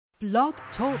Blog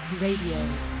Talk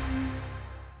Radio.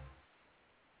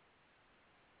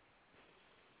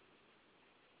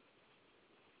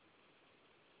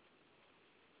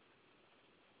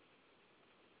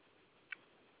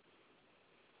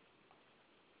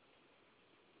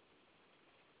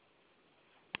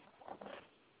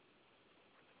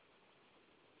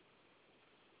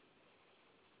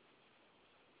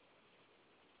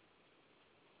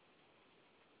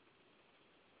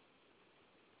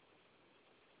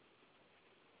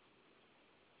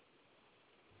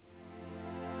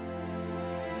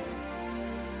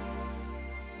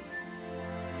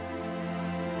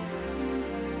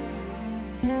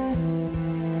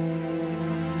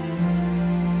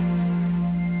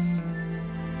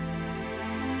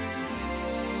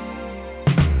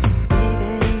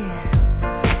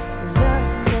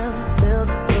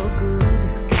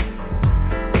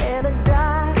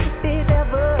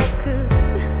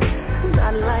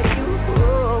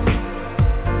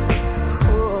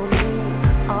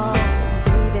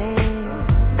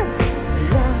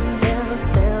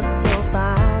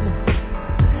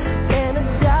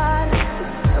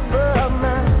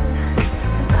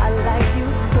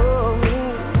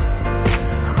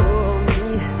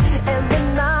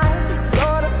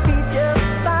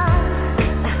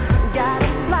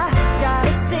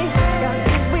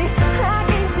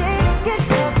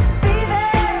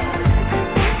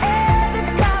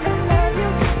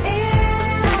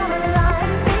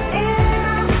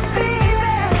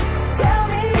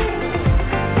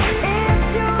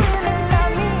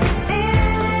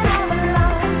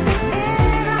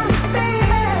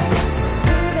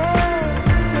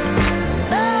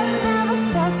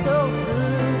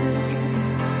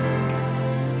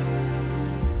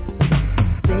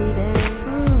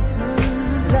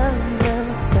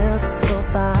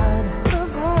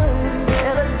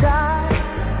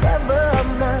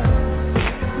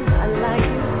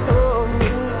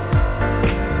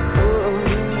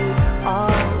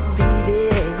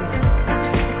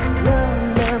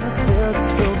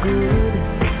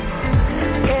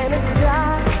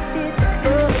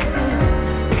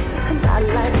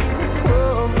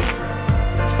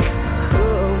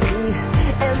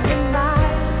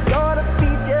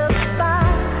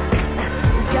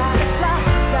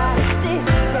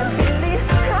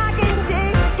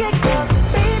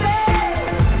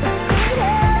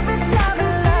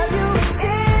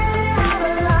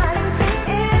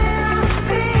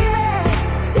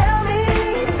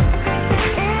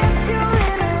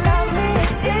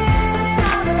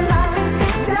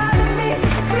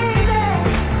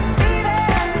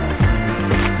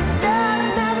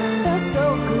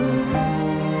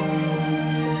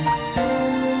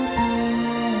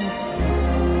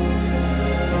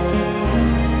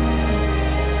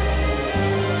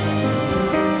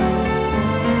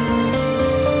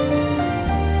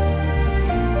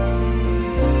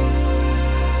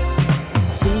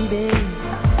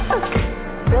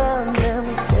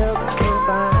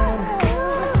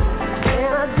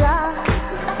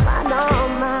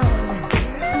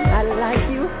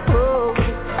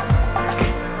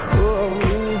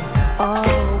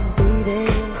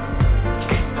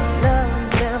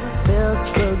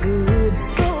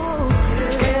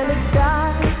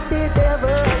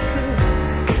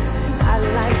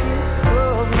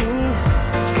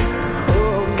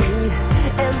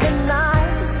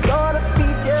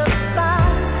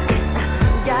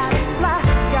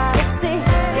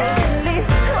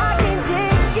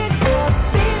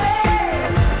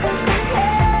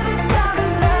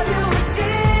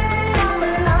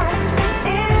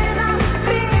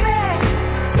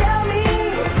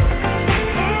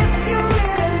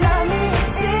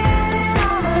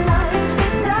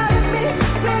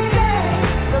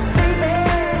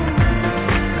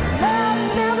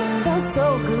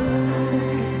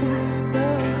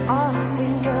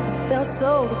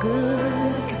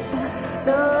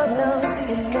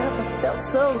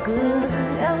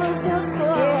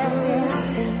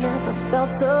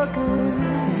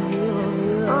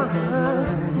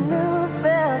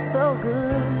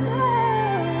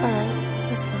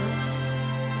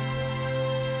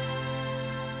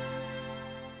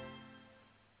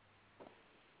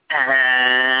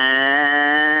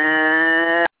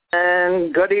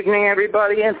 Good evening,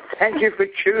 everybody, and thank you for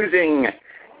choosing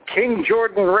King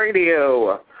Jordan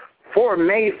Radio for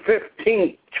May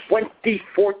 15th,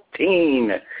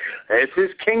 2014. This is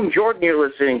King Jordan you're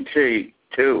listening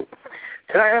to.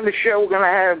 Tonight on the show, we're going to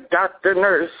have Dr.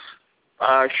 Nurse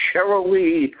Cherilyn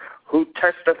Lee, who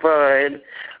testified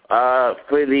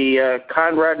for the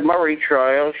Conrad Murray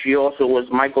trial. She also was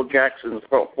Michael Jackson's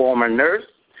former nurse,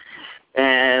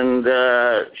 and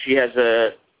she has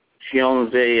a She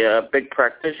owns a big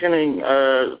practicing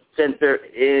center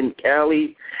in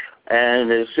Cali,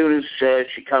 and as soon as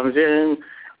she comes in,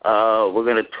 we're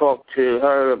going to talk to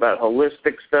her about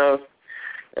holistic stuff,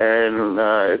 and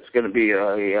it's going to be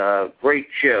a great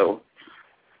show.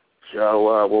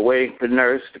 So we're waiting for the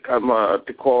nurse to come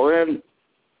to call in,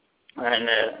 and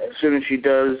as soon as she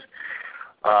does,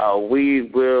 we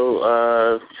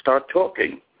will start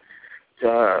talking to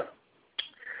her.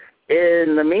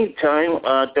 In the meantime,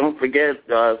 don't forget,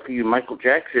 for you Michael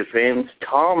Jackson fans,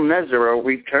 Tom Mesereau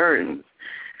returns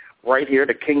right here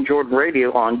to King Jordan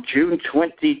Radio on June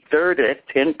 23rd at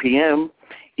 10 p.m.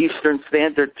 Eastern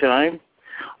Standard Time,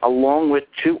 along with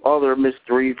two other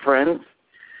mystery friends.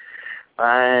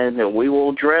 And we will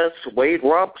address Wade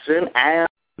Robson and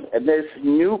this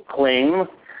new claim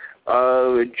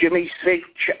of Jimmy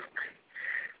Safechuck.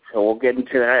 So we'll get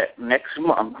into that next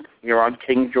month here on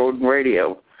King Jordan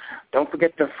Radio. Don't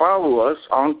forget to follow us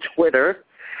on Twitter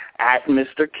at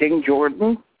Mr. King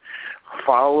Jordan.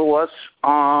 Follow us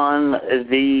on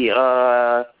the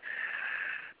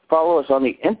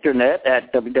internet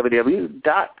at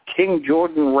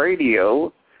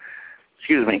www.kingjordanradio.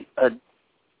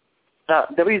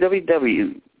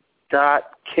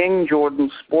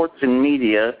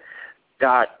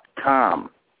 www.kingjordansportsandmedia.com.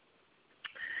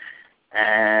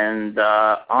 And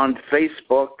on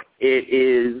Facebook, it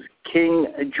is King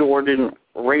Jordan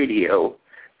Radio,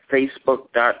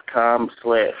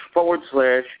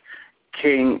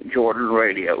 facebook.com//King Jordan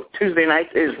Radio. Tuesday night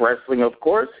is wrestling, of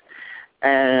course,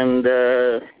 and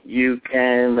you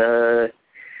can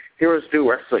hear us do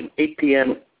wrestling, 8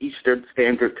 p.m. Eastern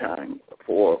Standard Time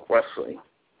for wrestling.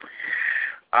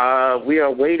 We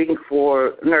are waiting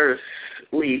for Nurse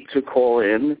Lee to call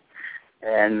in,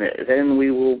 and then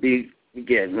we will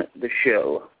begin the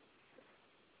show.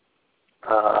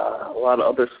 A lot of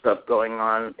other stuff going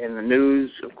on in the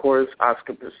news, of course.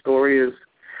 Oscar Pistorius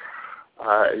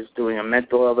is doing a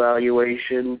mental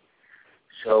evaluation,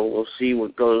 so we'll see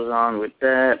what goes on with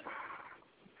that.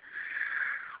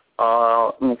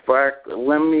 In fact,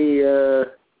 let me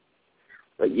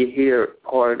let you hear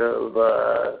part of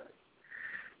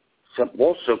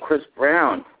also Chris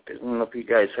Brown. I don't know if you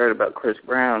guys heard about Chris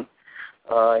Brown.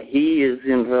 He is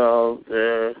involved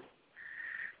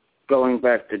going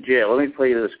back to jail. Let me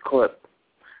play you this clip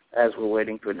as we're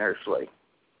waiting for Nurse Lee. All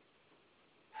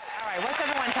right, what's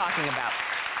everyone talking about?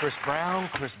 Chris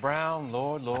Brown,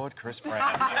 Lord, Chris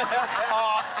Brown.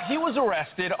 He was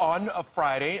arrested on a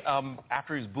Friday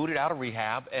after he was booted out of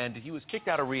rehab, and he was kicked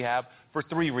out of rehab for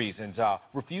 3 reasons.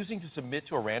 Refusing to submit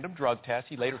to a random drug test.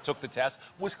 He later took the test,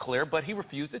 was clear, but he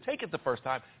refused to take it the first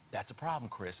time. That's a problem,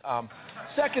 Chris.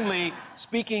 Secondly,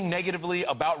 speaking negatively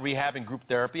about rehab and group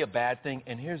therapy, a bad thing,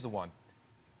 and here's the one.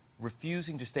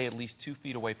 Refusing to stay at least 2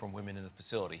 feet away from women in the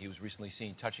facility. He was recently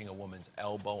seen touching a woman's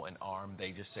elbow and arm.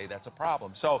 They just say that's a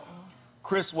problem. So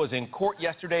Chris was in court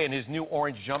yesterday in his new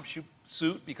orange jumpsuit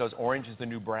because orange is the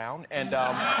new brown. And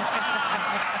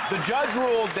the judge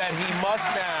ruled that he must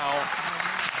now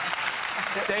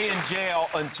stay in jail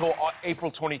until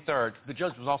April 23rd. The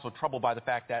judge was also troubled by the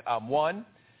fact that, one,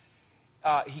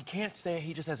 he can't stay,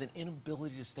 he just has an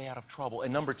inability to stay out of trouble.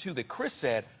 And number 2, that Chris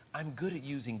said, I'm good at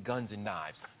using guns and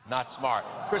knives. Not smart.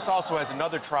 Chris also has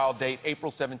another trial date,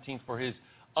 April 17th, for his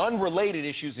unrelated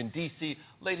issues in D.C.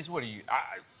 Ladies, what are you?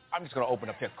 I'm just going to open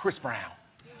up here. Chris Brown.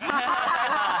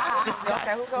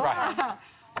 Okay, we'll go. Right.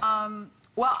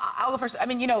 Well, I'll go first. I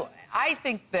mean, I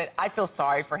think that I feel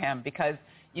sorry for him because,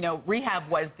 rehab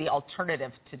was the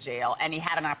alternative to jail, and he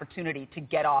had an opportunity to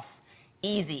get off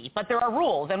easy. But there are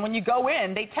rules, and when you go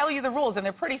in, they tell you the rules, and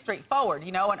they're pretty straightforward,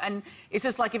 and it's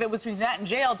just like if it was between that and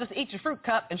jail, just eat your fruit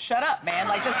cup and shut up, man.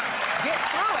 Like, just get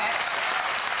through it.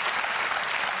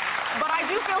 But I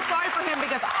do feel sorry for him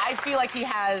because I feel like he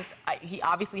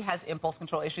obviously has impulse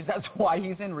control issues. That's why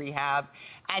he's in rehab.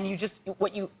 And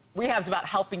rehab's about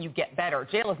helping you get better.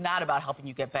 Jail is not about helping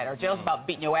you get better. Jail's about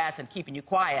beating your ass and keeping you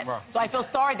quiet. Right. So I feel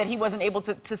sorry that he wasn't able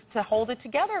to hold it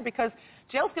together because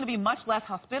jail's going to be much less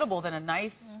hospitable than a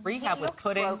nice rehab with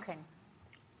pudding. Broken.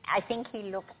 I think he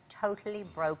looks totally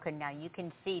broken now. You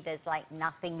can see there's like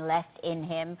nothing left in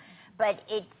him. But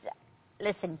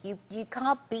listen, you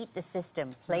can't beat the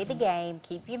system. Play the game,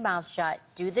 keep your mouth shut,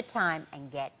 do the time,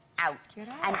 and get out.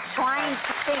 And trying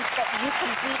to think that you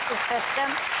can beat the system,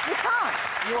 you can't.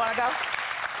 You want to go?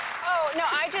 Oh, no,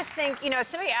 I just think,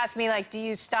 somebody asked me, do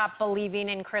you stop believing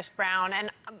in Chris Brown?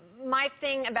 And my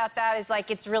thing about that is,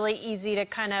 it's really easy to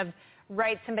kind of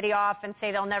write somebody off and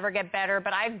say they'll never get better.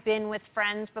 But I've been with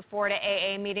friends before to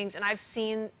AA meetings, and I've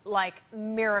seen,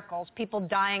 miracles, people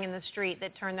dying in the street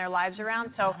that turn their lives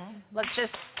around. So let's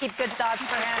just keep good thoughts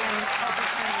for him and hope he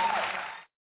turns.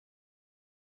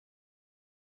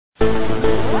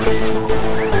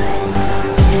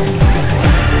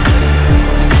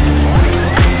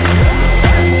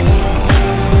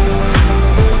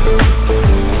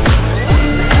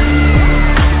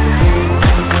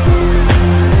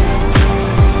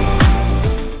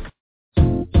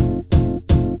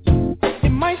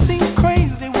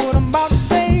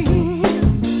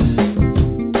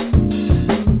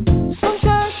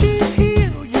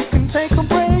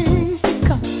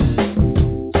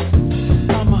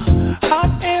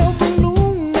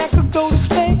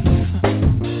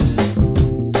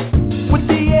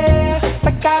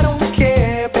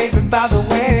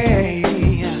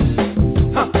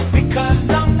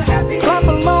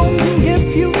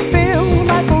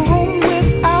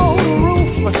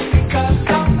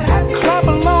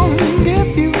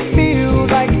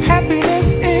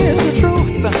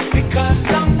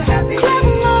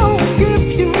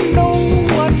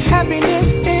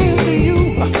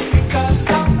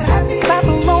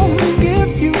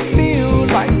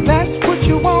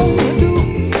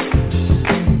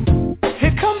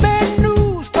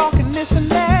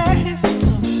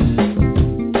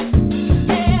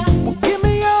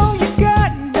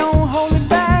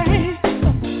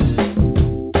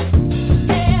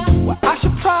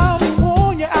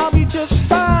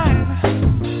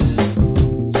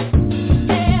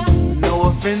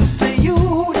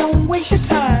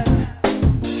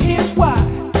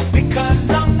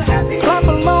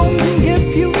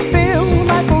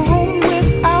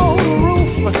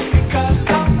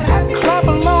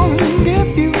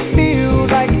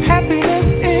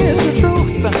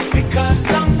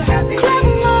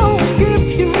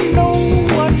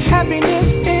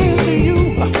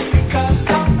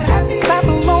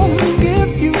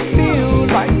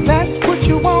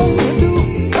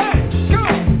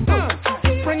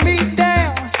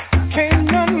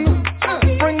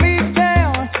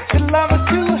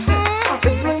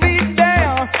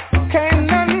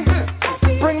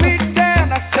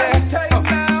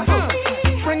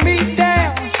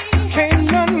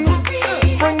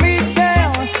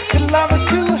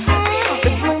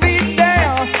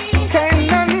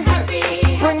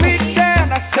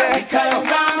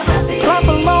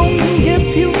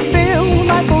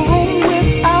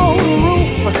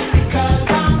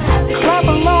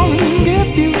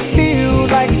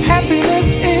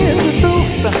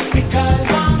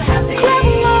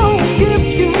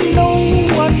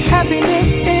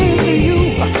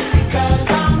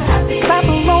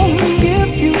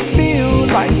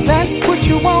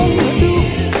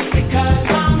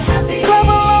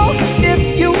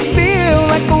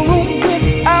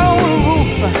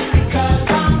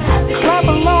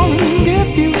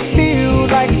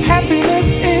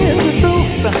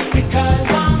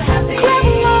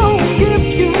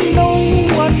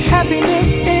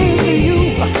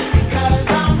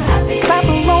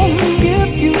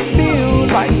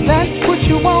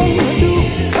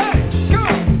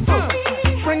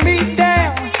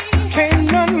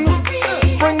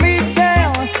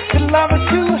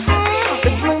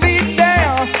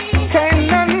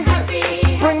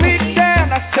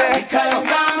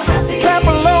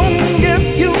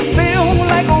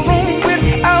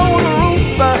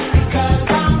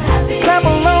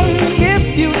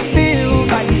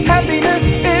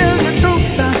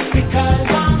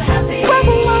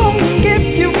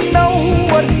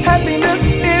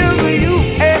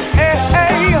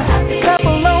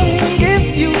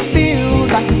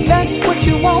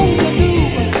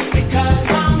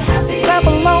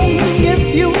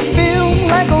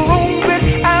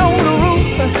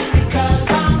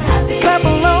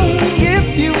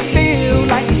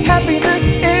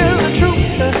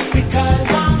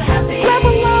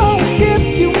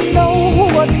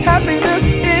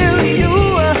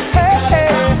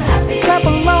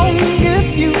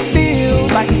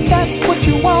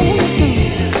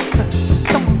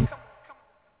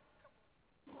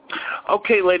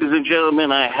 Okay, ladies and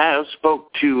gentlemen, I have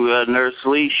spoke to Nurse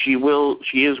Lee. She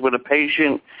is with a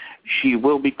patient. She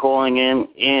will be calling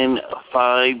in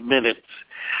 5 minutes.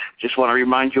 Just want to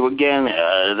remind you again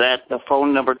that the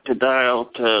phone number to dial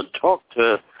to talk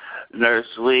to Nurse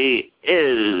Lee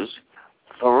is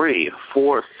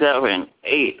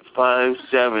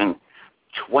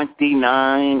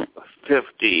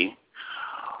 347-857-2950.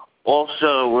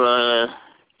 Also,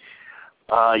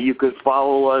 you could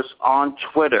follow us on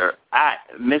Twitter at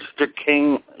Mr.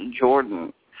 King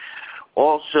Jordan.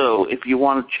 Also, if you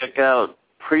want to check out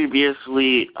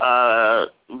previously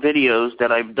videos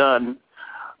that I've done,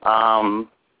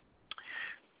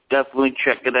 definitely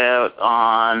check it out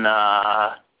on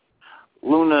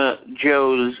Luna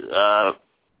Joe's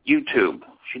YouTube.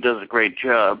 She does a great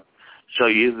job. So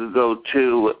you can go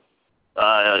to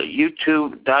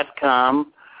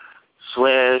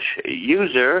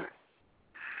youtube.com/user,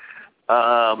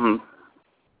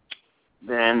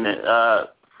 then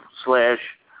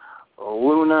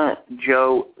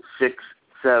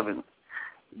 /LunaJoe67.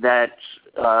 That's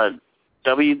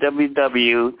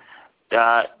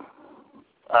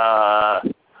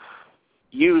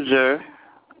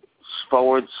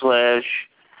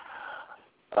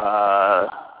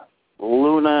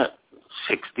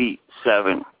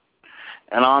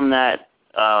And on that,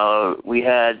 we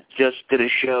just did a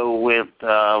show with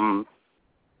the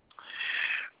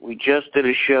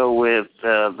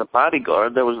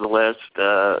Bodyguard. That was the last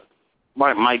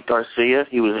Mike Garcia.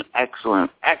 He was an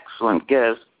excellent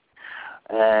guest.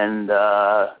 And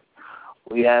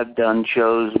we have done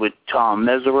shows with Tom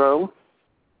Mesereau.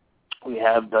 We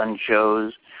have done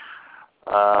shows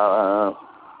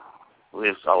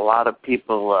with a lot of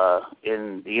people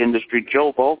in the industry.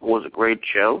 Joe Volk was a great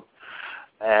show.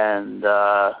 And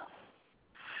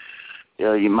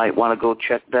you might want to go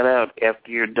check that out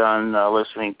after you're done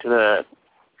listening to that.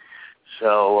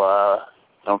 So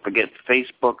don't forget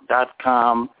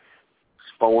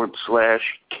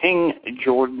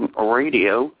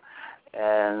Facebook.com/KingJordanRadio,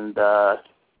 and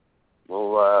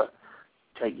we'll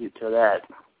take you to that.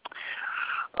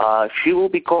 She will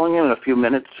be calling in a few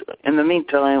minutes. In the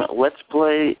meantime, let's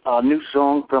play a new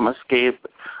song from Escape,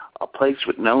 A Place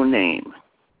with No Name.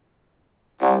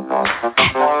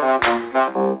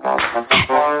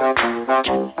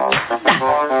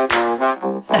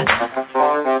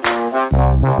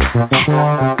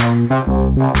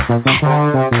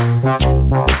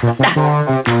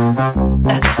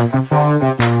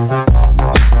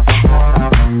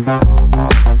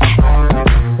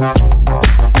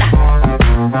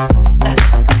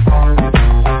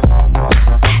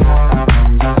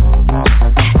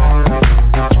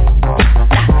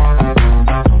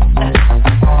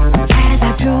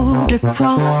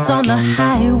 Cross on the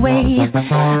highway,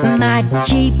 my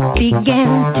Jeep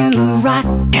began to rock.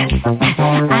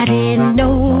 I didn't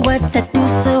know what to do,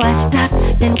 so I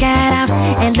stopped and got out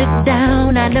and looked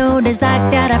down. I noticed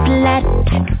I got a flat,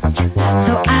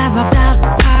 so I rubbed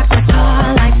out, parked the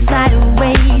car like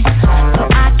sideways, so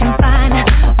I can find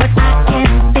what I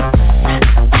can fix.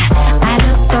 I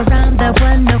looked around, there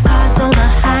were no cars on the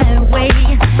highway.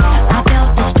 I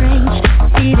felt a strange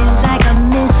feeling like a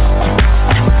mist.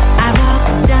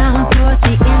 Down towards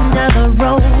the end of the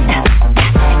road,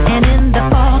 and in the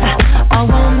fog, a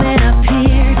woman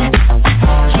appeared.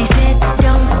 She said,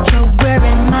 "Don't you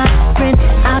worry, my friend,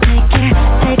 I'll take care.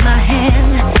 Take my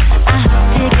hand, I'll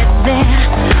take it there."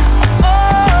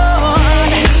 Oh,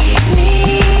 take me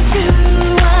to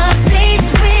a place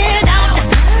without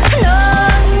no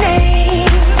name.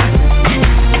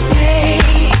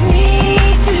 Take me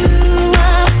to a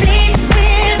place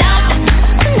without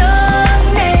no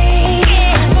name.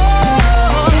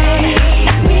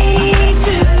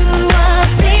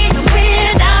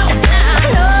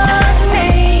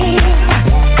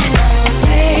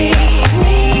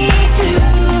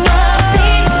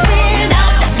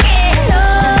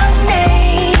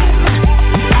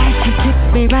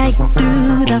 Right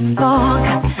through the fog, I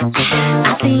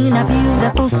seen a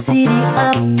beautiful city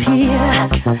up here,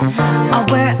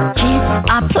 where kids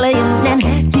are playing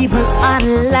and people are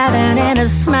laughing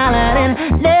and smiling and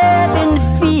loving the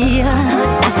feel.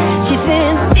 She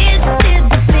said, "This is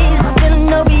the place where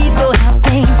no people have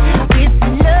pain, with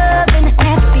love and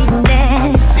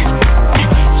happiness."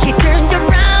 She turned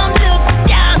around, looked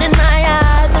down in my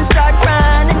eyes and started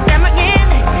crying and said, "Again,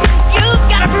 you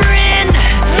got a friend."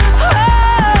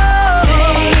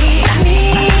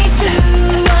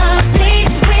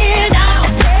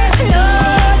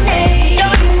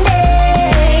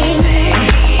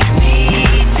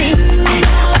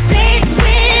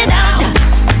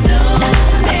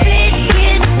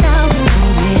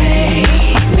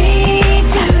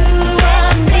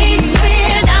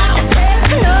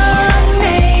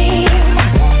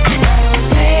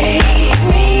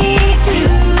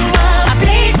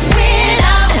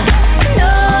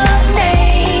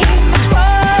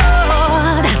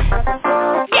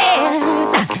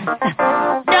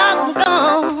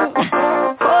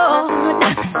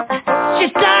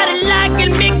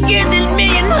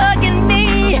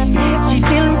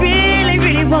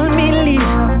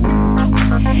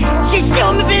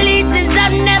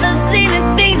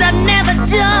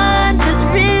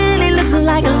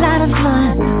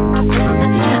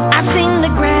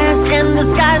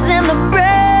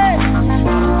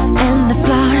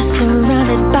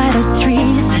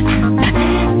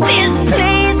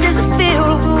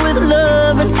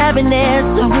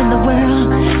 So when the world,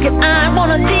 'cause I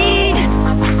wanna lead,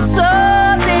 so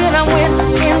then I went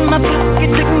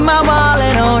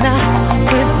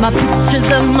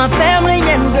of my family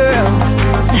and girls.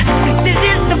 This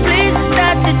is the place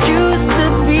that you choose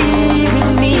to be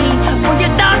with me. When you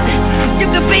thought you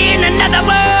could be in another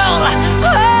world. Oh.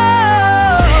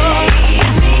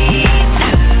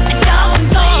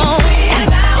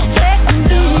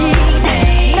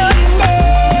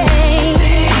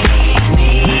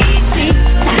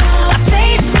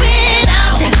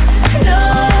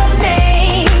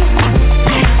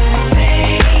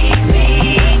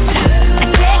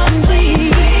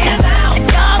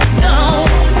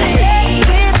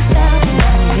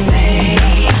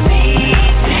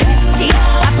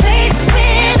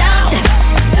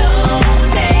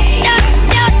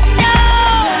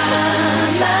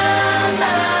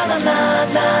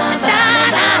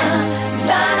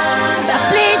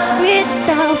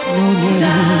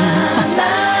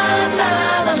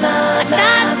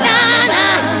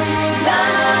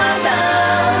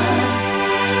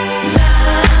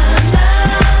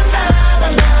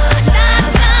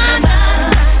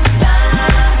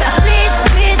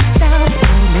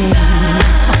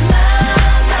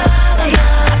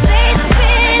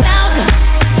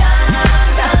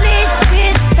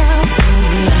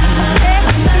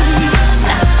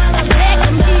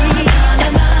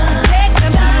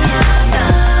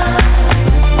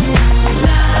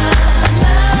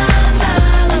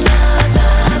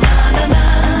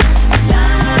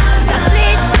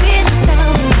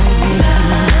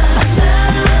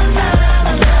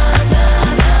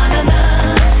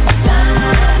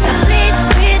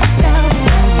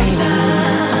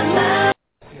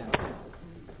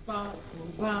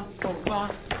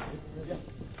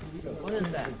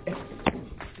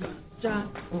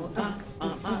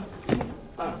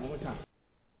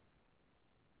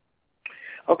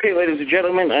 Okay, ladies and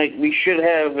gentlemen, we should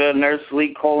have Nurse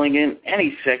Lee calling in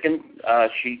any second.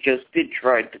 She just did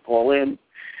try to call in,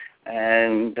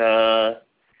 and,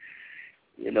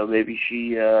 maybe she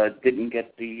didn't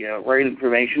get the right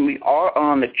information. We are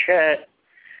on the chat.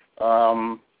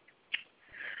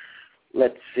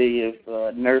 Let's see if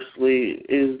Nurse Lee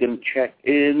is going to check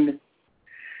in.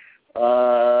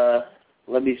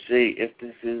 Let me see if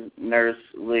this is Nurse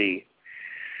Lee.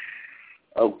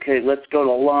 Okay, let's go to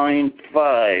line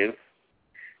 5.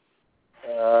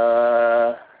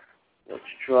 Let's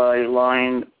try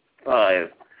line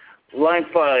 5. Line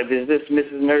 5, is this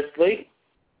Mrs. Nurse Lee?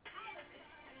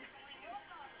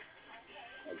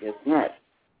 I guess not.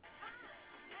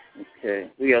 Okay,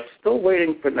 we are still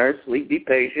waiting for Nurse Lee. Be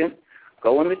patient.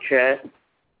 Go in the chat.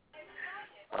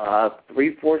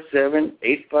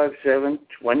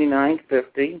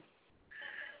 347-857-2950.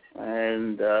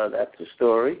 And that's the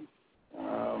story.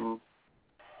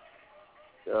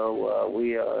 So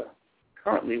we are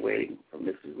currently waiting for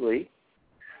Mrs. Lee.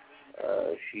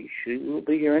 She will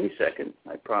be here any second,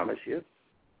 I promise you.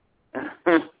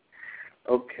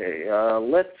 Okay,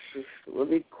 let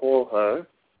me call her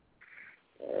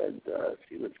and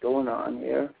see what's going on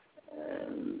here.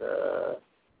 And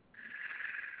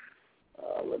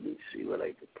let me see what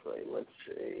I could play. Let's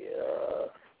say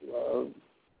love.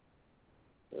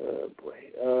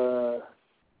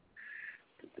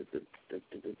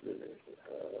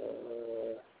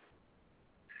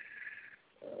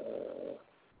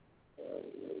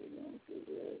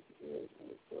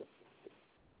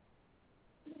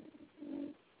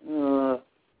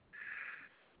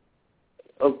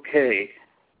 Okay,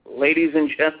 ladies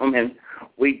and gentlemen,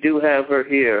 we do have her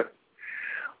here.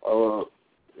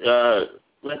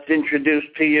 Let's introduce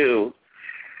to you,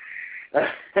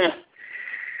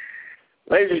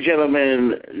 ladies and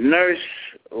gentlemen, Nurse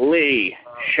Lee,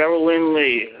 Cherilyn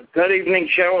Lee. Good evening,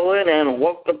 Cherilyn, and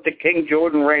welcome to King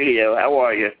Jordan Radio. How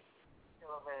are you?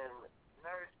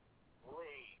 Nurse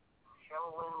Lee,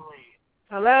 Cherilyn Lee.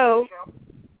 Hello?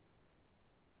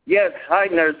 Yes, hi,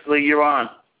 Nurse Lee, you're on.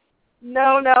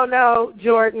 No,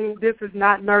 Jordan, this is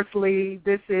not Nurse Lee.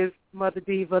 This is Mother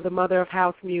Diva, the mother of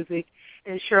house music,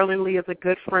 and Cherilyn Lee is a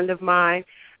good friend of mine.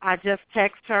 I just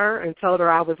texted her and told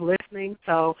her I was listening,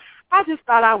 so I just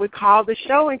thought I would call the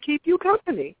show and keep you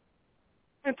company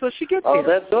until she gets here. Oh,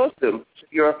 that's awesome.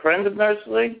 You're a friend of Nurse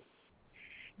Lee?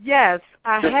 Yes,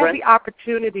 I had the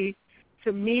opportunity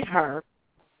to meet her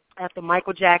at the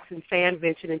Michael Jackson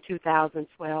Fanvention in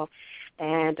 2012,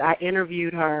 and I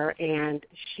interviewed her, and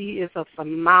she is a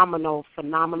phenomenal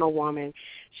woman.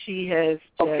 She has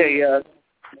Okay,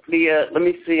 let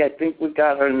me see. I think we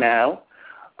got her now.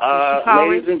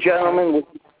 Ladies and gentlemen,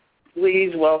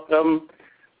 please welcome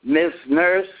Miss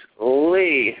Nurse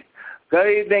Lee. Good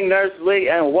evening, Nurse Lee,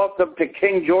 and welcome to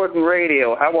King Jordan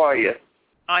Radio. How are you?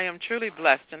 I am truly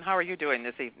blessed, and how are you doing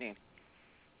this evening?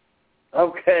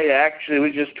 Okay, actually,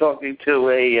 we're just talking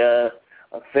to a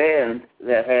fan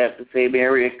that had the same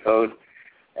area code,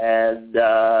 and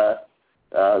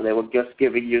they were just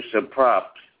giving you some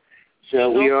props.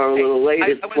 So we are a little late.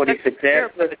 It's 26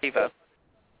 after.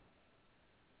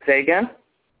 Say again?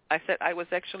 I said I was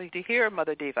actually to hear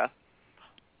Mother Diva.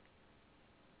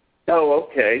 Oh,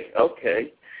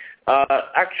 okay.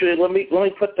 Actually, let me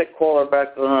put the caller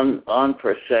back on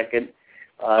for a second,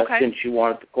 since you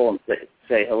wanted to call and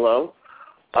say hello.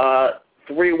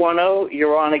 310,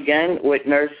 you're on again with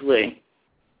Nurse Lee.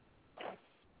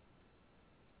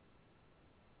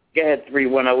 Go ahead,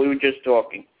 310. We were just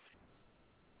talking.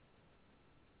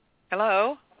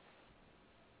 Hello?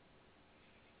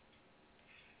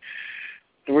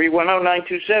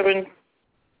 310-927.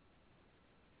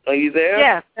 Are you there?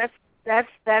 Yes,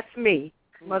 that's me,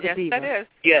 Mother Diva. Yes, that is.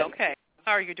 Yes. Okay.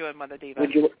 How are you doing, Mother Diva?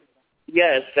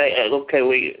 Yes.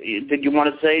 Okay. Did you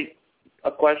want to say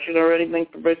a question or anything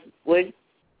for Miss Lee?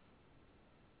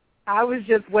 I was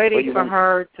just waiting for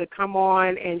her to come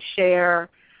on and share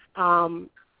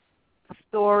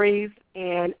stories.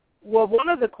 And, well, one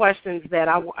of the questions that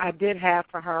I did have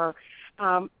for her,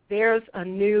 there's a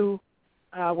new,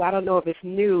 I don't know if it's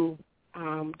new,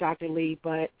 Dr. Lee,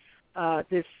 but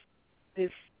this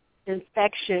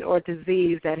infection or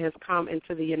disease that has come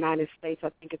into the United States,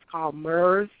 I think it's called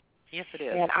MERS. Yes, it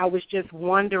is. And I was just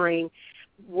wondering,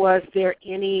 was there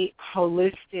any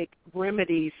holistic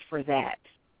remedies for that?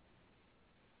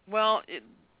 Well,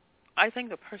 I think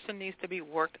the person needs to be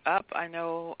worked up. I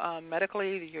know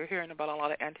medically you're hearing about a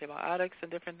lot of antibiotics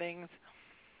and different things.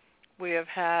 We have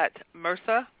had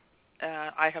MRSA.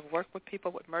 I have worked with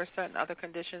people with MRSA and other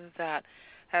conditions that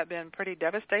have been pretty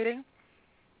devastating.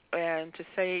 And to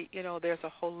say, there's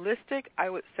a holistic, I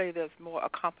would say there's more a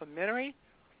complementary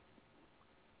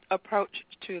approach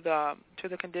to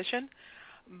the condition.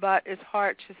 But it's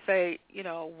hard to say,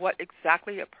 what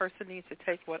exactly a person needs to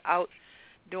take without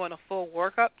doing a full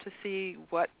workup to see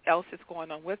what else is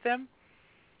going on with them.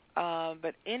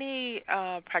 But any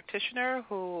practitioner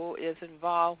who is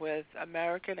involved with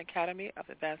American Academy of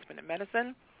Advancement in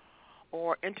Medicine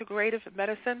or integrative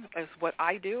medicine is what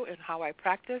I do and how I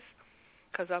practice,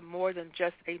 because I'm more than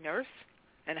just a nurse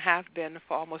and have been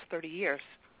for almost 30 years.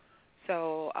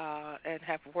 So, and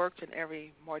have worked in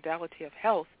every modality of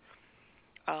health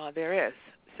there is.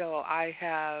 So I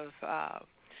have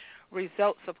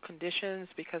results of conditions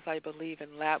because I believe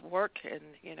in lab work and,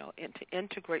 to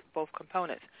integrate both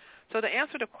components. So to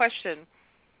answer the question,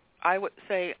 I would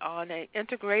say on an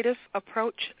integrative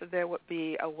approach, there would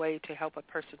be a way to help a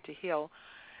person to heal.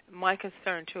 My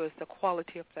concern, too, is the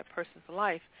quality of that person's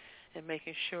life and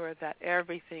making sure that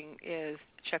everything is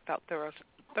checked out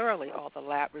thoroughly, all the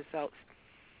lab results.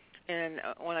 And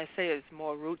when I say it's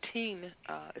more routine,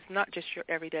 it's not just your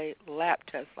everyday lab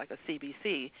test like a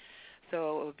CBC.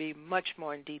 So it would be much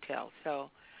more in detail. So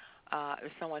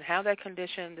if someone had that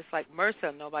condition, just like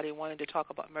MRSA, nobody wanted to talk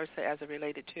about MRSA as it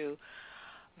related to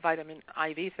vitamin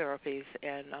IV therapies,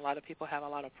 and a lot of people have a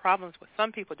lot of problems with.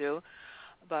 Some people do,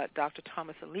 but Dr.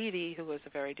 Thomas Levy, who is a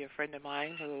very dear friend of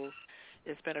mine, who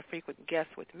has been a frequent guest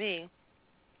with me,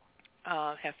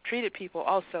 have treated people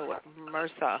also with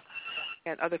MRSA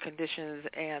and other conditions,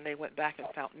 and they went back and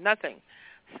found nothing.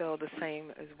 So the same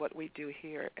is what we do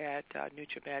here at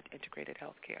NutriMed Integrated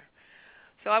Healthcare.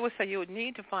 So I would say you would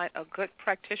need to find a good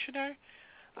practitioner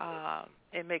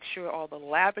and make sure all the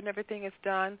lab and everything is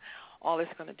done. All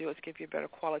it's going to do is give you a better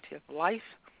quality of life.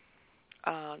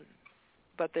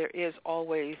 But there is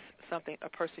always something a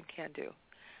person can do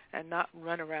and not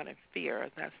run around in fear.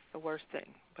 And that's the worst thing,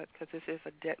 but because this is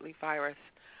a deadly virus.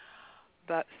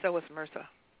 But so is MRSA.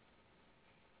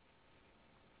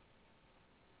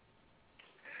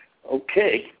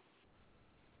 Okay.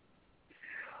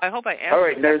 I hope I answered. All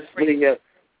right, Nurse Lee.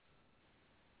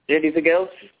 Anything else?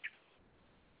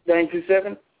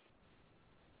 927?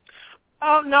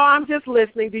 Oh, no, I'm just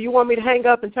listening. Do you want me to hang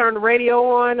up and turn the radio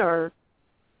on, or?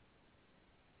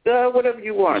 Whatever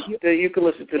you want. You can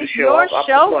listen to the it's show. Your I'll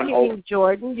show, King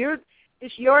Jordan.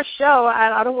 It's your show.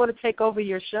 I don't want to take over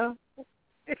your show.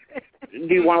 Do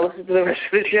you want to listen to the rest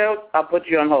of the show? I'll put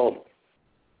you on hold.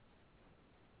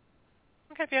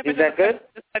 Okay, if you have Is that good?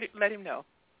 Just let him know.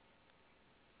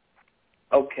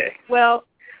 Okay. Well,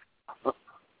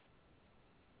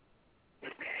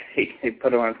 he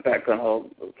put her back on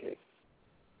hold. Okay.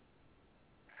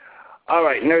 All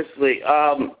right, Nurse Lee.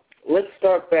 Let's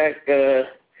start back.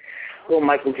 Little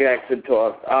Michael Jackson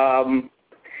talk.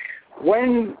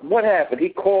 What happened? He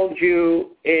called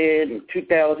you in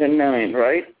 2009,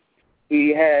 right?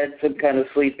 He had some kind of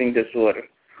sleeping disorder.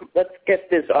 Let's get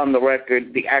this on the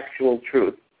record, the actual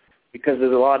truth, because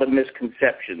there's a lot of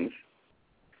misconceptions.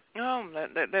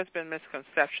 There's been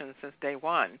misconceptions since day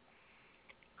one.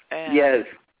 And, yes.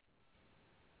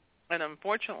 And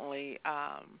unfortunately,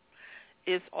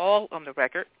 it's all on the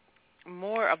record.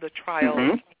 More of the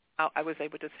trial, I was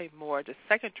able to say more. The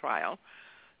second trial,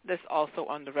 that's also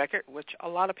on the record, which a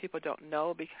lot of people don't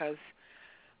know because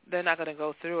they're not going to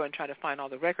go through and try to find all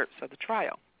the records of the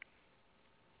trial.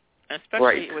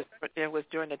 Especially it was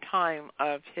during the time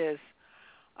of his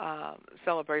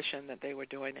celebration that they were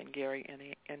doing in Gary,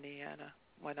 Indiana,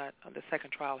 when the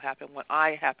second trial happened, when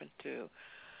I happened to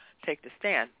take the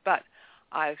stand. But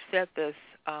I've said this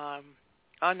on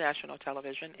national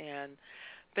television, and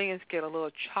things get a little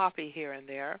choppy here and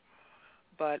there.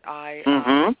 But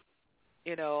I'm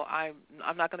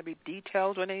not going to be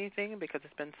detailed on anything because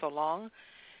it's been so long.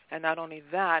 And not only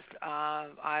that,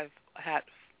 I've had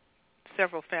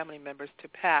several family members to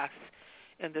pass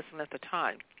in this length of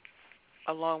time,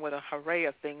 along with an array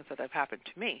of things that have happened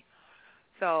to me.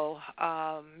 So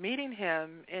meeting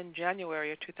him in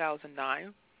January of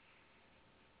 2009,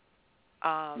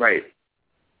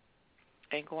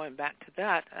 and going back to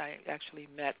that, I actually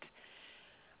met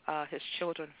his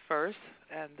children first,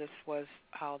 and this was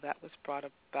how that was brought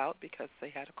about because they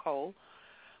had a cold.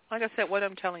 Like I said, what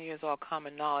I'm telling you is all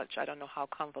common knowledge. I don't know how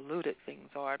convoluted things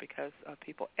are because of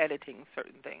people editing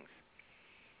certain things.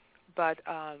 But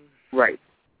as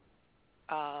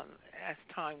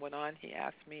time went on, he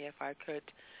asked me if I could,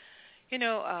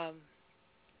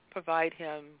 provide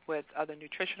him with other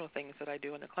nutritional things that I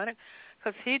do in the clinic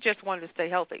because he just wanted to stay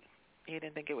healthy. He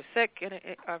didn't think he was sick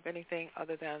of anything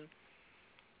other than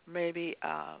maybe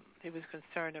he was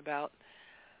concerned about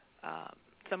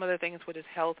some other things with his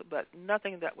health, but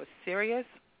nothing that was serious.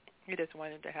 He just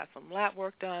wanted to have some lab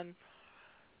work done.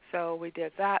 So we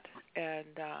did that, and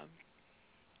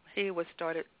we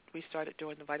started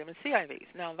doing the vitamin C IVs.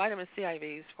 Now, vitamin C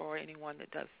IVs, for anyone that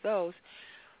does those,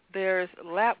 there's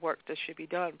lab work that should be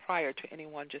done prior to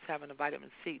anyone just having a vitamin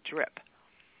C drip.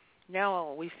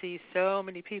 Now we see so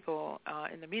many people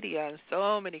in the media and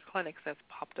so many clinics that's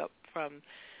popped up from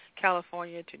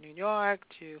California to New York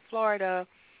to Florida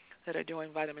that are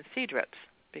doing vitamin C drips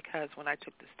because when I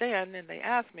took the stand and they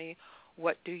asked me,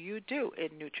 what do you do in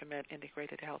NutriMed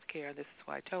Integrated Healthcare? And this is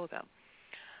what I told them.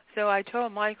 So I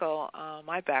told Michael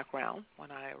my background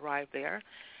when I arrived there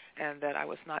and that I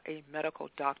was not a medical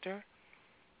doctor.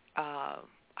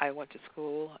 I went to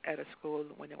school at a school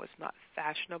when it was not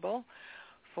fashionable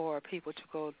for people to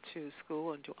go to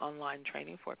school and do online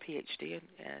training for a Ph.D.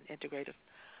 in integrative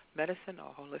medicine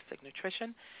or holistic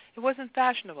nutrition. It wasn't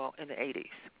fashionable in the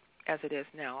 80s as it is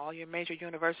now. All your major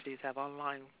universities have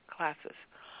online classes.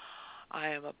 I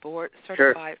am a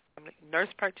board-certified nurse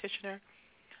practitioner,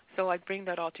 so I bring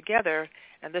that all together,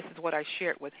 and this is what I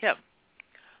shared with him.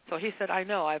 So he said, I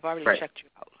know, I've already checked you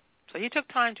out. So he took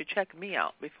time to check me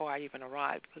out before I even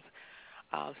arrived because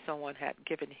someone had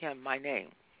given him my name.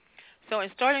 So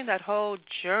in starting that whole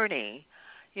journey,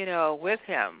 with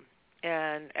him,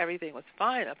 and everything was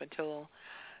fine up until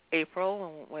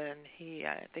April when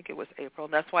I think it was April.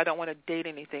 And that's why I don't want to date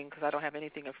anything because I don't have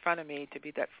anything in front of me to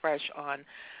be that fresh on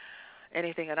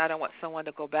anything, and I don't want someone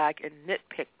to go back and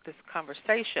nitpick this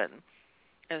conversation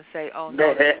and say, oh,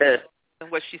 no,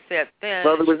 and what she said then.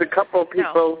 Well, there was a couple of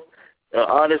people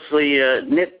honestly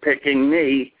nitpicking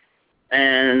me,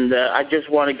 and I just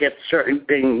want to get certain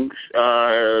things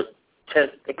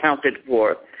accounted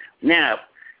for. Now,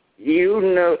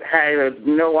 had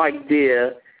no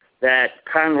idea that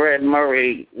Conrad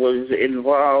Murray was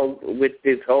involved with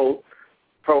this whole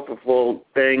propofol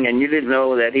thing, and you didn't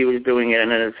know that he was doing it in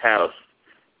his house.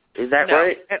 Is that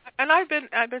right? And I've been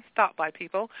stopped by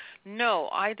people. No,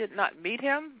 I did not meet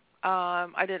him.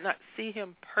 I did not see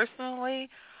him personally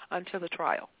until the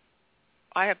trial.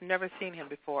 I have never seen him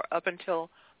before up until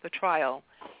the trial.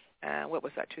 What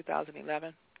was that,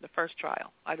 2011? The first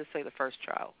trial. I just say the first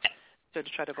trial. So to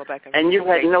try to go back and you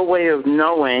had no way of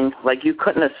knowing, like you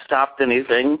couldn't have stopped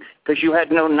anything because you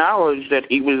had no knowledge that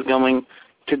he was going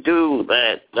to do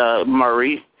that,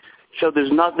 Murray. So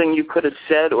there's nothing you could have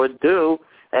said or do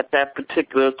at that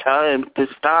particular time to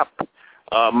stop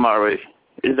Murray.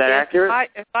 Is that accurate?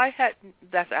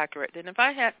 That's accurate. And if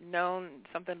I had known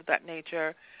something of that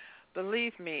nature,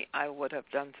 believe me, I would have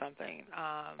done something.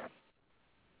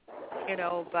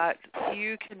 But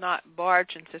you cannot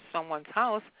barge into someone's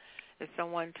house if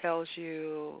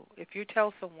you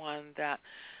tell someone that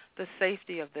the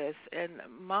safety of this, and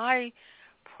my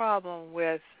problem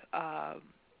with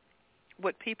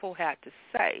what people had to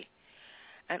say,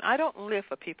 and I don't live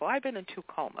for people. I've been in 2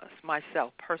 comas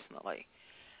myself personally,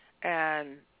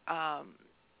 and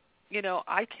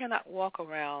I cannot walk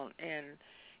around and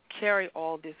carry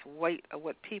all this weight of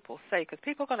what people say, because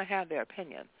people are going to have their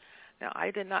opinion. Now,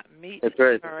 I did not meet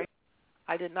Murray.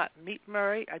 I did not meet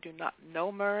Murray. I do not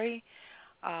know Murray.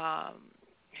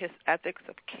 His ethics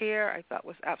of care I thought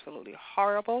was absolutely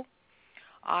horrible.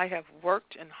 I have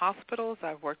worked in hospitals.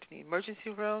 I've worked in emergency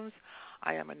rooms.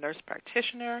 I am a nurse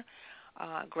practitioner,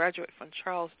 graduate from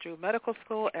Charles Drew Medical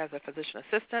School as a physician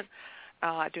assistant.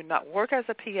 I do not work as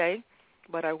a PA,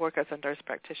 but I work as a nurse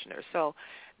practitioner. So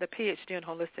the Ph.D. in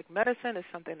holistic medicine is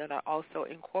something that I also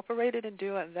incorporated and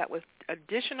do, and that was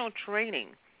additional training.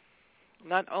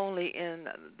 Not only in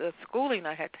the schooling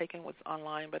I had taken was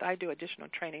online, but I do additional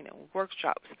training and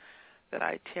workshops that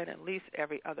I attend at least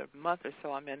every other month or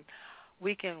so. I'm in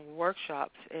weekend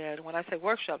workshops, and when I say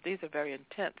workshop, these are very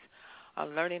intense.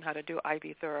 Learning how to do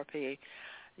IV therapy,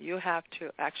 you have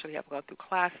to actually have gone through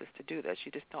classes to do this.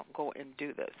 You just don't go and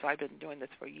do this. So I've been doing this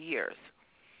for years.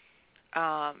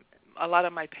 A lot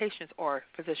of my patients are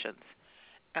physicians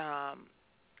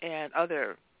and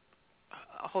other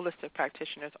holistic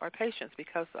practitioners are patients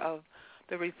because of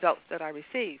the results that I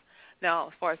receive. Now,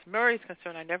 as far as Murray is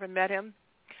concerned, I never met him.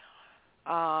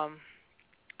 I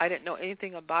didn't know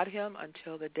anything about him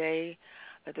until the day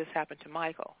that this happened to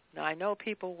Michael. Now, I know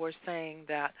people were saying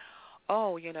that,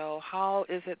 oh, you know, how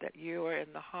is it that you were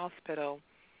in the hospital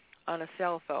on a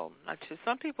cell phone? Now, to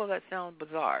some people that sounds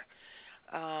bizarre.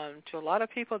 To a lot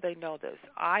of people, they know this.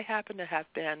 I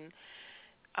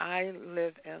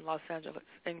live in Los Angeles,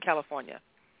 in California.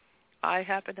 I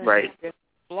happen to have been in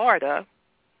Florida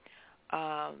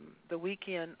the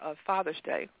weekend of Father's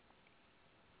Day,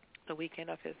 the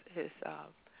weekend of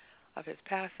his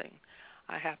passing.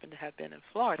 I happen to have been in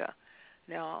Florida.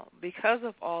 Now, because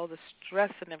of all the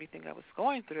stress and everything I was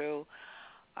going through,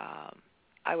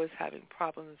 I was having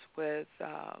problems with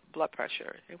blood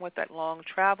pressure. And with that long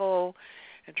travel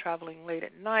and traveling late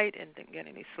at night and didn't get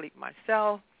any sleep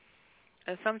myself,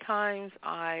 and sometimes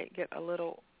I get a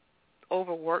little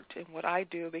overworked in what I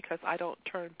do because I don't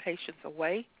turn patients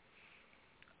away.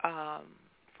 I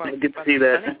get to see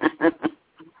that.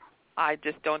 I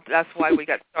just don't. That's why we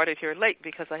got started here late,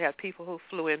 because I have people who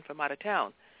flew in from out of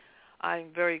town. I'm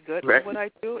very good at what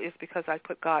I do is because I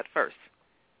put God first,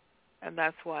 and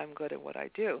that's why I'm good at what I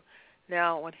do.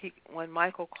 Now, when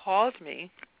Michael called me,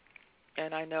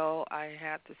 and I know I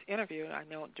had this interview, and I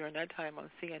know during that time on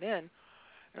CNN,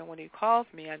 and when he called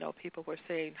me, I know people were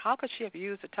saying, how could she have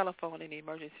used a telephone in the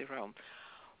emergency room?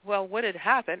 Well, what had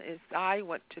happened is I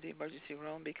went to the emergency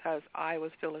room because I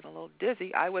was feeling a little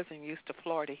dizzy. I wasn't used to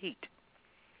Florida heat.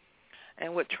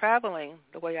 And with traveling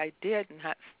the way I did, and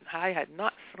I had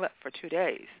not slept for 2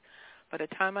 days. By the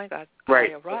time I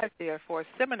arrived there for a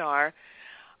seminar,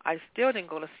 I still didn't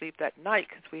go to sleep that night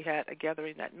because we had a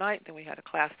gathering that night, then we had a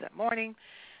class that morning.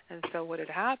 And so what had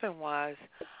happened was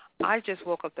I just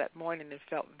woke up that morning and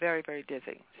felt very, very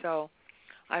dizzy. So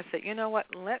I said, you know what,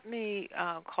 let me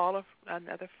call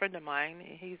another friend of mine.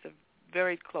 He's a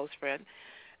very close friend.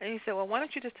 And he said, well, why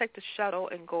don't you just take the shuttle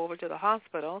and go over to the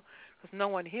hospital, because no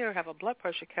one here have a blood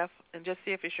pressure cuff, and just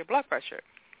see if it's your blood pressure,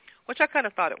 which I kind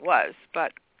of thought it was.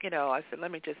 But, you know, I said,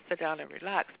 let me just sit down and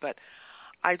relax. But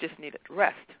I just needed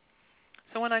rest.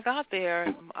 So when I got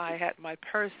there, I had my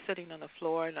purse sitting on the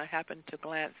floor, and I happened to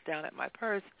glance down at my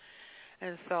purse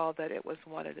and saw that it was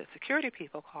one of the security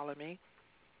people calling me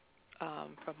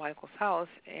from Michael's house,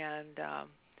 and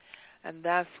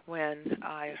that's when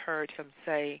I heard him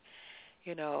say,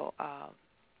 you know,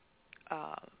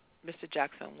 Mr.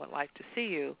 Jackson would like to see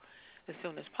you as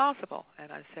soon as possible.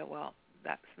 And I said, well,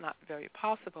 that's not very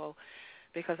possible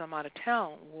because I'm out of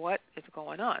town. What is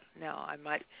going on? Now, I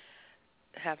might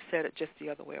have said it just the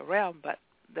other way around, but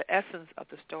the essence of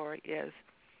the story is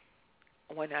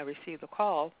when I received the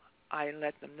call, I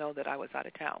let them know that I was out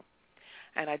of town.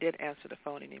 And I did answer the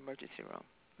phone in the emergency room.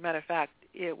 Matter of fact,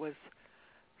 it was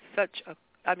such a,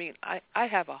 I mean, I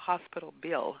have a hospital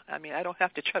bill. I mean, I don't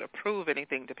have to try to prove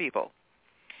anything to people.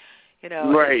 You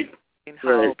know, and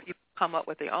how people come up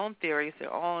with their own theories,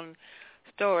 their own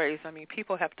stories. I mean,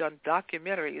 people have done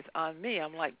documentaries on me.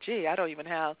 I'm like, gee, I don't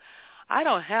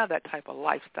have that type of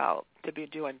lifestyle to be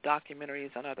doing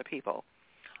documentaries on other people.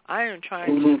 I am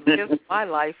trying to live my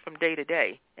life from day to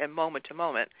day and moment to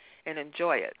moment and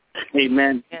enjoy it.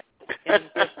 Amen. And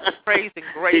praise and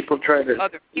grace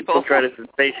other people. People try to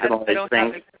sensationalize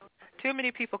things. Too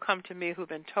many people come to me who've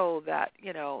been told that,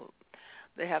 you know,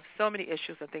 they have so many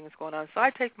issues and things going on. So I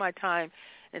take my time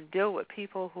and deal with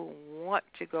people who want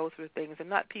to go through things and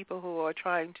not people who are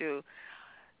trying to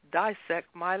dissect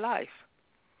my life.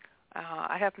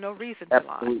 I have no reason to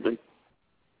lie.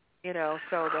 You know,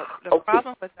 so the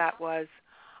problem with that was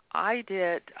I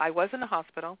was in the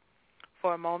hospital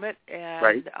for a moment,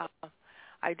 and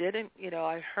I didn't,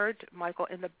 I heard Michael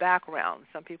in the background.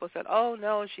 Some people said, oh,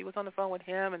 no, she was on the phone with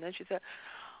him. And then she said,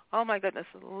 oh, my goodness,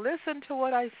 listen to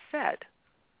what I said.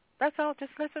 That's all,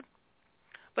 just listen.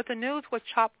 But the news would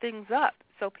chop things up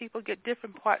so people get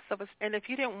different parts of us. And if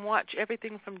you didn't watch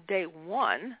everything from day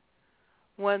one,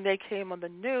 when they came on the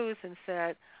news and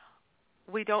said,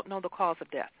 we don't know the cause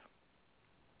of death,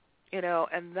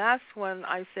 and that's when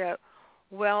I said,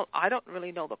 well, I don't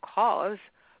really know the cause,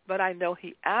 but I know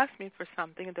he asked me for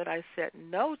something that I said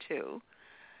no to.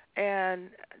 And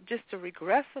just to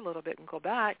regress a little bit and go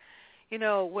back,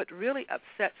 what really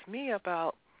upsets me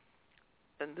about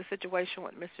the situation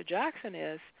with Mr. Jackson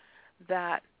is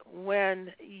that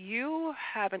when you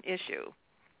have an issue,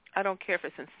 I don't care if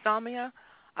it's insomnia,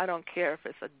 I don't care if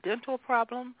it's a dental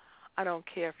problem, I don't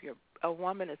care if a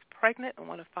woman is pregnant and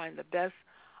want to find the best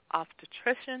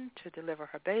obstetrician to deliver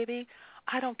her baby,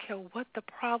 I don't care what the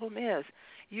problem is.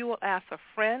 You will ask a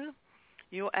friend,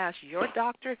 you will ask your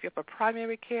doctor if you have a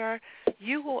primary care,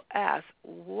 you will ask,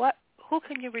 who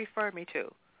can you refer me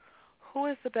to? Who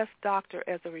is the best doctor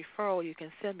as a referral you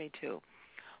can send me to?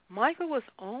 Michael was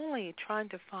only trying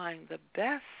to find the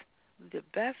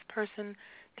best person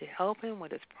to help him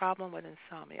with his problem with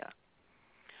insomnia.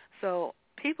 So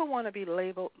people want to be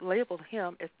labeled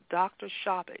him as doctor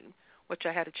shopping, which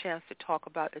I had a chance to talk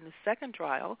about in the second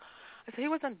trial. I said he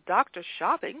wasn't doctor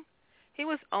shopping. He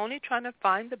was only trying to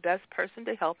find the best person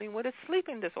to help him with his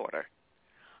sleeping disorder.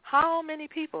 How many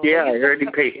people? Yeah, I heard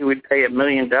he would pay $1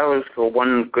 million for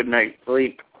one good night's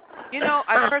sleep.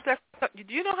 I've heard that.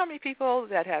 Do you know how many people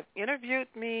that have interviewed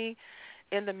me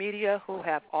in the media who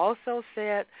have also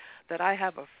said that I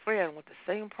have a friend with the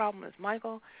same problem as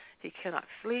Michael? He cannot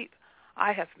sleep.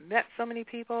 I have met so many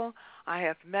people. I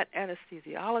have met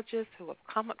anesthesiologists who have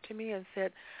come up to me and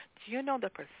said, do you know the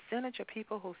percentage of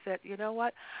people who said, you know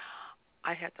what,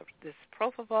 I had this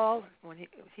propofol. When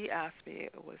he asked me,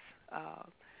 it was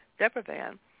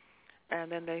Deprivan,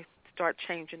 and then they start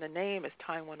changing the name as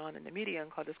time went on in the media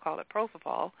and just call it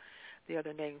propofol, the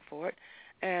other name for it.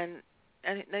 And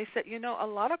they said, a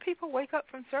lot of people wake up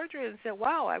from surgery and say,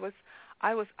 wow,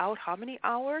 I was out how many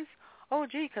hours? Oh,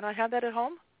 gee, can I have that at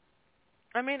home?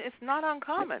 I mean, it's not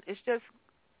uncommon. It's just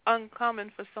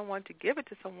uncommon for someone to give it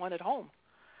to someone at home.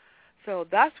 So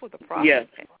that's what the problem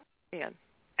is.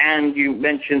 And you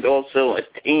mentioned also a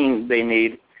team they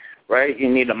need, right? You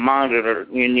need a monitor.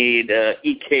 You need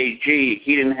EKG.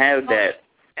 He didn't have that.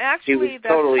 Actually, he was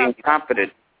totally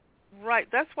incompetent. Right.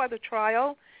 That's why the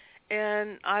trial,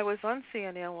 and I was on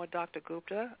CNN with Dr.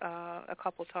 Gupta a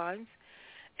couple times,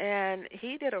 and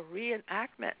he did a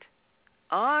reenactment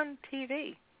on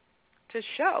TV to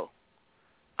show.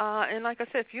 And like I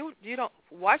said, if you don't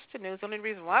watch the news, the only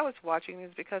reason why I was watching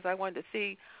is because I wanted to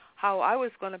see how I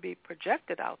was going to be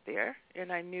projected out there,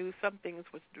 and I knew some things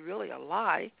was really a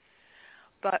lie.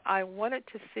 But I wanted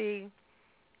to see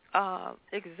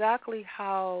exactly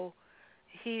how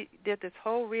he did this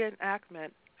whole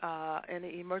reenactment in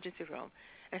the emergency room.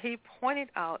 And he pointed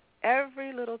out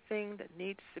every little thing that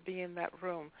needs to be in that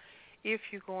room if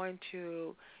you're going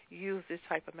to use this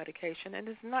type of medication, and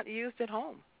it's not used at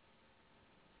home.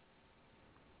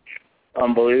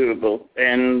 Unbelievable.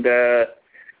 And the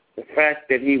fact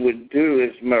that he would do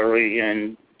this, Murray,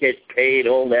 and get paid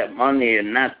all that money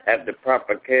and not have the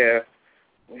proper care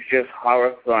was just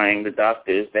horrifying. The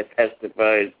doctors that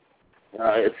testified,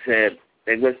 it said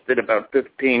they listed about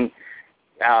 15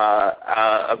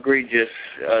 egregious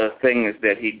things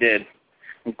that he did,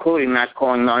 including not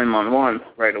calling 911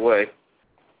 right away.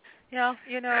 Yeah,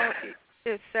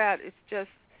 it's sad. It's just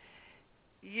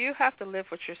you have to live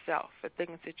with yourself for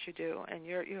things that you do, and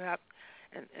you have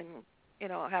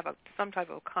have some type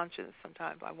of conscience.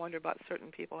 Sometimes I wonder about certain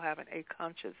people having a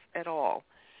conscience at all.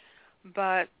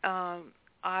 But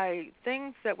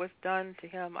things that was done to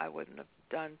him, I wouldn't have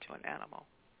done to an animal.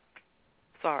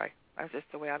 Sorry, that's just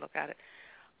the way I look at it.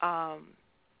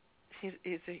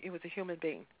 He was a human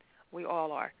being. We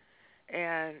all are,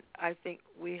 and I think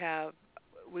we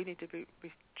need to be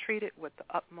treated with the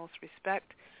utmost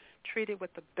respect, treated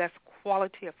with the best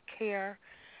quality of care.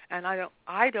 And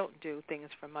I don't do things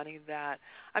for money that,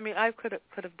 I could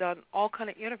have done all kind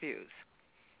of interviews.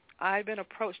 I've been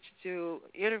approached to do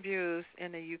interviews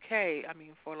in the UK,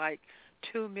 for like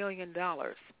 $2 million.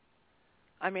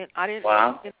 I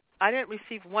didn't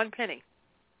receive one penny.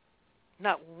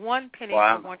 Not one penny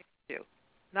for one interview.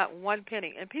 Not one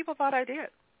penny. And people thought I did.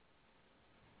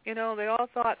 They all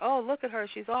thought, oh, look at her.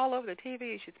 She's all over the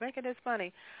TV. She's making this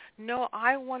money. No,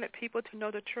 I wanted people to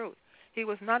know the truth. He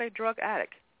was not a drug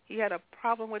addict. He had a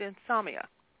problem with insomnia.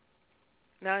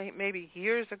 Now, maybe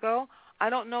years ago, I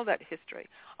don't know that history.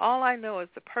 All I know is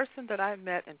the person that I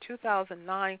met in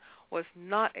 2009 was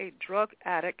not a drug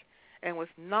addict and was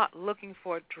not looking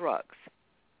for drugs.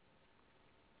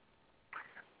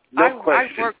 No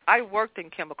question. I worked in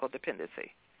chemical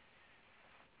dependency.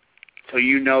 So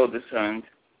you know the signs.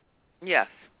 Yes.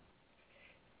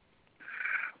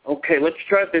 Okay, let's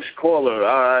try this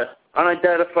caller.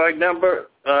 Unidentified number,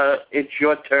 it's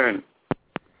your turn.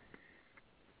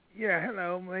 Yeah,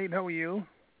 hello, mate. How are you?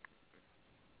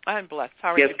 I'm blessed. How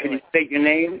are you doing? Can you state your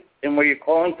name and where you're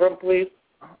calling from, please?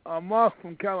 Mark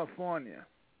from California.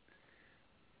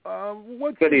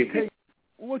 What's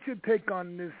your take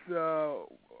on this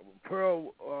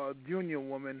Pearl Jr.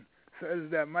 woman says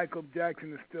that Michael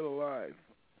Jackson is still alive?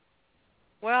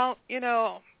 Well, Do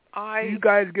you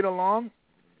guys get along?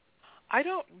 I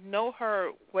don't know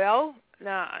her well.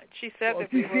 Nah, she said that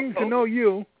she seems to know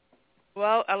you.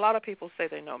 Well, a lot of people say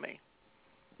they know me,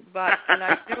 but and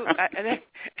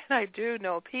I do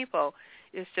know people.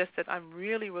 It's just that I'm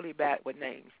really, really bad with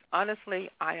names. Honestly,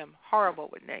 I am horrible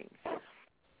with names.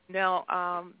 Now,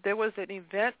 there was an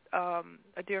event a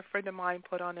dear friend of mine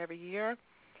put on every year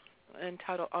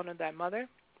entitled Honor Thy Mother.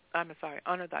 Honor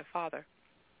Thy Father.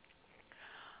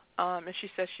 And she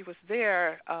said she was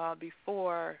there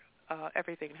before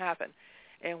everything happened,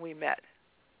 and we met.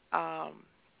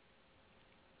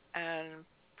 And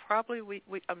probably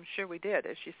I'm sure we did.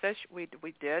 If she says we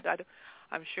did,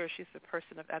 I'm sure she's a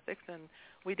person of ethics, and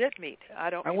we did meet.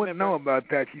 I wouldn't know about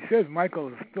that. She says Michael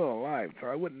is still alive, so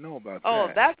I wouldn't know about that. Oh,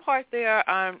 that part there,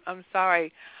 I'm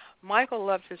sorry. Michael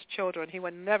loves his children. He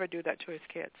would never do that to his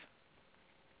kids.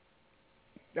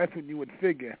 That's what you would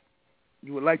figure.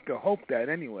 You would like to hope that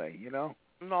anyway, No,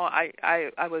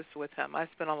 I was with him. I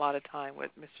spent a lot of time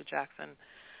with Mr. Jackson,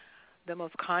 the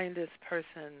most kindest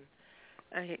person,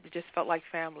 and he just felt like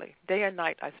family. Day and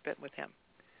night I spent with him.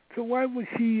 So why was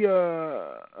he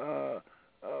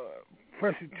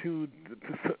pressured to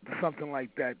something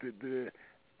like that, to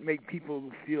make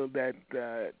people feel that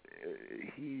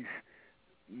he's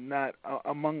not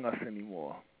among us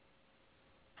anymore?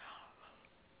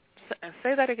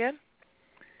 Say that again?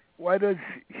 Why does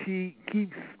he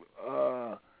keep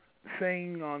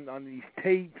saying on these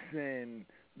tapes and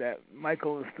that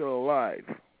Michael is still alive?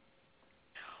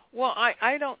 Well,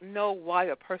 I don't know why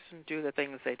a person do the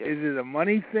things they do. Is it a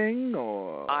money thing,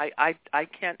 or? I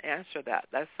can't answer that.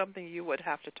 That's something you would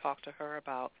have to talk to her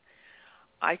about.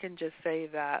 I can just say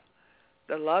that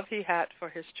the love he had for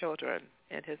his children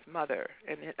and his mother,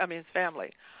 and his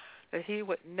family, that he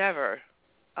would never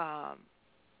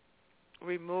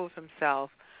remove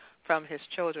himself from his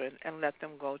children and let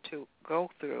them go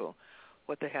through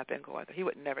what they have been going through. He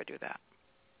would never do that.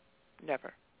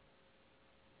 Never.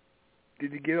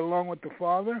 Did you get along with the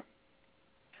father?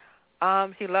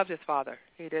 He loved his father.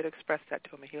 He did express that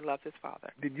to me. He loved his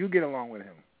father. Did you get along with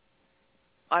him?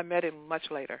 I met him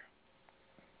much later.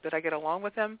 Did I get along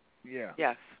with him? Yeah.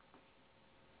 Yes.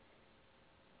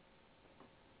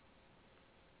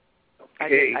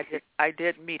 Okay. I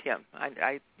did meet him.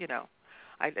 I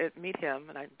did meet him,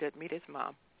 and I did meet his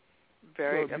mom.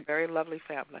 A very lovely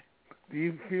family. Do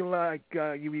you feel like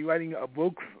you'll be writing a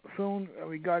book soon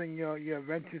regarding your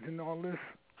adventures and all this?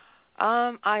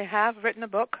 I have written a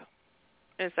book.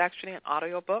 It's actually an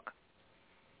audio book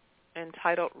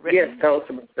entitled Written. Yes, tell us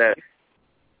about that.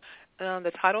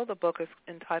 The title of the book is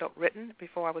entitled Written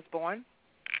Before I Was Born,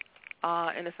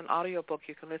 and it's an audio book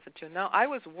you can listen to. Now, I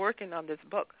was working on this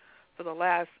book for the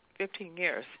last 15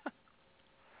 years,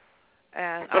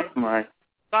 and I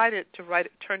decided to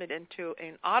turn it into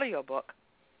an audio book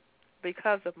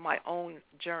because of my own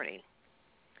journey,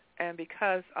 and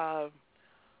because of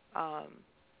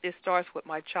it starts with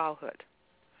my childhood.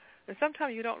 And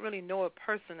sometimes you don't really know a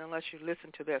person unless you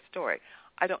listen to their story.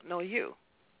 I don't know you.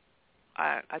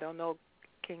 I don't know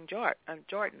King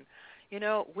Jordan.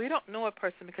 We don't know a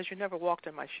person because you never walked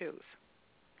in my shoes.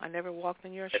 I never walked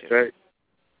in your shoes. That's right.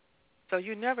 So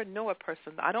you never know a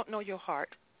person. I don't know your heart.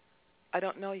 I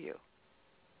don't know you.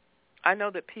 I know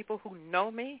that people who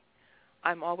know me,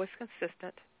 I'm always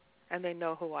consistent, and they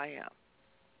know who I am.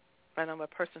 And I'm a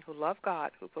person who loves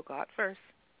God, who put God first.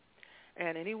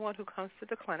 And anyone who comes to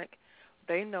the clinic,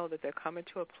 they know that they're coming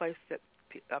to a place that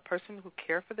a person who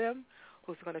cares for them,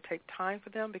 who's going to take time for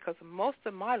them, because most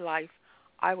of my life,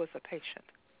 I was a patient.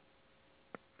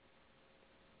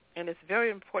 And it's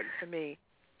very important for me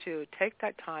to take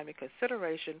that time in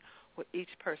consideration with each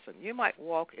person. You might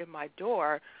walk in my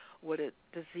door with a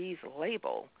disease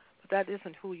label, but that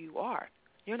isn't who you are.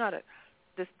 You're not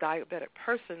this diabetic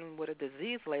person with a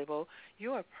disease label.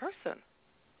 You're a person.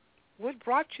 What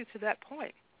brought you to that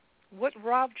point? What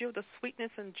robbed you of the sweetness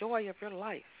and joy of your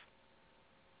life?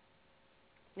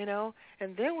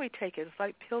 and then we take it. It's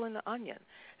like peeling the onion,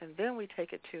 and then we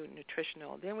take it to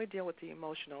nutritional. Then we deal with the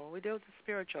emotional. We deal with the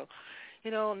spiritual.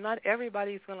 Not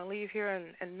everybody's going to leave here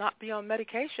and not be on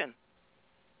medication.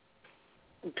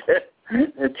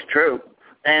 It's true.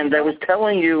 And I was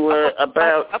telling you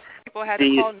about people had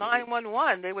to call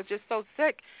 911. They were just so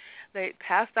sick. They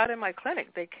passed out in my clinic.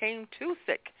 They came too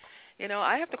sick.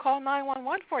 I have to call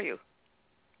 911 for you.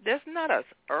 There's not a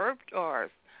herb or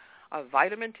a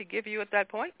vitamin to give you at that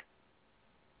point.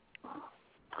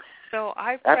 So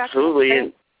I've absolutely.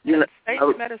 And, I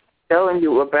was telling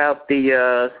you about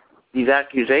these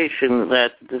accusations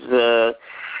that this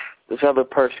other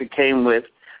person came with.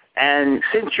 And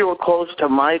since you were close to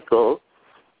Michael,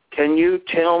 can you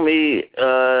tell me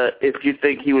if you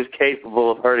think he was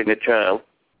capable of hurting a child?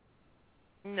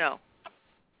 No.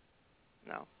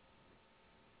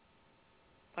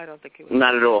 I don't think he was.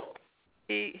 Not at all.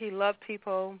 He loved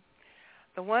people.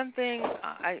 The one thing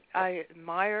I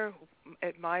admired,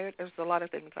 there's a lot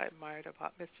of things I admired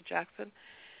about Mr. Jackson,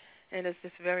 and it's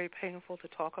just very painful to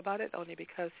talk about it only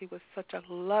because he was such a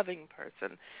loving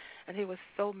person, and he was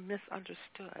so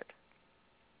misunderstood.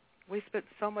 We spent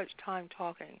so much time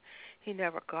talking. He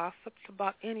never gossiped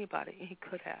about anybody. He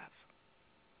could have.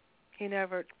 He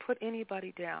never put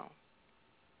anybody down.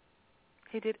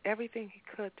 He did everything he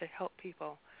could to help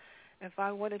people. If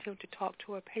I wanted him to talk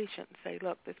to a patient and say,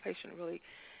 look, this patient really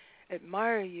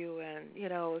admire you and,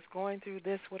 is going through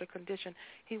this with a condition,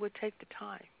 he would take the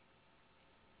time.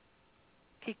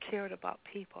 He cared about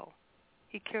people.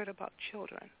 He cared about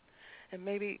children. And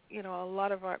maybe, a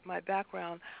lot of my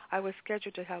background, I was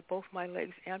scheduled to have both my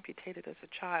legs amputated as a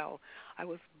child. I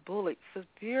was bullied,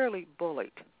 severely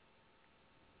bullied.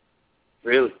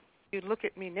 Really? You look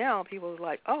at me now, people are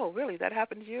like, oh, really, that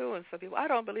happened to you? And some people, I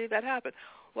don't believe that happened.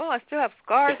 Well, I still have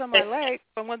scars on my leg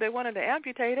from when they wanted to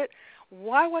amputate it.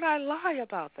 Why would I lie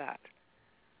about that?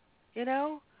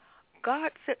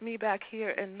 God sent me back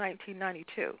here in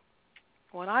 1992.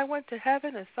 When I went to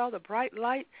heaven and saw the bright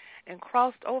light and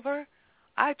crossed over,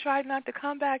 I tried not to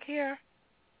come back here.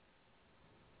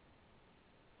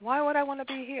 Why would I want to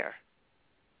be here?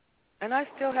 And I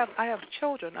have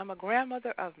children. I'm a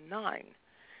grandmother of 9.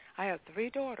 I have 3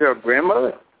 daughters. You're a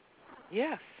grandmother?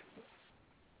 Yes.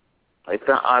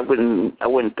 I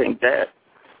wouldn't think that.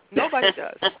 Nobody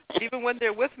does. Even when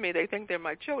they're with me, they think they're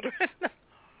my children.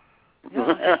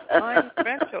 No, I have 9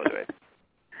 grandchildren.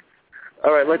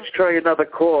 All right, let's try another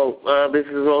call. This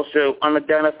is also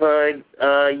unidentified.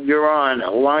 You're on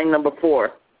line number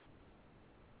 4.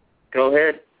 Go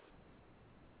ahead.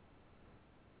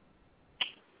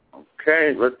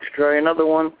 Okay, let's try another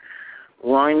one.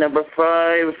 Line number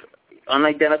 5,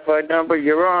 unidentified number.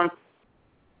 You're on.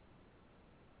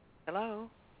 Hello?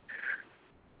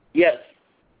 Yes.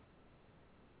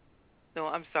 No,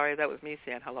 I'm sorry. That was me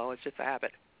saying hello. It's just a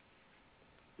habit.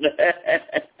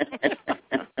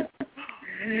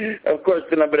 Of course,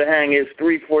 the number to hang is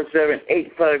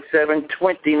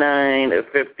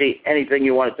 347-857-2950. Anything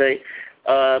you want to say.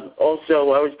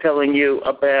 Also, I was telling you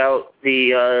about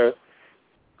the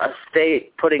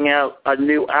State putting out a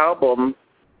new album.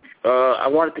 I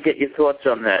wanted to get your thoughts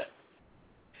on that.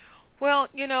 Well,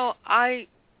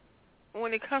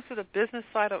 when it comes to the business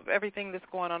side of everything that's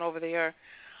going on over there,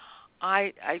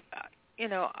 I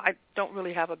don't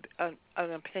really have an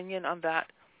opinion on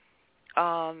that.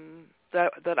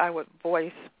 That I would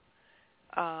voice.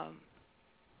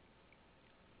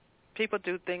 People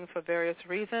do things for various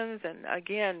reasons, and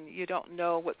again, you don't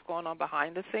know what's going on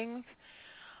behind the scenes.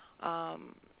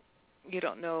 You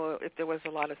don't know if there was a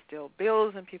lot of still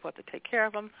bills and people have to take care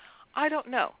of them. I don't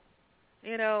know.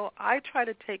 I try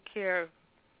to take care of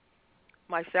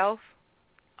myself.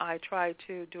 I try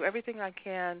to do everything I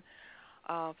can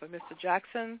for Mr.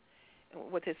 Jackson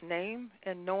with his name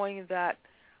and knowing that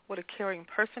what a caring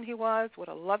person he was, what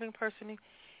a loving person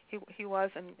he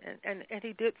was, and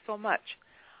he did so much.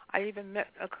 I even met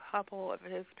a couple of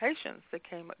his patients that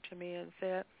came up to me and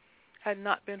said, had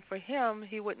not been for him,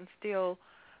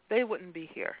 they wouldn't be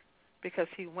here because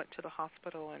he went to the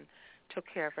hospital and took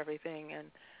care of everything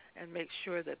and made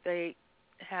sure that they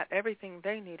had everything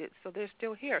they needed, so they're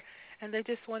still here. And they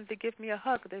just wanted to give me a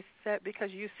hug. They said,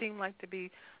 because you seem like to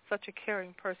be such a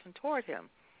caring person toward him.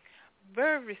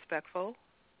 Very respectful,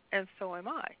 and so am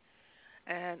I.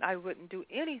 And I wouldn't do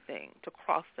anything to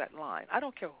cross that line. I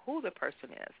don't care who the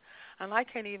person is. And I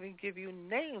can't even give you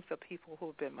names of people who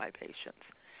have been my patients.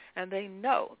 And they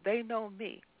know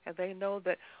me. And they know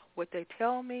that what they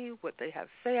tell me, what they have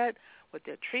said, what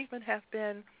their treatment has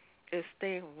been, is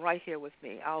staying right here with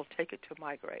me. I'll take it to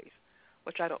my grave,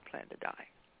 which I don't plan to die.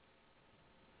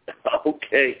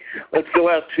 Okay, let's go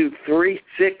out to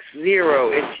 360.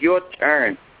 It's your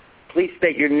turn. Please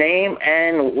state your name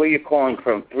and where you're calling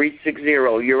from. 360,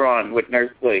 you're on with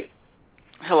Nurse Lee.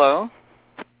 Hello.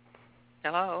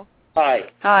 Hello. Hi.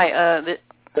 Hi.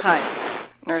 Hi,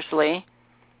 Nurse Lee.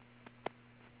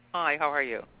 Hi, how are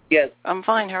you? Yes. I'm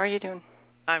fine. How are you doing?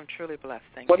 I'm truly blessed,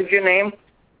 thank What you. is your name?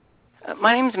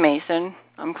 My name's Mason.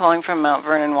 I'm calling from Mount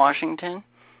Vernon, Washington.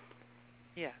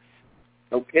 Yes.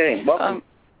 Okay, welcome.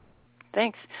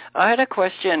 Thanks. I had a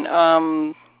question.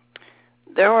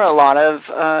 There were a lot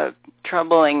of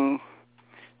troubling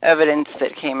evidence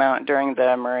that came out during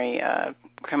the Murray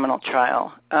criminal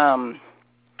trial.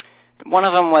 One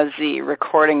of them was the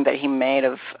recording that he made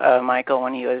of Michael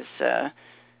when he was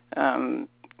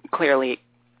clearly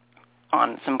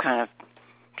on some kind of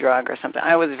drug or something.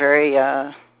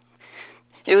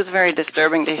 It was very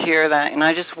disturbing to hear that, and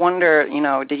I just wonder,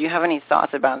 did you have any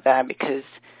thoughts about that? Because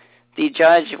the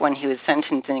judge, when he was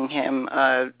sentencing him,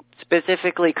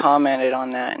 specifically commented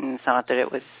on that and thought that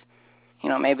it was,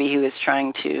 maybe he was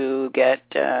trying to get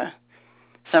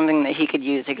something that he could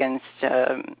use against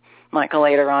Michael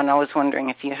later on. I was wondering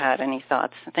if you had any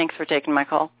thoughts. Thanks for taking my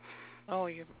call. Oh,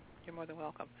 you're more than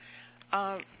welcome.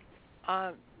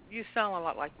 You sound a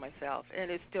lot like myself,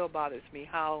 and it still bothers me.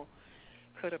 How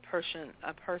could a person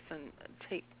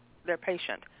take their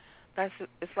patient?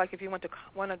 It's like if you went to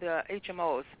one of the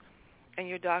HMOs and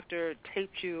your doctor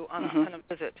taped you on a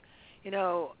visit.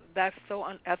 That's so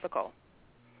unethical.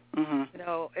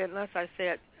 Unless I say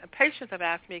it. Patients have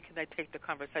asked me, can I take the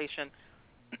conversation?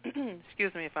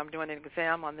 Excuse me, if I'm doing an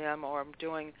exam on them or I'm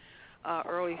doing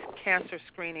early cancer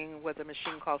screening with a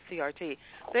machine called CRT.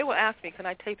 They will ask me, can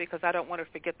I tape it because I don't want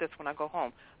to forget this when I go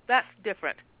home. That's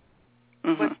different.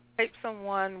 But tape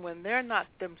someone when they're not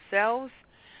themselves,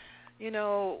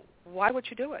 why would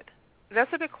you do it?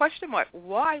 That's a big question mark.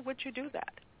 Why would you do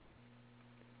that?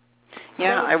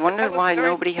 Yeah, I wonder why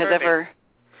nobody has ever.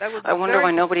 I wonder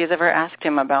why nobody has ever asked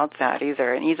him about that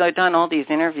either. And he's done all these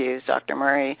interviews, Dr.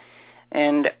 Murray,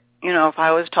 and if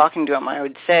I was talking to him, I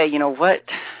would say, what?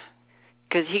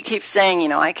 Because he keeps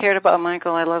saying, I cared about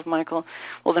Michael, I love Michael.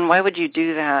 Well, then why would you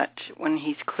do that when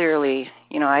he's clearly,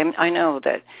 I know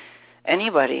that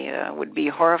anybody would be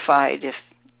horrified if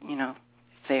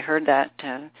they heard that,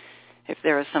 if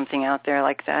there was something out there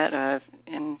like that,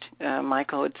 and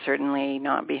Michael would certainly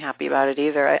not be happy about it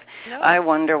either. I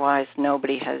wonder why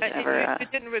nobody has ever... You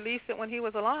didn't release it when he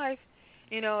was alive,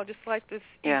 just like this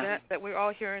event that we're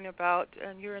all hearing about,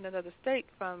 and you're in another state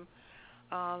from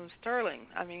Sterling.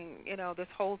 I mean, this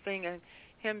whole thing and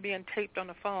him being taped on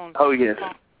the phone. Oh, yes.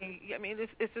 I mean,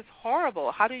 it's just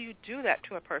horrible. How do you do that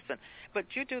to a person? But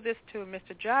you do this to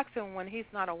Mr. Jackson when he's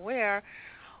not aware.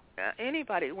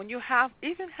 Anybody, when you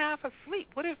even half asleep,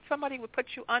 what if somebody would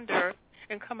put you under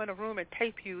and come in a room and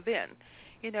tape you then?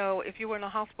 If you were in a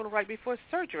hospital right before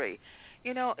surgery.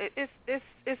 It's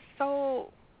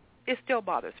so, it still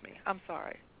bothers me. I'm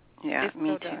sorry. Yeah,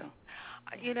 me too.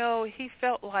 He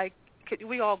felt like,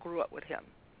 we all grew up with him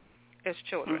as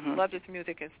children, loved his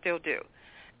music and still do.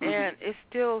 And it's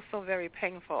still so very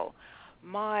painful.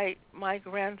 My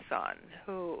grandson,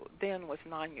 who then was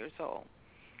 9 years old,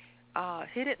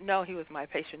 he didn't know he was my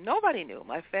patient. Nobody knew.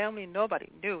 My family, nobody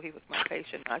knew he was my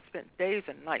patient. I spent days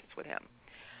and nights with him.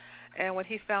 And when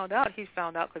he found out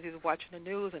because he was watching the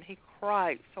news, and he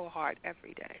cried so hard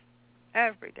every day.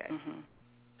 Every day.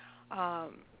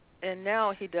 And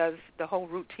now he does the whole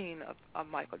routine of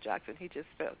Michael Jackson. He just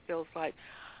feels like,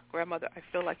 grandmother, I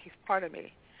feel like he's part of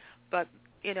me. But,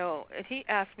 and he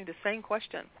asked me the same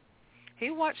question. He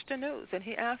watched the news, and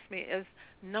he asked me, as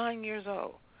 9 years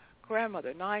old,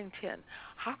 grandmother, 9, 10,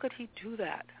 how could he do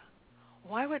that?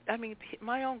 My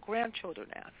own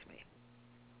grandchildren asked me.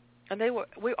 And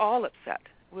we're all upset.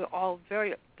 We're all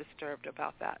very disturbed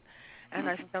about that. And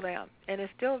I still am. And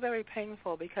it's still very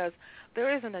painful because there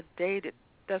isn't a day that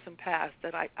doesn't pass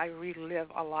that I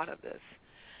relive a lot of this.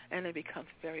 And it becomes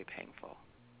very painful.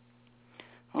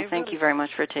 Well, thank you very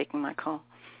much for taking my call.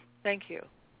 Thank you.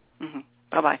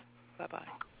 Bye-bye. Bye-bye.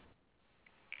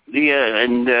 Yeah,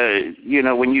 and,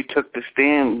 when you took the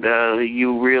stand,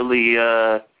 you really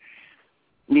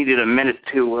needed a minute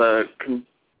to,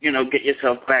 get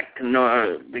yourself back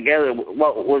together.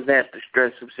 What was that, the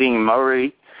stress of seeing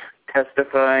Murray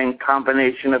testifying,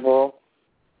 combination of all?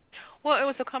 Well, it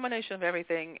was a combination of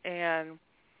everything, and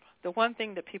the one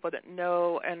thing that people didn't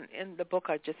know, and in the book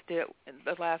I just did,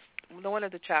 one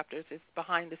of the chapters is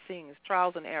behind the scenes,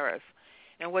 trials and errors,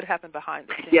 and what happened behind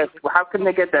the scenes. Yes, how can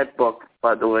they get that book,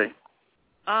 by the way?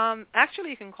 Actually,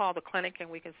 you can call the clinic and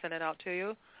we can send it out to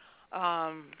you.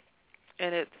 And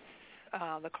it's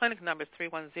the clinic number is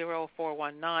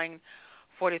 310-419-4666.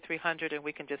 4300, and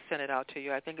we can just send it out to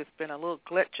you. I think it's been a little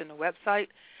glitch in the website,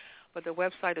 but the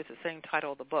website is the same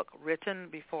title of the book, Written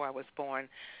Before I Was Born,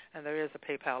 and there is a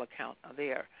PayPal account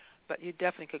there. But you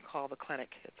definitely could call the clinic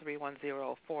at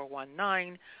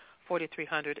 310-419-4300,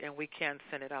 and we can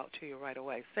send it out to you right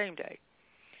away, same day.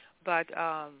 But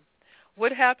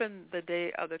what happened the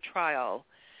day of the trial,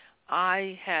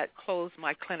 I had closed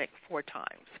my clinic 4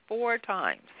 times. 4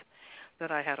 times that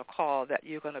I had a call that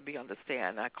you're going to be on the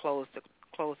stand. I closed the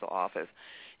office.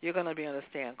 You're going to be on the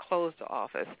stand. Close the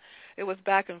office. It was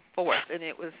back and forth, and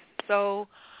it was so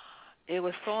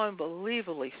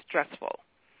unbelievably stressful.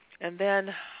 And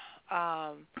then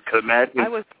I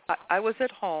was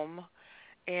at home,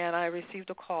 and I received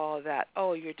a call that,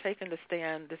 you're taking the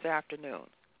stand this afternoon.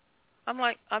 I'm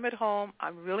like, I'm at home.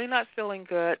 I'm really not feeling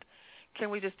good.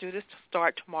 Can we just do this to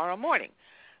start tomorrow morning?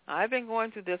 I've been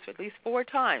going through this at least 4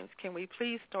 times. Can we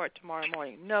please start tomorrow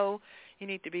morning? No, you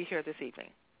need to be here this evening.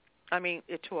 I mean,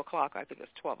 at 2 o'clock. I think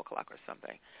it's 12 o'clock or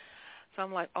something. So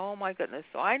I'm like, oh, my goodness.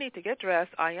 So I need to get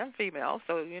dressed. I am female,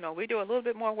 so, we do a little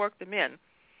bit more work than men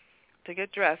to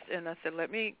get dressed. And I said,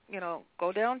 let me,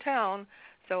 go downtown.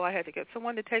 So I had to get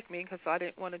someone to take me because I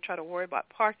didn't want to try to worry about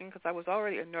parking because I was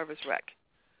already a nervous wreck,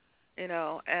 And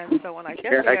so when I get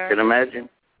there, I can imagine.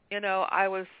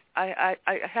 I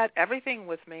had everything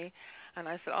with me, and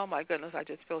I said, oh, my goodness, I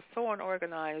just feel so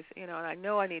unorganized, and I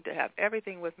know I need to have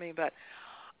everything with me, but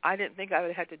I didn't think I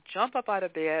would have to jump up out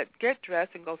of bed, get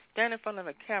dressed, and go stand in front of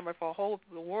a camera for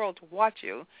the world to watch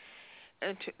you,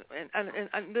 and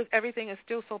everything is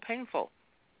still so painful,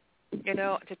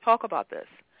 to talk about this.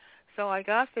 So I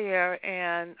got there,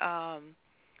 and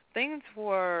things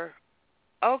were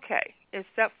okay,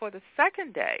 except for the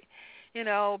second day.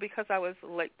 Because I was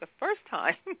late the first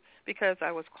time, because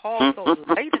I was called so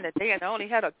late in the day and I only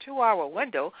had a 2-hour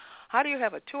window. How do you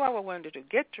have a 2-hour window to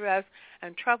get dressed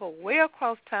and travel way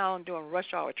across town during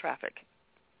rush hour traffic?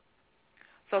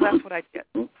 So that's what I did.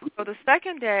 So the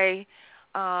second day,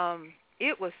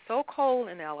 it was so cold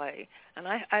in L.A., and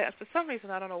I for some reason,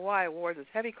 I don't know why I wore this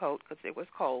heavy coat because it was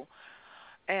cold,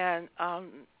 and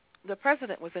the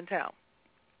president was in town.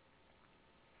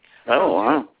 Oh,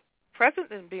 wow.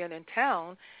 President being in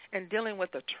town and dealing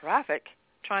with the traffic,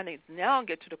 trying to now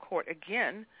get to the court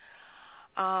again.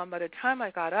 By the time I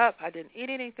got up, I didn't eat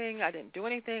anything. I didn't do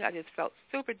anything. I just felt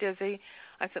super dizzy.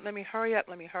 I said, let me hurry up.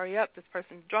 This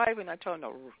person's driving. I told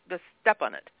him to just step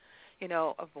on it,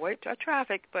 avoid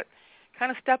traffic, but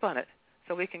kind of step on it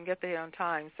so we can get there on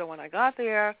time. So when I got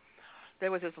there,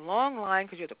 there was this long line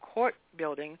because you're the court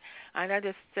building, and I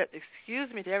just said,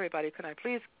 excuse me to everybody, can I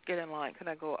please get in line? Can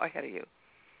I go ahead of you?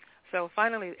 So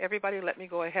finally, everybody let me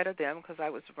go ahead of them because I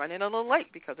was running a little late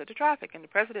because of the traffic. And the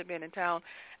president being in town,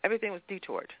 everything was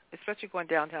detoured, especially going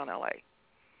downtown L.A.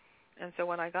 And so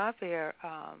when I got there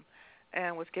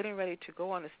and was getting ready to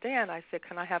go on the stand, I said,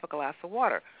 can I have a glass of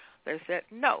water? They said,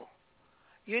 no,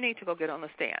 you need to go get on the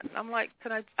stand. And I'm like,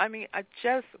 I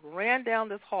just ran down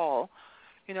this hall,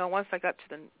 once I got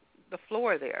to the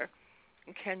floor there.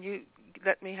 Can you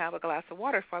let me have a glass of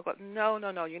water before I go?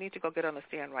 No, you need to go get on the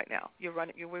stand right now.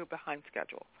 We're behind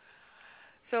schedule.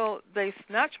 So they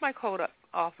snatched my coat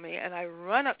off me, and I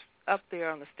run up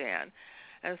there on the stand.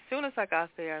 And as soon as I got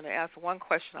there and they asked one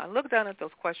question, I looked down at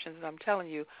those questions, and I'm telling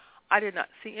you, I did not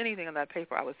see anything on that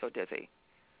paper. I was so dizzy.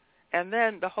 And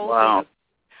then the whole thing,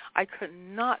 I could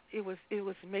not, it was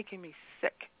making me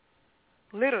sick,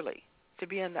 literally, to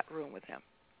be in that room with him.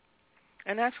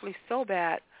 And actually so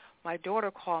bad, my daughter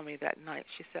called me that night.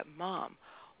 She said, Mom,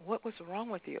 what was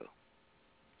wrong with you?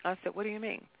 I said, what do you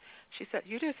mean? She said,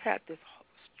 you just had this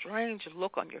strange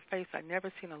look on your face. I'd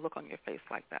never seen a look on your face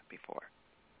like that before.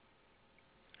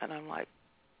 And I'm like,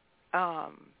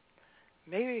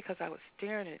 maybe because I was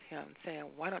staring at him saying,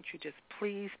 why don't you just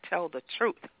please tell the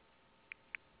truth?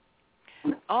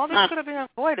 All this could have been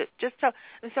avoided. Just tell.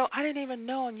 And so I didn't even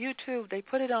know on YouTube, they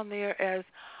put it on there as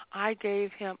I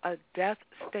gave him a death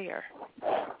stare.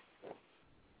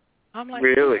 I'm like,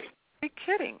 really? Are you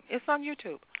kidding? It's on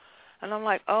YouTube. And I'm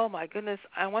like, oh, my goodness.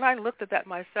 And when I looked at that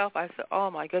myself, I said,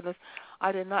 oh, my goodness,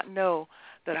 I did not know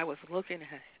that I was looking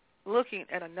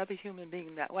at another human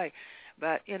being that way.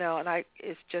 But, and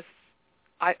it's just,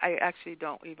 I actually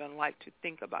don't even like to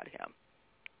think about him,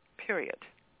 period,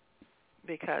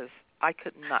 because I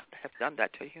could not have done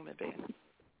that to a human being.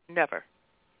 Never.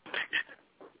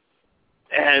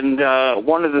 And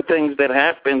one of the things that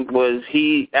happened was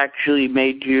he actually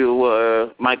made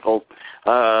you, Michael,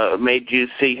 made you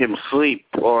see him sleep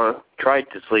or tried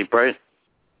to sleep, right?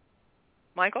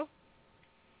 Michael?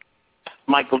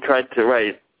 Michael tried to,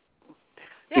 right.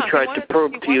 Yeah, he tried to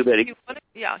prove to you that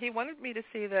he wanted me to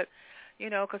see that,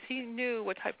 because he knew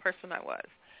what type of person I was.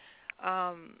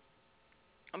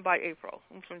 By April,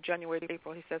 from January to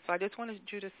April, he said, so I just wanted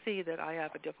you to see that I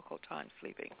have a difficult time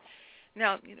sleeping.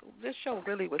 Now, this show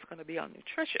really was going to be on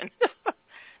nutrition.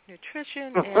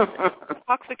 Nutrition and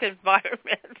toxic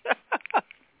environment.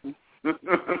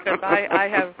 Because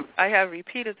I have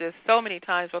repeated this so many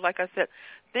times, but like I said,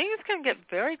 things can get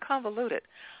very convoluted.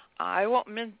 I won't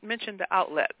mention the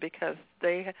outlet because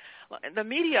the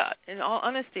media, in all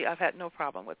honesty, I've had no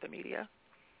problem with the media.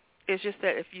 It's just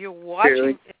that if you're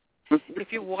watching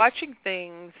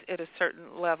things at a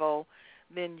certain level,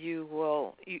 then you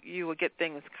will get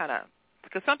things kind of,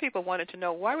 because some people wanted to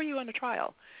know, why were you on the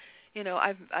trial?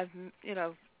 I've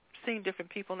seen different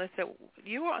people, and they said,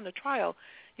 you were on the trial,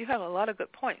 you have a lot of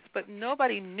good points, but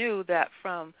nobody knew that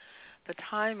from the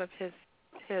time of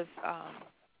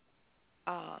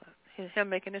him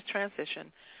making his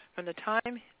transition, from the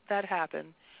time that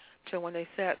happened to when they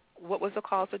said what was the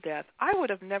cause of death, I would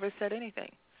have never said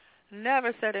anything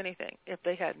if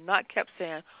they had not kept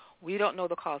saying, we don't know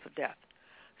the cause of death.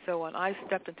 So when I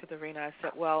stepped into the arena, I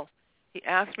said, well, he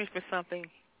asked me for something,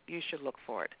 you should look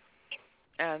for it.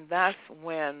 And that's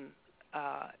when,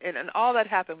 and all that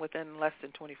happened within less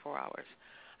than 24 hours.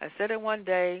 I said it one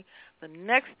day. The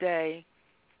next day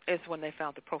is when they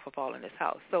found the propofol in his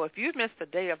house. So if you missed the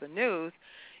day of the news,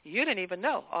 you didn't even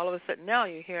know. All of a sudden now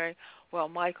you're hearing, well,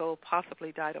 Michael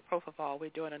possibly died of propofol. We're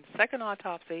doing a second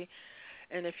autopsy.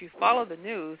 And if you follow the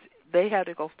news, they had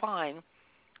to go find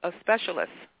a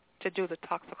specialist to do the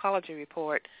toxicology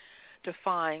report to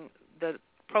find the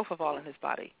propofol in his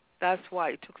body. That's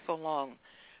why it took so long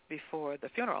before the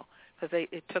funeral, because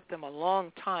it took them a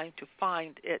long time to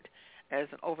find it as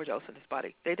an overdose in his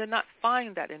body. They did not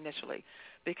find that initially,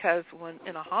 because when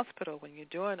in a hospital, when you're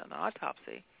doing an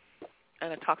autopsy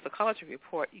and a toxicology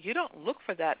report, you don't look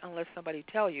for that unless somebody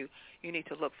tell you need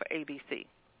to look for ABC.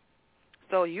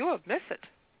 So you have missed it.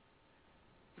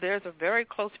 There's a very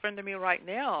close friend of me right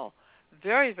now,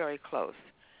 very, very close,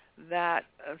 that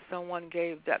someone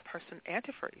gave that person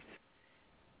antifreeze.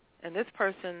 And this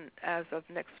person, as of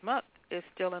next month, is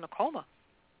still in a coma.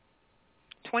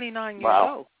 29 years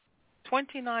old.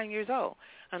 29 years old.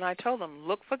 And I told them,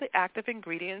 look for the active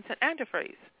ingredients in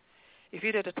antifreeze. If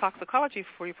you did a toxicology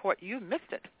report, you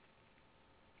missed it.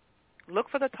 Look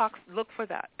for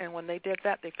that. And when they did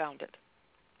that, they found it.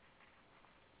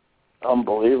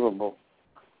 Unbelievable.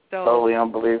 So, totally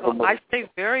unbelievable. So I stay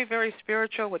very, very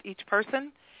spiritual with each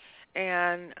person,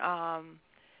 and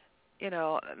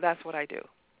that's what I do.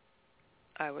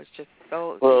 I was just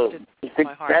so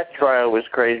my heart. That trial was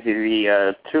crazy.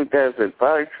 The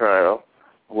 2005 trial,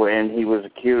 when he was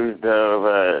accused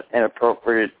of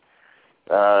inappropriate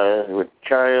with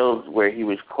child, where he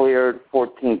was cleared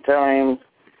 14 times,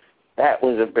 that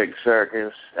was a big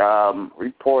circus.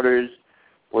 Reporters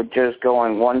were just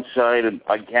going one side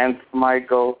against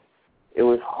Michael. It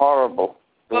was horrible,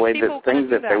 the way the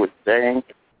things that they were saying.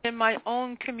 In my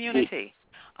own community,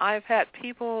 I've had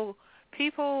people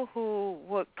who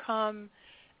would come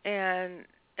and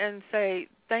say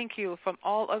thank you from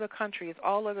all other countries,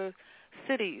 all other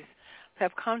cities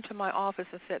have come to my office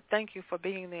and said thank you for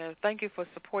being there, thank you for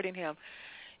supporting him.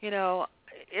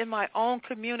 In my own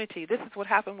community, this is what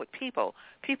happened with people.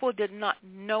 People did not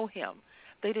know him.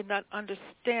 They did not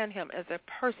understand him as a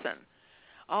person.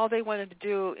 All they wanted to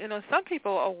do, some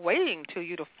people are waiting to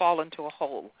you to fall into a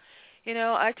hole.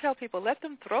 I tell people, let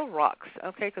them throw rocks,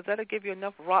 okay, because that'll give you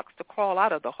enough rocks to crawl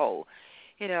out of the hole.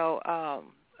 A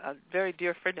very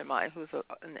dear friend of mine who's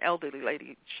an elderly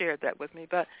lady shared that with me.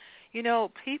 But,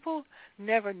 people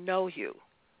never know you.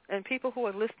 And people who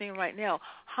are listening right now,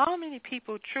 how many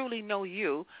people truly know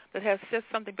you that have said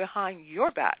something behind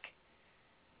your back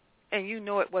and you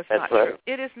know it was not true?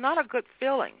 It is not a good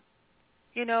feeling,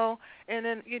 and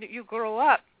then you grow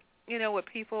up, with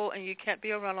people, and you can't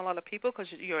be around a lot of people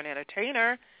because you're an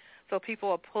entertainer, so people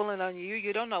are pulling on you.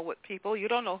 You don't know what people, you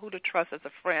don't know who to trust as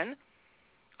a friend.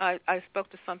 I spoke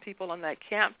to some people on that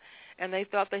camp, and they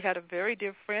thought they had a very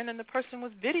dear friend, and the person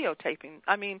was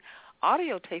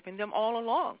audio taping them all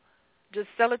along. Just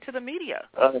sell it to the media.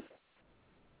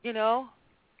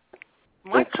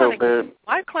 My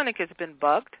clinic has been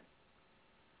bugged.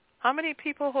 How many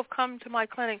people have come to my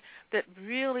clinic that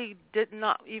really did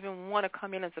not even want to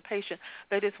come in as a patient?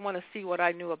 They just want to see what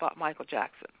I knew about Michael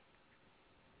Jackson.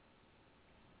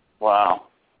 Wow.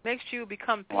 Makes you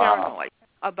become paranoid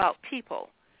about people.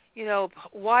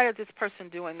 Why is this person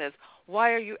doing this?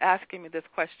 Why are you asking me this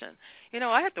question?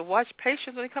 I have to watch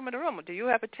patients when they come in the room. Do you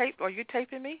have a tape? Are you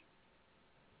taping me?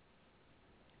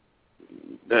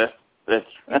 That's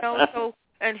so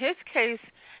in his case,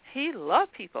 he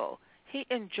loved people. he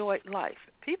enjoyed life.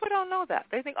 People don't know that.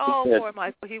 They think, oh, poor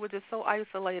Michael, he was just so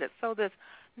isolated. So this,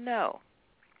 no.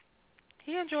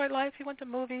 He enjoyed life. He went to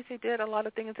movies. He did a lot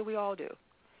of things that we all do.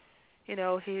 You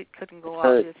know, he couldn't go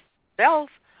out himself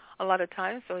a lot of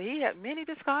times, so he had many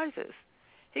disguises.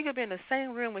 He could be in the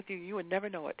same room with you. You would never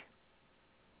know it.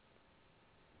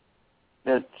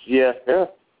 That's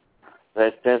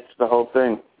the whole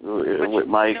thing with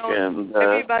Mike. And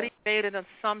everybody made an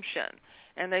assumption,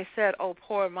 and they said, oh,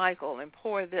 poor Michael and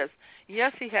poor this.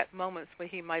 Yes, he had moments where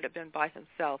he might have been by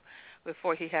himself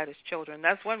before he had his children.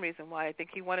 That's one reason why I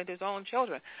think he wanted his own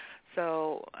children.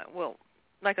 So, well,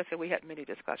 like I said, we had many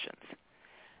discussions,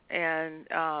 and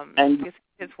his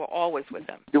kids were always with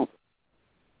him.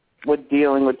 With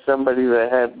dealing with somebody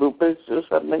that had lupus or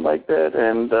something like that,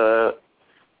 and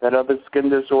that other skin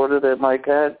disorder that Mike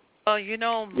had? Well, you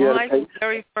know, my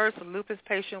very first lupus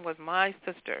patient was my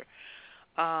sister,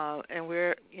 and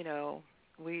we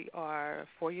are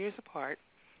 4 years apart.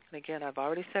 And again, I've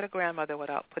already said a grandmother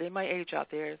without putting my age out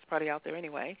there. It's probably out there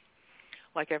anyway,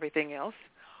 like everything else.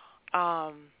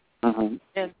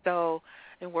 And so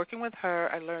in working with her,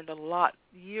 I learned a lot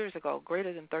years ago,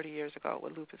 greater than 30 years ago,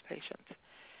 with lupus patients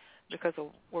because of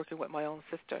working with my own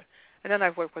sister. And then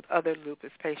I've worked with other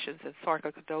lupus patients and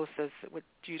sarcoidosis, which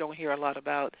you don't hear a lot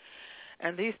about.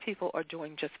 And these people are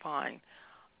doing just fine.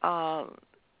 Vitiligo.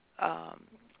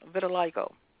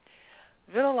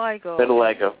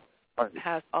 Vitiligo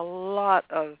has a lot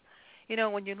of,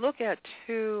 when you look at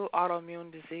two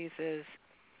autoimmune diseases,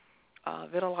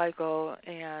 vitiligo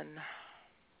and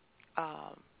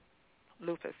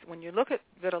lupus, when you look at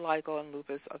vitiligo and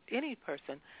lupus of any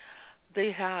person, they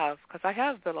have, because I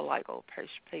have vitiligo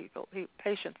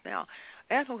patients now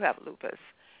and who have lupus,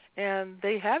 and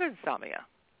they have insomnia,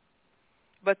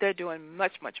 but they're doing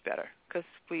much, much better because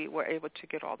we were able to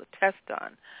get all the tests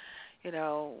done.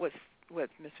 With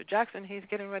Mr. Jackson, he's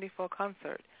getting ready for a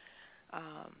concert,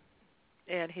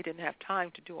 and he didn't have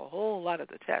time to do a whole lot of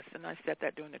the tests, and I said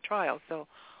that during the trial. So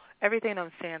everything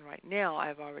I'm saying right now,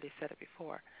 I've already said it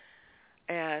before.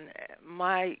 And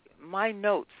my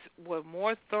notes were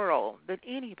more thorough than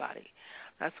anybody.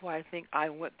 That's why I think I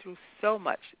went through so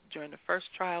much during the first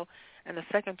trial and the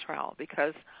second trial,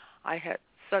 because I had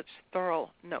such thorough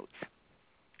notes.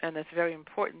 And it's very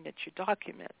important that you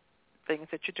document things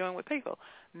that you're doing with people,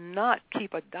 not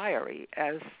keep a diary.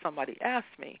 As somebody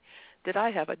asked me, did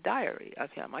I have a diary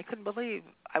of him? I couldn't believe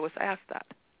I was asked that.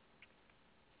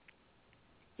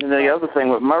 And the other thing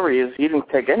with Murray is he didn't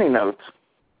take any notes.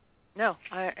 No,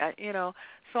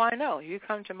 so I know you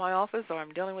come to my office or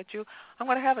I'm dealing with you, I'm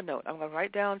going to have a note. I'm going to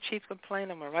write down chief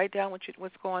complaint. I'm going to write down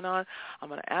what's going on. I'm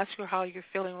going to ask you how you're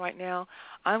feeling right now.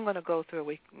 I'm going to go through,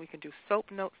 we can do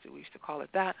SOAP notes, we used to call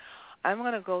it that. I'm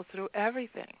going to go through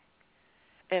everything.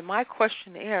 And my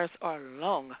questionnaires are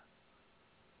long.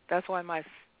 That's why my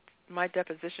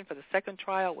deposition for the second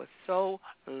trial was so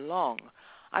long.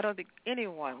 I don't think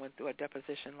anyone went through a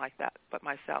deposition like that but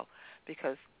myself,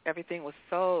 because everything was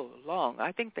so long.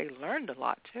 I think they learned a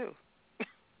lot, too.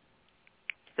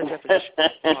 The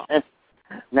deposition.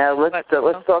 Now, let's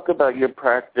talk about your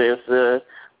practice.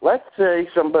 Let's say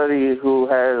somebody who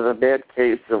has a bad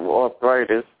case of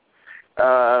arthritis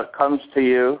comes to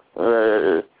you,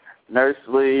 Nurse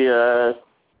Lee,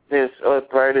 this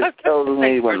arthritis kills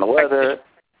me when the weather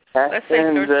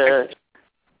happens.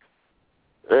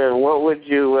 What would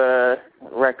you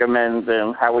recommend,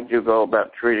 and how would you go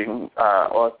about treating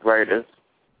arthritis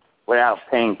without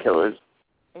painkillers?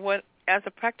 As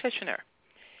a practitioner,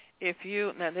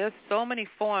 there's so many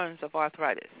forms of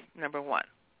arthritis, number one,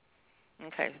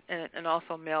 okay, and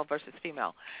also male versus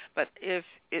female. But if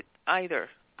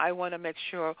I want to make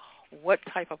sure what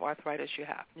type of arthritis you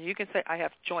have. You can say, I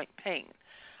have joint pain,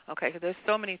 okay, because there's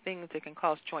so many things that can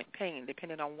cause joint pain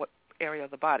depending on what area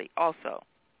of the body also.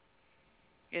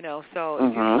 So if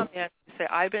you come in and say,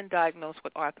 I've been diagnosed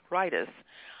with arthritis,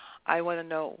 I want to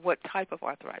know what type of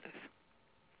arthritis.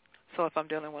 So if I'm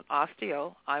dealing with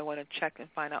osteo, I want to check and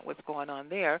find out what's going on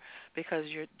there, because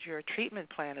your treatment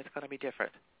plan is going to be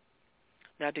different.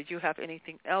 Now, did you have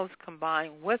anything else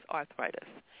combined with arthritis?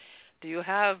 Do you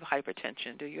have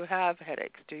hypertension? Do you have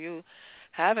headaches? Do you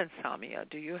have insomnia?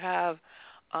 Do you have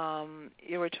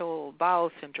irritable bowel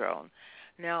syndrome?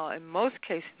 Now, in most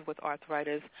cases with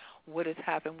arthritis, what has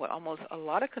happened with almost a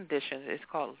lot of conditions is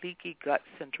called leaky gut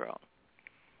syndrome,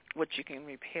 which you can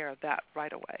repair that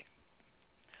right away.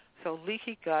 So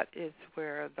leaky gut is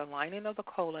where the lining of the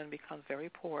colon becomes very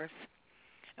porous,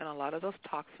 and a lot of those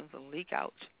toxins will leak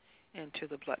out into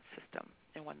the blood system.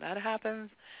 And when that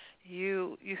happens,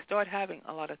 you start having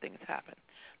a lot of things happen.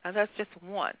 Now, that's just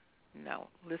one. Now,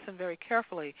 listen very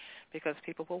carefully, because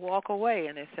people will walk away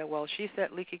and they say, well, she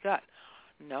said leaky gut.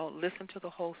 No, listen to the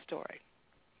whole story.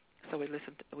 So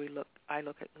I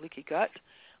look at leaky gut,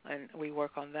 and we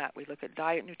work on that. We look at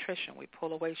diet nutrition. We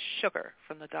pull away sugar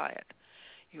from the diet.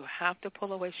 You have to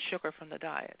pull away sugar from the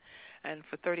diet. And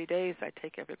for 30 days, I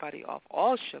take everybody off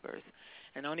all sugars,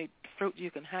 and only fruit you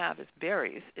can have is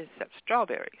berries, except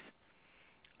strawberries.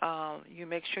 You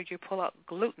make sure you pull out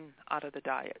gluten out of the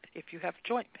diet if you have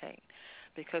joint pain,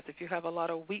 because if you have a lot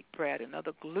of wheat bread and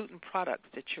other gluten products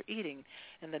that you're eating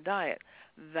in the diet,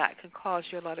 that can cause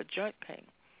you a lot of joint pain.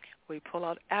 We pull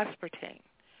out aspartame.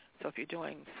 So if you're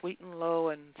doing sweet and low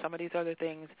and some of these other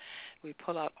things, we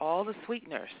pull out all the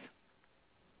sweeteners.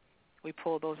 We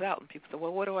pull those out. And people say,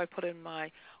 well, what do I put in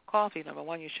my coffee? Number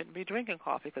one, you shouldn't be drinking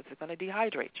coffee because it's going to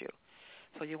dehydrate you.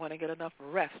 So you want to get enough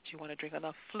rest. You want to drink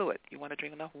enough fluid. You want to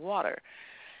drink enough water.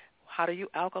 How do you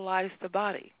alkalize the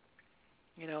body?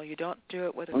 You don't do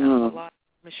it with an alkali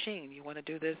machine. You want to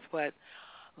do this with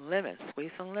lemon.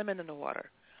 Squeeze some lemon in the water.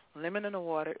 Lemon in the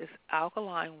water is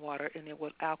alkaline water, and it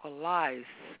will alkalize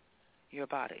your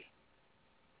body.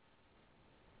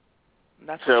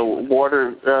 That's so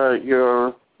water,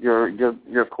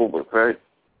 you're cool with, right?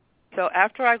 So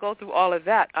after I go through all of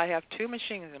that, I have two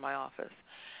machines in my office,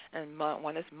 and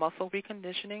one is muscle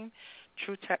reconditioning,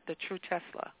 the True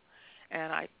Tesla,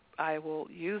 and I will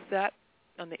use that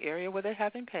on the area where they're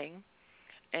having pain,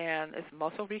 and it's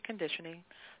muscle reconditioning.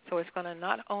 So it's going to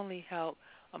not only help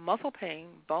a muscle pain,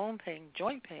 bone pain,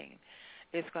 joint pain,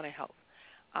 it's going to help.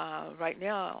 Right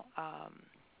now,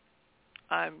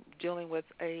 I'm dealing with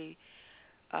a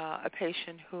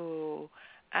patient who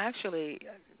actually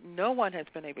no one has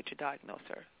been able to diagnose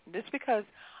her. Just because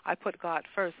I put God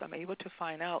first, I'm able to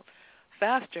find out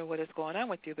faster what is going on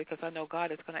with you, because I know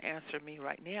God is going to answer me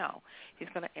right now. He's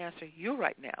going to answer you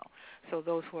right now. So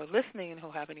those who are listening and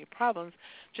who have any problems,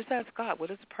 just ask God,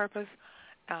 what is the purpose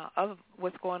of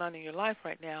what's going on in your life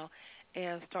right now,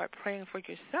 and start praying for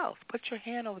yourself. Put your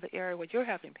hand over the area where you're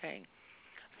having pain.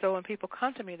 So when people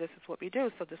come to me, this is what we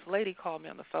do. So this lady called me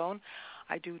on the phone.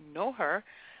 I do know her,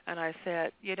 and I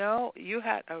said, you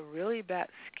had a really bad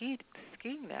skiing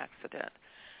accident,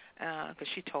 because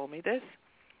she told me this.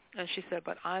 And she said,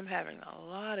 but I'm having a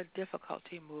lot of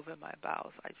difficulty moving my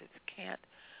bowels. I just can't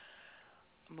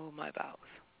move my bowels.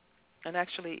 And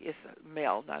actually, it's a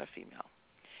male, not a female.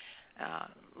 A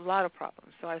lot of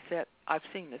problems. So I said, I've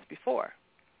seen this before.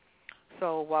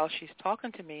 So while she's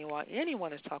talking to me, while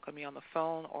anyone is talking to me on the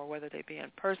phone, or whether they be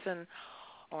in person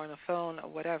or on the phone or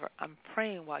whatever, I'm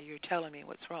praying while you're telling me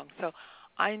what's wrong. So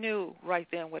I knew right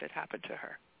then what had happened to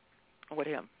her, with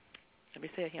him. Let me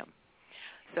say him.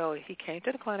 So he came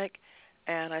to the clinic,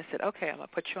 and I said, okay, I'm going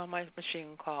to put you on my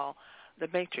machine called the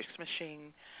Matrix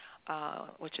machine,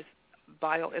 which is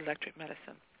Bio-Electric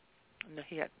Medicine. And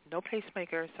he had no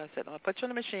pacemaker, so I said, I'm going to put you on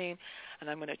the machine, and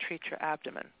I'm going to treat your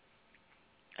abdomen.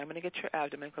 I'm going to get your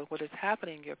abdomen, because what is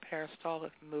happening, your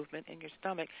peristaltic movement in your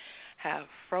stomach have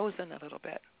frozen a little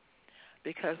bit,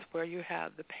 because where you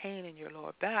have the pain in your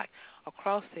lower back,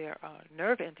 across there are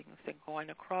nerve endings that are going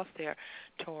across there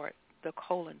toward the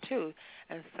colon too,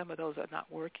 and some of those are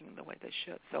not working the way they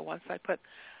should. So once I put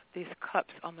these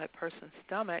cups on that person's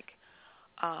stomach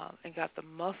and got the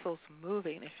muscles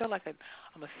moving, it felt like a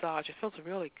massage. It feels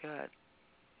really good.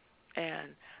 And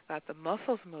got the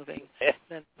muscles moving,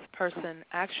 then this person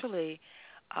actually,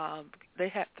 they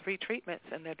had 3 treatments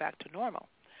and they're back to normal.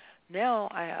 Now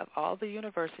I have all the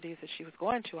universities that she was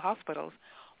going to, hospitals,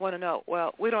 want to know,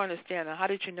 well, we don't understand. How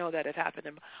did you know that it happened?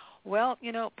 And, well,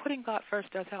 putting God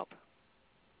first does help.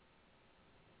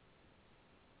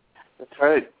 That's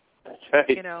right. That's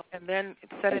right. And then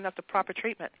setting up the proper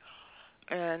treatment.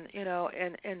 And,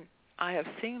 and I have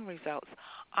seen results.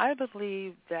 I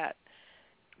believe that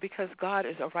because God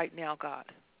is a right now God.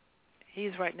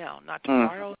 He's right now, not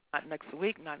tomorrow, not next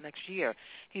week, not next year.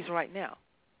 He's right now.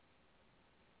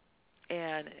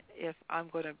 And if I'm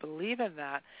going to believe in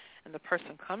that, and the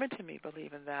person coming to me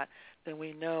believe in that, then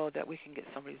we know that we can get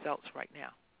some results right now.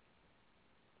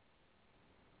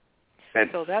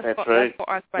 So that's for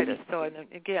arthritis. So and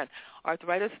again,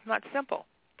 arthritis is not simple.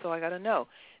 So I got to know,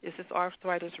 is this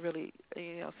arthritis really,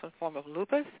 some form of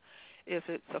lupus? Is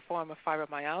it a form of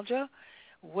fibromyalgia?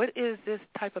 What is this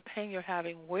type of pain you're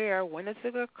having? Where? When does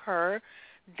it occur?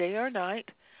 Day or night?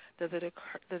 Does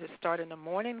it start in the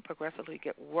morning, progressively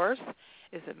get worse?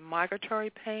 Is it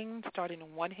migratory pain, starting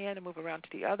in one hand and move around to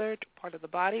the other part of the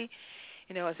body?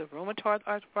 Is it rheumatoid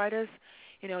arthritis?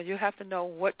 You have to know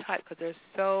what type, because there's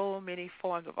so many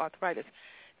forms of arthritis.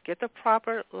 Get the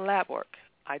proper lab work.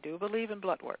 I do believe in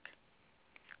blood work.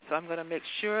 So I'm going to make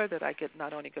sure that I get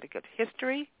not only going to get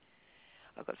history,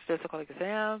 I've got physical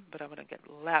exam, but I'm going to get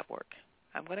lab work.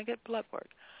 I'm going to get blood work.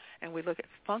 And we look at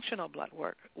functional blood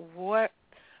work.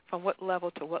 From what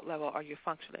level to what level are you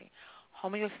functioning?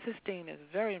 Homeocysteine is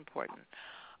very important.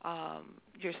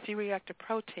 Your C-reactive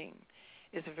protein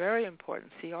is very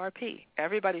important, CRP.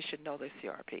 Everybody should know their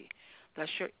CRP.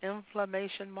 That's your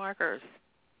inflammation markers.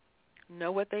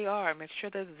 Know what they are. Make sure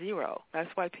they're zero. That's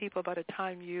why people, by the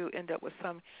time you end up with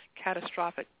some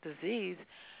catastrophic disease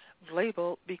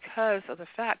labeled, because of the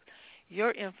fact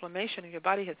your inflammation in your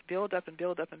body has built up and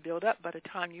built up and built up. By the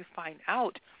time you find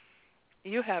out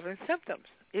you're having symptoms,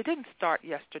 it didn't start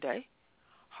yesterday.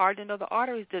 Hardening of the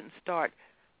arteries didn't start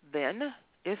then.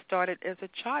 It started as a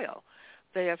child.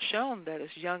 They have shown that as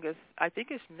young as, I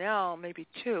think it's now maybe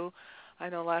 2, I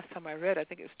know last time I read, I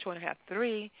think it was 2.5,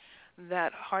 3,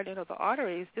 that hardening of the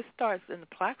arteries, this starts, and the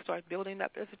plaques start building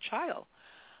up as a child.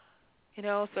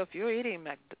 So if you're eating,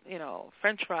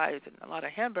 French fries and a lot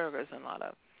of hamburgers and a lot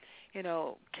of,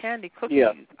 candy,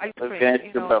 cookies, ice cream,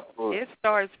 it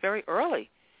starts very early.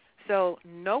 So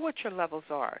know what your levels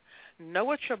are. Know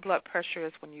what your blood pressure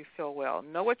is when you feel well.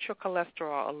 Know what your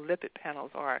cholesterol or lipid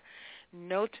panels are.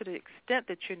 Know to the extent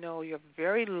that you know your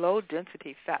very low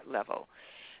density fat level,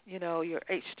 your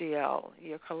HDL,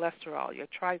 your cholesterol, your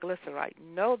triglyceride.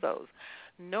 Know those.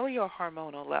 Know your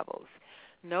hormonal levels.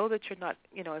 Know that you're not,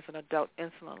 as an adult,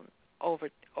 insulin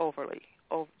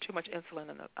too much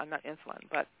insulin, not insulin,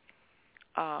 but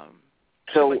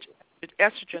too much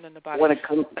estrogen in the body. When it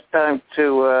comes time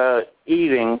to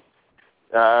eating,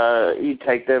 you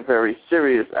take that very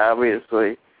serious,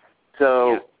 obviously.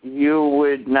 So you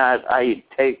would not, I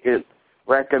take it,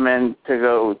 recommend to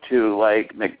go to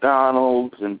like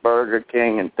McDonald's and Burger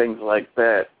King and things like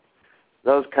that.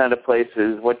 Those kind of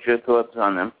places. What's your thoughts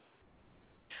on them?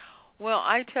 Well,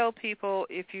 I tell people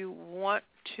if you want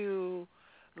to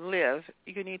live,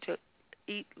 you need to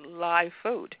eat live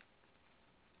food.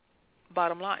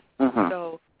 Bottom line. Mm-hmm.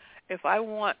 So if I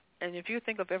want, and if you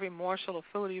think of every morsel of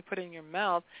food you put in your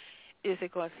mouth, is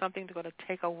it something going to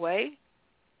take away,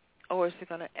 or is it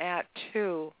going to add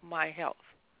to my health?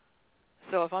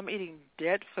 So if I'm eating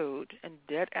dead food and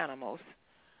dead animals,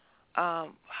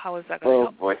 how is that going to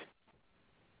help? Oh, boy.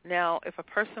 Now, if a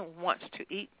person wants to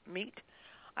eat meat,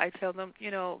 I tell them,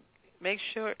 make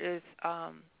sure it's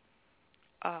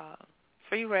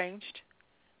free-ranged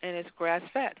and it's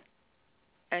grass-fed.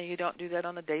 And you don't do that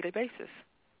on a daily basis.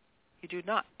 You do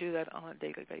not do that on a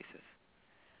daily basis.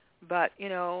 But,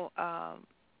 I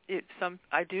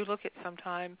do look at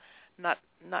sometime not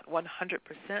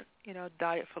 100%,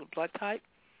 diet for the blood type,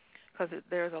 because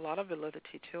there's a lot of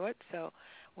validity to it. So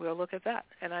we'll look at that.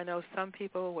 And I know some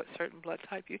people with certain blood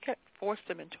type, you can't force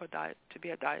them into a diet to be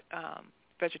a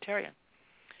vegetarian.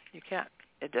 You can't.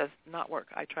 It does not work.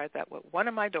 I tried that with one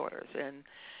of my daughters, and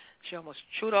she almost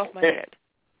chewed off my head.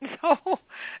 So,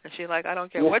 and she's like, I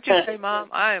don't care what you say, Mom,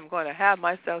 I am going to have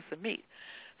myself some meat.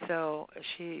 So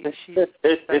she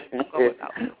doesn't go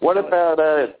without. What about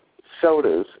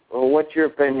sodas? Or what's your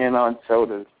opinion on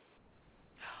sodas?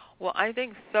 Well, I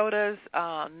think sodas,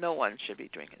 no one should be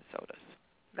drinking sodas.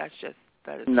 That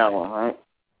is no one, right?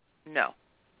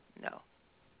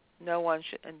 No one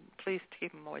should, and please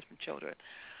keep them away from children.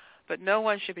 But no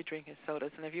one should be drinking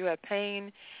sodas. And if you have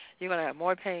pain, you're going to have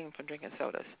more pain from drinking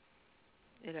sodas.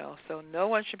 So no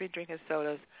one should be drinking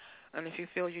sodas. And if you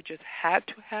feel you just had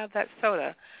to have that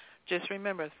soda, just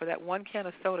remember, for that one can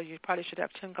of soda, you probably should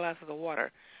have 10 glasses of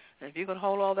water. And if you can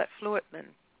hold all that fluid, then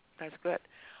that's good.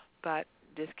 But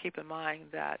just keep in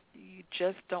mind that you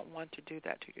just don't want to do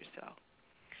that to yourself.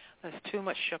 There's too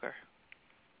much sugar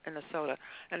in the soda.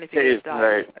 And if you get a diet,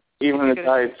 right. Even a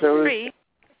diet soda?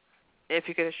 If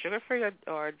you get a sugar-free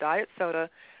or a diet soda,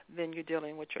 then you're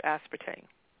dealing with your aspartame.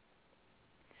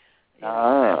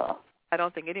 I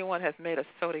don't think anyone has made a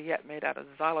soda yet made out of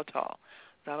xylitol.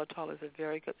 Xylitol is a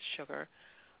very good sugar.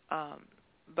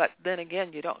 But then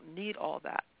again, you don't need all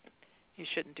that. You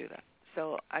shouldn't do that.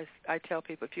 So I tell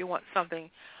people, if you want something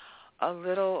a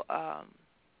little,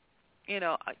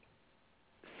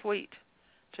 sweet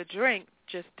to drink,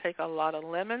 just take a lot of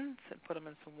lemons and put them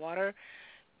in some water.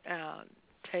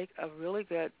 Take a really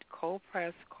good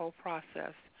cold-pressed,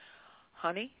 cold-processed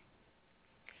honey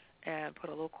and put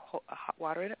a little hot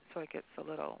water in it so it gets a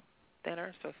little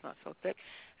thinner, so it's not so thick,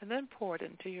 and then pour it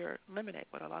into your lemonade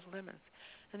with a lot of lemons.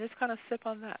 And just kind of sip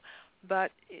on that.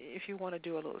 But if you want to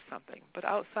do a little something. But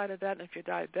outside of that, and if you're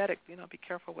diabetic, be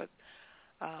careful with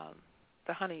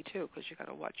the honey, too, because you got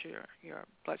to watch your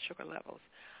blood sugar levels.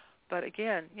 But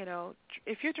again,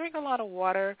 if you drink a lot of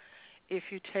water, if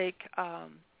you take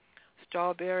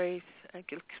strawberries and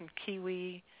get some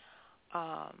kiwi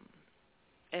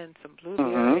and some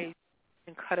blueberries,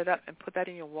 and cut it up and put that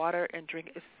in your water and drink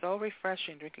it. It's so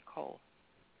refreshing. Drink it cold.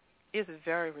 It's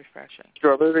very refreshing.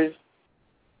 Strawberries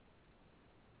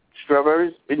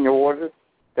in your water.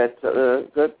 That's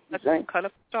good. Cut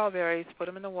up strawberries, put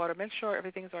them in the water. Make sure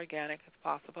everything's organic as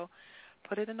possible.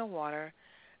 Put it in the water,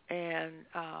 and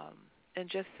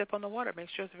just sip on the water. Make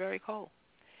sure it's very cold.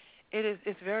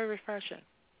 It's very refreshing.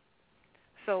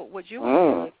 So what you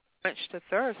want to quench the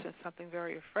thirst is something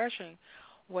very refreshing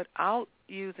without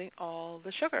using all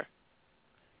the sugar.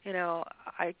 You know,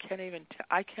 I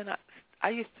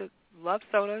used to love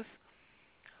sodas.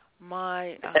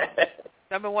 My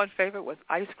number one favorite was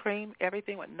ice cream,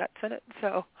 everything with nuts in it.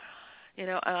 So, you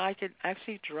know, and I could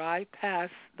actually drive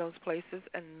past those places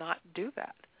and not do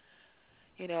that.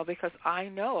 You know, because I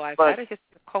know I've had a history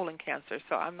of colon cancer,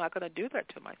 so I'm not going to do that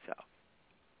to myself.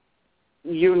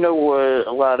 You know what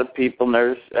a lot of people,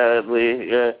 Nurse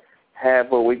Lee, have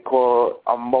what we call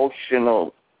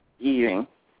emotional eating.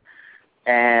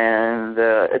 And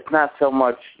it's not so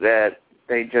much that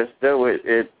they just do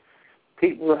it.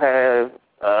 People have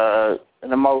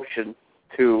an emotion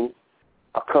to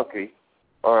a cookie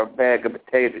or a bag of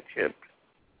potato chips.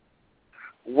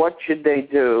 What should they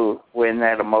do when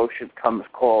that emotion comes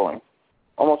calling?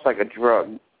 Almost like a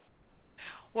drug.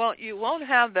 Well, you won't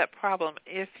have that problem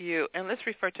if you, and let's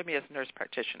refer to me as nurse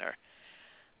practitioner.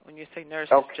 When you say nurse,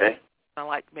 okay. I'm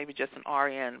like maybe just an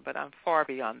RN, but I'm far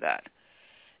beyond that.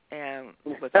 And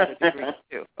with other degrees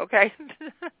too, okay?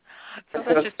 So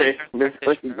let's just say nurse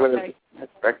practitioner,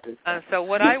 okay? So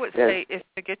what I would say is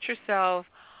to get yourself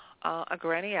a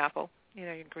granny apple, you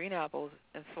know, your green apples,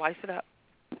 and slice it up.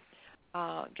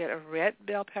 Get a red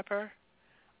bell pepper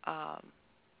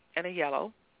and a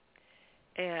yellow,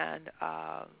 and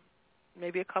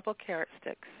maybe a couple carrot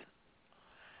sticks.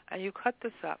 And you cut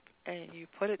this up, and you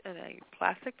put it in a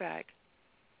plastic bag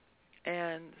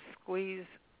and squeeze.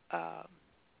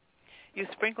 You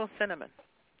sprinkle cinnamon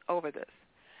over this,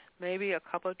 maybe a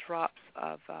couple of drops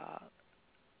of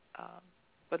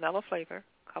vanilla flavor,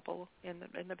 a couple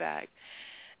in the bag,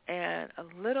 and a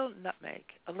little nutmeg,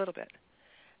 a little bit.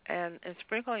 And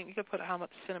sprinkling, you can put how much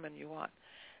cinnamon you want.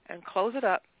 And close it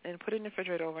up and put it in the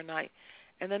refrigerator overnight.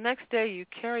 And the next day you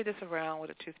carry this around with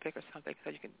a toothpick or something so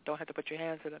you don't have to put your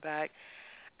hands in the bag.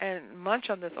 And munch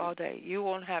on this all day. You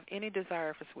won't have any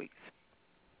desire for sweets.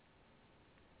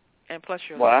 And plus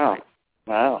you're Wow.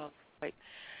 Right.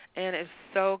 And it's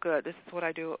so good. This is what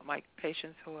I do with my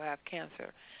patients who have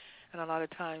cancer. And a lot of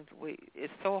times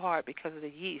it's so hard because of the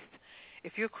yeast.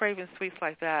 If you're craving sweets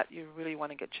like that, you really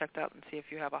want to get checked out and see if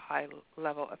you have a high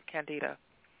level of candida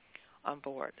on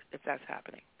board, if that's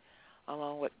happening,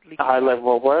 along with leaky high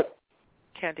level of what?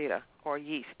 Candida or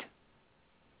yeast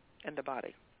in the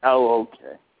body. Oh,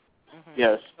 okay. Mm-hmm.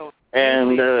 Yes. So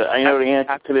and I know the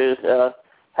answer to this.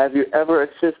 Have you ever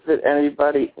assisted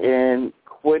anybody in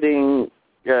quitting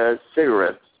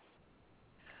cigarettes?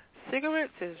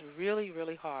 Cigarettes is really,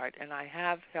 really hard, and I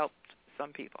have helped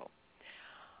some people.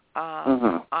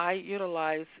 I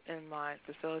utilize in my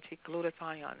facility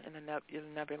glutathione in the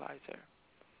nebulizer.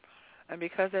 And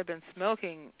because I've been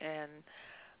smoking and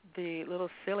the little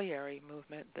ciliary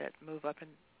movement that move up in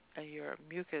your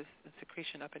mucus and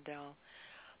secretion up and down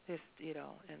this, you know,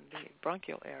 in the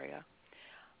bronchial area,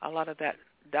 a lot of that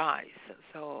dies.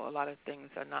 So a lot of things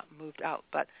are not moved out.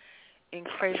 But in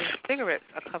craving cigarettes,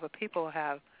 several people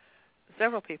have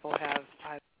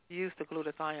used the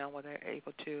glutathione when they're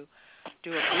able to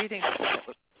do a breathing technique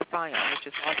with glutathione, which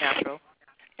is all natural,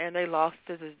 and they lost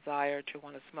the desire to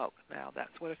want to smoke. Now,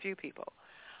 that's with a few people.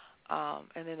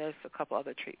 And then there's a couple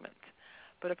other treatments.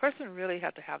 But a person really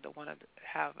has to have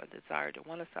a desire to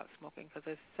want to stop smoking because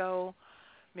there's so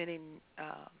many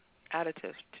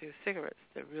additives to cigarettes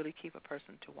that really keep a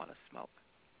person to want to smoke.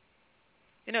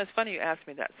 You know, it's funny you asked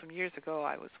me that. Some years ago,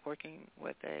 I was working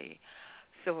with a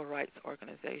civil rights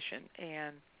organization,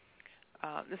 and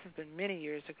this has been many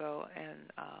years ago,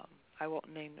 and I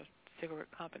won't name the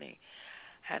cigarette company,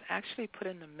 had actually put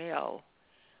in the mail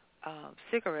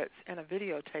cigarettes and a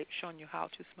videotape showing you how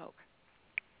to smoke.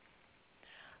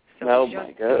 So oh,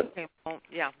 my God.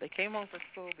 They came home from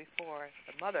school before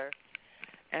the mother,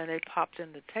 and they popped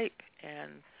in the tape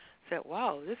and said,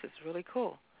 wow, this is really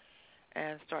cool,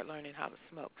 and start learning how to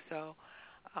smoke. So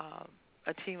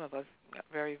a team of us got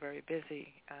very, very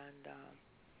busy and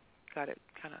got it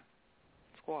kind of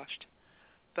squashed.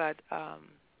 But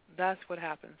that's what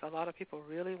happens. A lot of people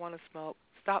really want to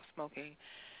stop smoking,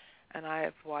 and I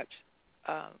have watched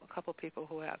a couple of people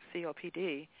who have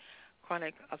COPD,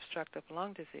 chronic obstructive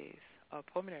lung disease or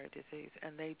pulmonary disease,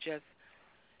 and they just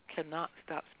cannot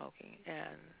stop smoking.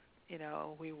 And, you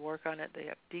know, we work on it. They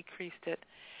have decreased it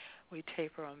We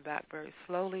taper them back very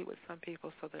slowly with some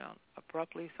people, so they don't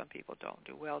abruptly. Some people don't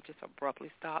do well, just abruptly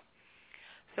stop.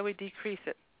 So we decrease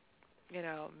it.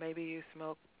 Maybe you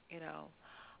smoke,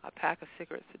 a pack of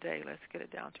cigarettes a day. Let's get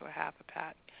it down to a half a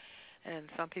pack. And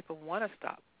some people want to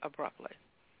stop abruptly.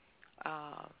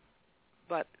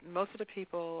 But most of the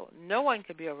people, no one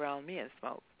can be around me and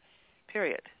smoke,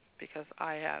 period, because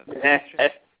I have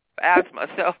asthma.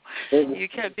 So you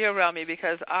can't be around me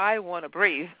because I want to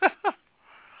breathe.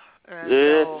 And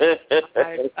so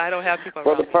I don't have people around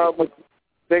me. Well, the problem with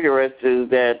cigarettes is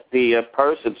that the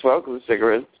person smoking the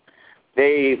cigarettes,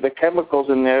 the chemicals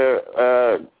in there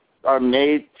are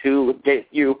made to get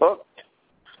you hooked.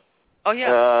 Oh,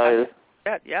 yeah.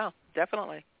 Yeah,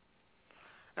 definitely.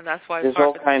 And that's why there's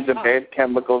all kinds of bad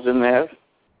chemicals in there.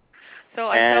 So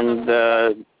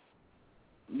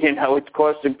it's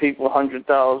costing people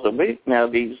 $100 a week now.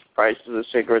 These prices of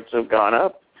cigarettes have gone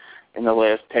up in the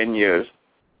last 10 years.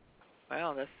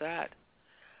 Wow, that's sad.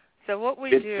 So what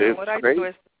I do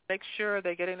is make sure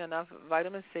they're getting enough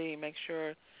vitamin C, make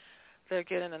sure they're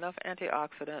getting enough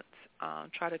antioxidants,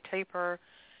 try to taper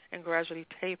and gradually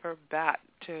taper back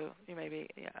to maybe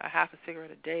a half a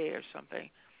cigarette a day or something.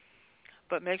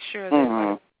 But make sure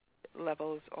that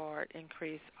levels are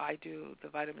increased. I do the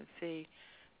vitamin C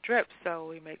drips, so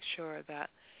we make sure that,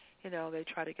 they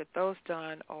try to get those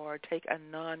done or take a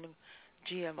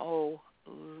non-GMO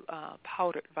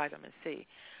powdered vitamin C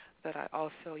that I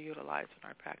also utilize in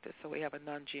our practice. So we have a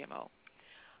non-GMO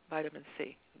vitamin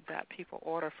C that people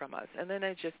order from us. And then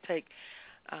they just take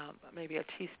maybe a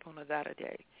teaspoon of that a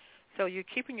day. So you're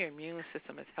keeping your immune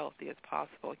system as healthy as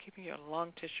possible, keeping your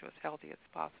lung tissue as healthy as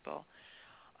possible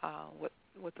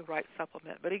with the right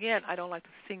supplement. But again, I don't like to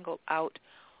single out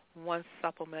one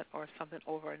supplement or something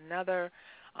over another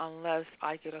unless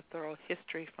I get a thorough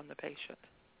history from the patient.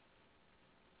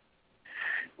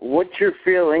 What's your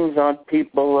feelings on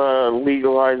people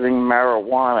legalizing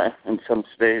marijuana in some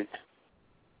states?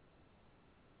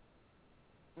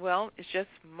 Well, it's just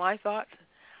my thoughts.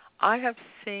 I have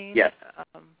seen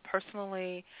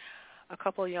personally a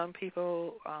couple of young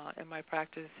people in my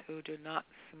practice who do not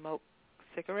smoke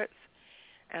cigarettes,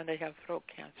 and they have throat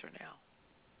cancer now.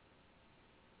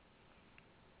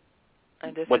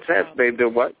 And What's that? They do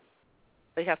what?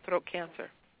 They have throat cancer,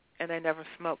 and they never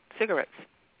smoked cigarettes.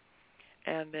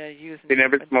 And they're using... They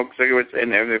never smoked cigarettes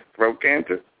and they have throat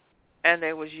cancer? And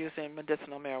they was using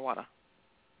medicinal marijuana.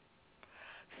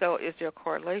 So is there a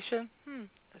correlation?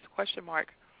 That's a question mark.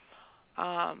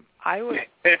 I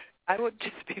would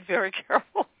just be very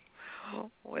careful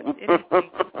with anything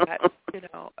that,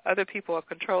 other people are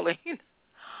controlling.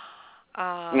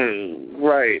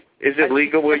 Right. Is it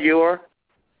legal where you are?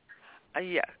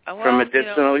 Yeah. Well, for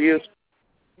medicinal use?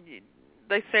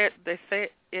 They say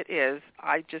it is.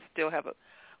 I just still have a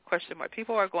question mark.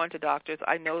 People are going to doctors.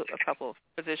 I know a couple of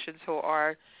physicians who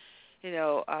are,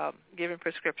 giving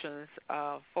prescriptions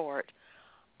for it.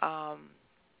 And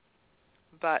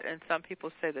some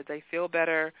people say that they feel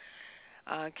better.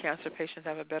 Cancer patients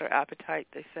have a better appetite,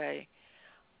 they say.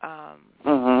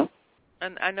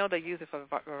 And I know they use it for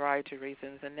a variety of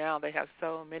reasons. And now they have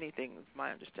so many things,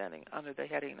 my understanding, under the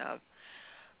heading of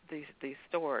these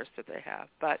stores that they have.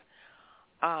 But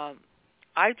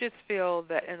I just feel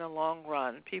that in the long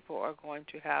run, people are going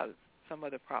to have some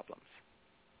other problems.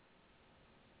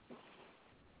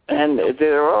 And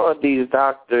there are these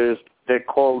doctors, they're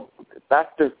called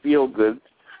Dr. Feelgood.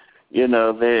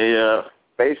 They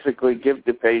basically give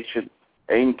the patient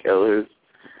painkillers,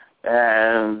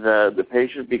 and the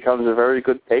patient becomes a very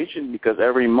good patient because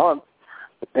every month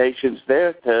the patient's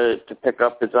there to pick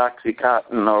up his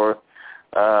Oxycontin or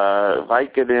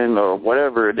Vicodin or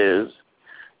whatever it is.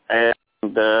 And,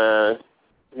 a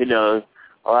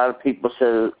lot of people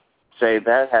say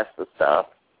that has to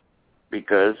stop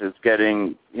because it's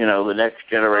getting, the next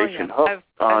generation hooked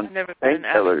on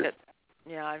painkillers.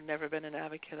 Yeah, I've never been an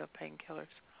advocate of painkillers.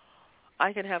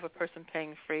 I can have a person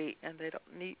pain free and they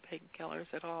don't need painkillers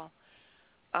at all.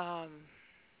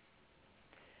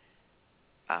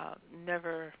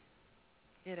 Never,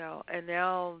 and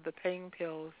now the pain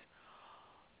pills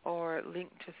are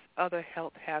linked to other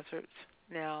health hazards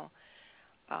now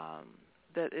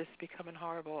that is becoming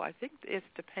horrible. I think it's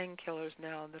the painkillers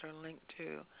now that are linked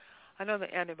to, I know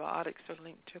the antibiotics are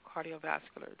linked to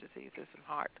cardiovascular diseases and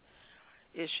heart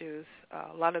issues.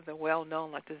 A lot of the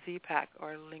well-known, like the Z-Pak,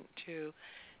 are linked to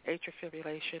atrial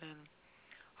fibrillation and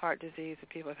heart disease, and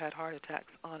people have had heart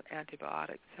attacks on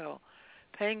antibiotics. So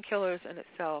painkillers in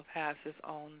itself has its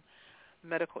own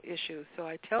medical issues. So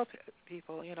I tell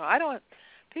people,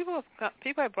 people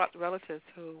have brought relatives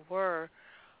who were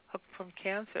hooked from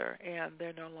cancer and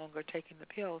they're no longer taking the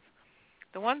pills.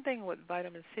 The one thing with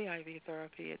vitamin C IV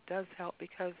therapy, it does help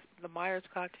because the Myers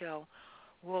cocktail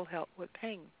will help with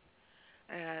pain.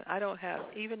 And I don't have,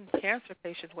 even cancer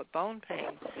patients with bone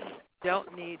pain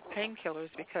don't need painkillers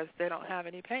because they don't have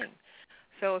any pain.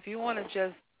 So if you want to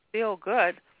just feel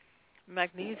good,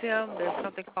 magnesium, there's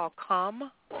something called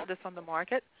COM that's on the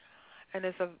market, and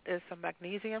it's a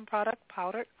magnesium product,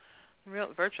 powdered,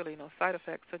 virtually no side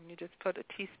effects, and you just put a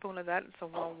teaspoon of that in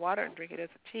some warm water and drink it as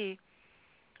a tea,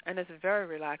 and it's very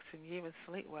relaxing. You even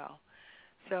sleep well.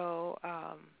 So,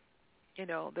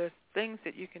 there's things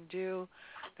that you can do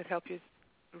that help you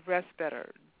rest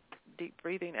better, deep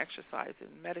breathing exercises,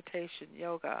 meditation,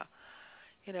 yoga.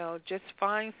 Just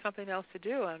find something else to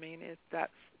do. I mean,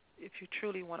 if you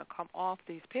truly want to come off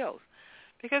these pills,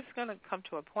 because it's going to come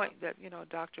to a point that,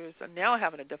 doctors are now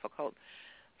having a difficult,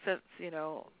 since,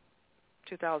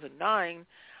 2009,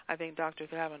 I think doctors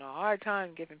are having a hard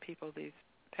time giving people these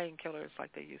painkillers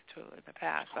like they used to in the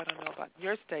past. I don't know about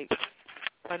your state,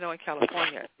 but I know in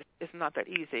California it's not that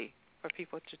easy for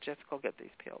people to just go get these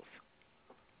pills.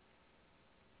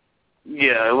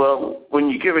 Yeah, well, when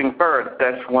you're giving birth,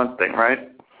 that's one thing, right?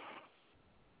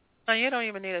 No, you don't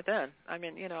even need it then. I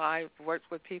mean, I've worked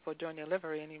with people during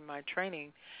delivery, and in my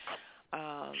training,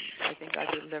 I think I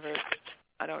delivered,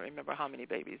 I don't remember how many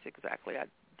babies exactly I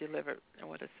delivered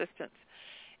with assistance,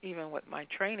 even with my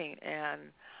training, and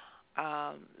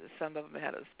some of them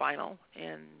had a spinal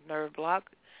and nerve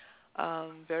block.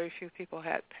 Very few people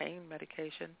had pain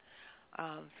medication.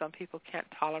 Some people can't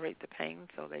tolerate the pain,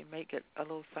 so they may get a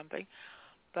little something.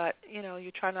 But,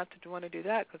 you try not to want to do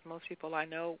that, because most people I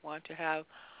know want to have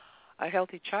a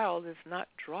healthy child is not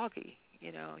druggy.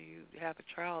 You have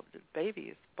a child, the baby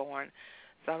is born,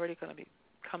 it's already going to be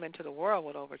come into the world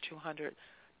with over 200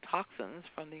 toxins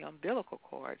from the umbilical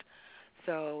cord.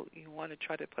 So you want to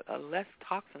try to put less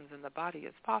toxins in the body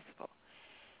as possible.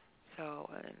 So,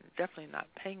 and definitely not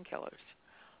painkillers.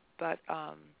 But,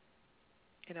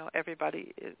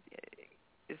 everybody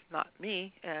is not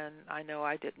me, and I know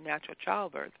I did natural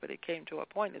childbirth, but it came to a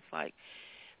point, it's like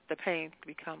the pain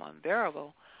become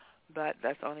unbearable, but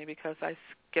that's only because I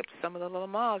skipped some of the little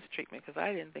Lamaze treatment because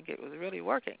I didn't think it was really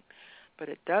working. But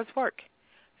it does work.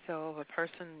 So if a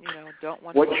person, don't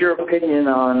want to... What's your opinion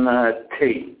on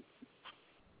tea?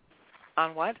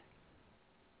 On what?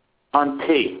 On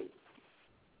tea.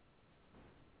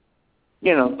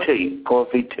 Tea,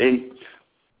 coffee, tea.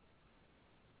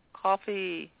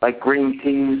 Coffee. Like green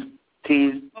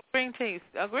teas. Well, green teas.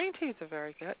 Green teas are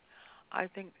very good. I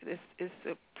think this is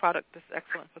a product that's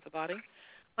excellent for the body.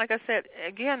 Like I said,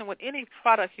 again, with any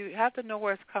product, you have to know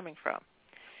where it's coming from.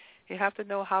 You have to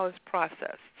know how it's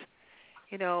processed.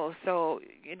 So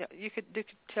you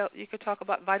could talk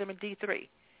about vitamin D3,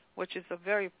 which is a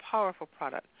very powerful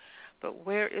product, but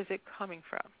where is it coming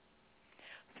from?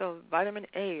 So vitamin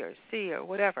A or C or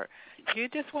whatever, you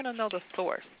just want to know the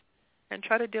source and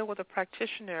try to deal with a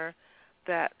practitioner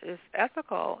that is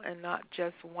ethical and not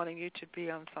just wanting you to be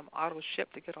on some auto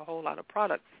ship to get a whole lot of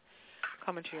products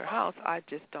coming to your house. I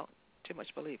just don't too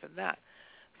much believe in that.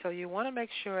 So you want to make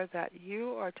sure that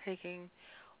you are taking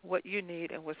what you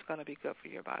need and what's going to be good for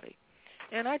your body.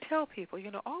 And I tell people,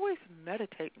 always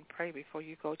meditate and pray before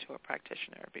you go to a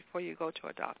practitioner, before you go to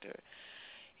a doctor,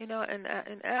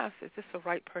 and ask, is this the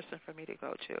right person for me to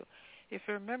go to? If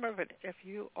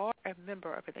you are a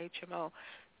member of an HMO,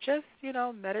 just,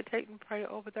 meditate and pray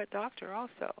over that doctor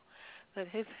also, that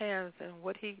his hands and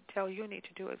what he tell you need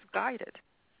to do is guided.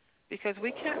 Because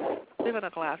we can't live in a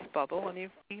glass bubble, and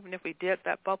even if we did,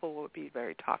 that bubble would be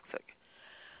very toxic.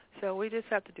 So we just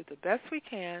have to do the best we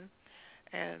can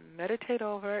and meditate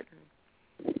over it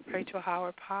and pray to a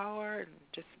higher power and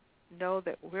just know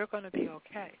that we're going to be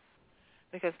okay.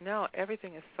 Because now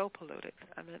everything is so polluted.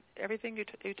 I mean, everything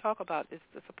you talk about is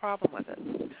a problem with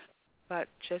it. But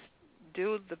just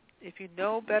if you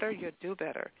know better, you do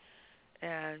better.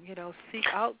 And, seek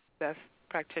out best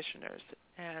practitioners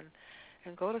and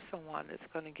go to someone that's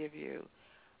going to give you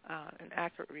an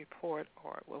accurate report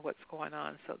or what's going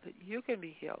on so that you can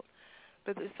be healed.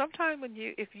 But sometimes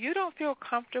if you don't feel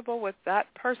comfortable with that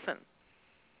person,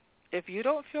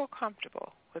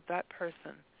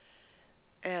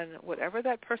 and whatever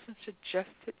that person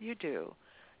suggests that you do,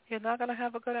 you're not going to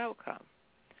have a good outcome.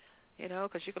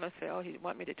 Because you're going to say, oh, he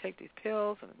want me to take these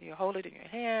pills, and you hold it in your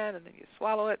hand, and then you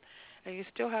swallow it, and you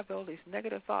still have all these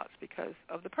negative thoughts because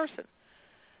of the person.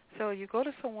 So you go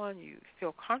to someone you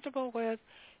feel comfortable with,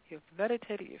 you've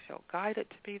meditated, you feel guided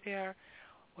to be there.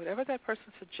 Whatever that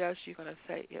person suggests, you're going to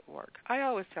say it worked. I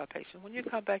always tell patients, when you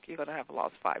come back, you're going to have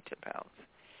lost 5-10 pounds.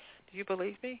 Do you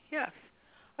believe me? Yes.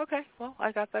 Okay, well,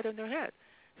 I got that in their head.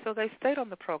 So they stayed on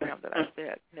the program that I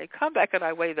did. They come back and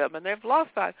I weigh them, and they've lost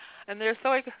 5, and they're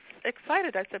so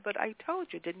excited. I said, but I told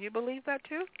you, didn't you believe that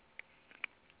too?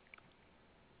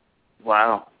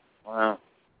 Wow.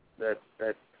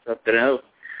 That's something else.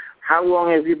 How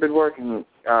long have you been working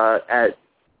at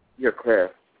your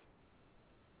craft?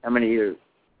 How many years?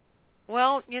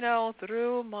 Well,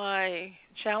 through my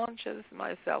challenges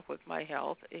myself with my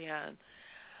health and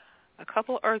a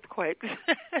couple earthquakes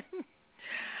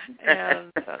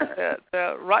and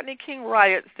the Rodney King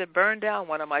riots that burned down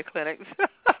one of my clinics.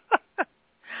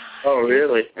 Oh,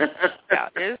 really? Yeah,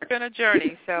 it's been a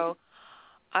journey. So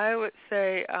I would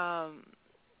say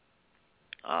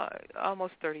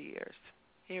almost 30 years,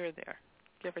 here or there,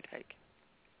 give or take.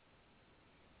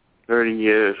 30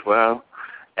 years, wow.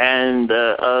 And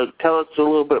tell us a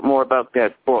little bit more about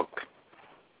that book.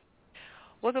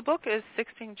 Well, the book is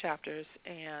 16 chapters,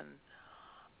 and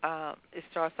it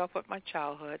starts off with my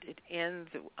childhood. It ends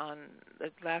on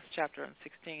the last chapter on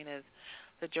 16 is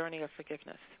the journey of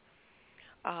forgiveness.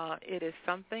 It is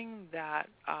something that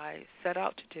I set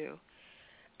out to do,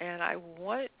 and I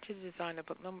wanted to design a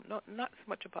book, not so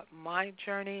much about my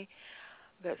journey,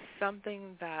 but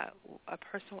something that a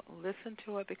person would listen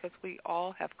to it, because we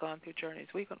all have gone through journeys.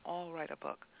 We can all write a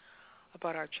book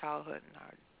about our childhood and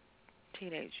our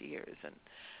teenage years and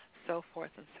so forth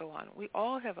and so on. We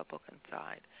all have a book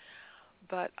inside.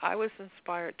 But I was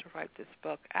inspired to write this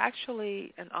book,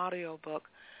 actually an audio book,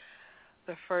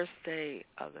 the first day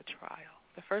of the trial.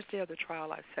 The first day of the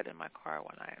trial, I sat in my car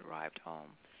when I arrived home.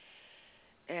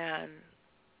 And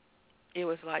it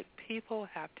was like people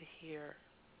have to hear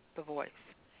the voice.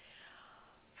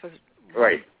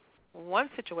 Right. One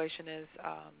situation is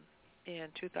in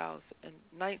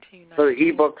 1990. So the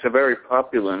e-books are very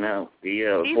popular now. The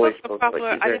voice e-books are books.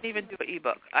 popular. Like I didn't even do an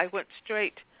e-book. I went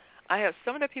straight. I have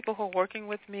some of the people who are working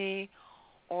with me,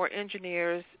 or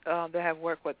engineers that have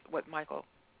worked with Michael,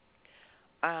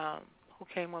 who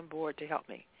came on board to help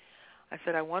me. I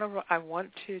said I want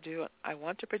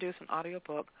to produce an audio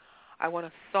book. I want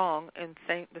a song in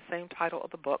the same title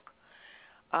of the book.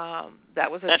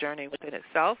 That was a journey within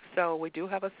itself. So we do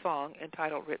have a song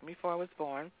entitled "Written Before I Was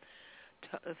Born,"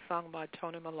 a song by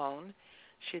Toni Malone.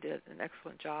 She did an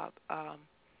excellent job.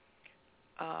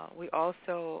 We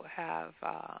also have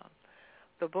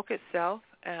the book itself,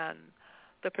 and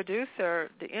the producer,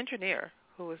 the engineer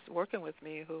who was working with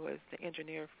me, who is the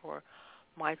engineer for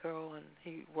Michael, and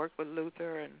he worked with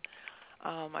Luther, and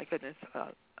my goodness, a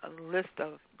list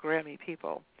of Grammy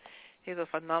people. He's a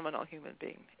phenomenal human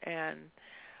being.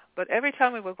 But every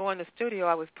time we would go in the studio,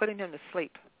 I was putting him to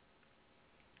sleep.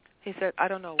 He said, I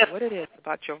don't know what it is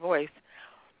about your voice,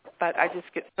 but I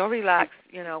just get so relaxed,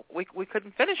 we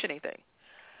couldn't finish anything.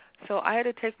 So I had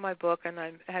to take my book, and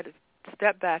I had to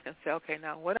step back and say, okay,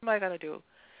 now what am I going to do,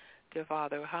 dear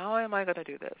Father? How am I going to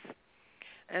do this?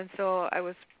 And so I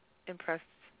was impressed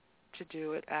to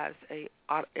do it as a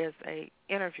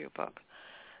interview book.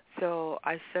 So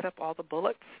I set up all the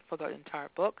bullets for the entire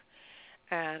book,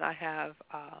 and I have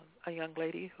a young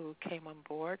lady who came on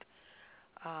board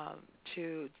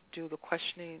to do the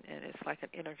questioning, and it's like an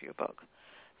interview book.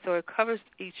 So it covers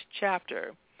each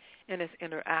chapter, and it's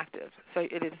interactive. So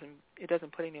it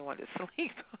doesn't put anyone to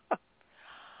sleep.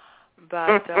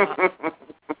 But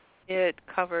it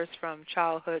covers from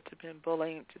childhood to being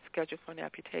bullied to schedule for an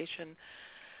amputation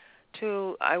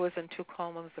to I was in 2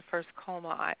 comas. The first coma,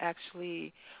 I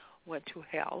actually went to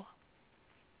hell.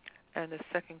 And the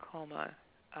second coma,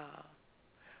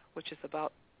 which is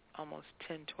about almost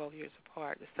 10, 12 years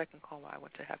apart, the second coma, I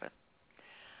went to heaven.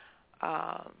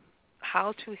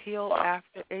 How to heal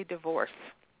after a divorce,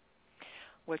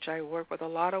 which I work with a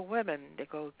lot of women that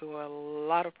go through a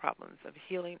lot of problems of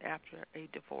healing after a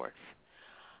divorce.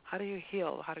 How do you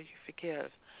heal? How do you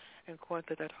forgive? And going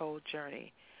through that whole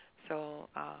journey. So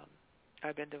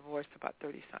I've been divorced about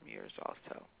 30-some years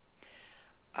also.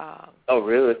 Oh,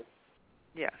 really?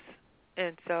 Yes.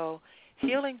 And so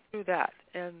healing through that.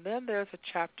 And then there's a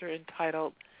chapter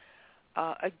entitled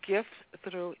A Gift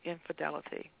Through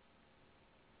Infidelity.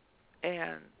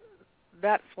 And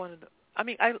that's one of the,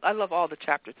 I love all the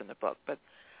chapters in the book, but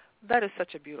that is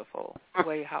such a beautiful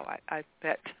way how I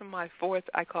met my fourth,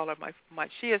 I call her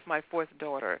she is my fourth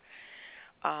daughter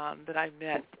that I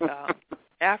met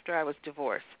after I was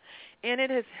divorced. And it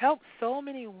has helped so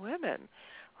many women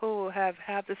who have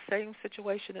the same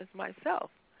situation as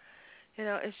myself.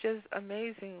 It's just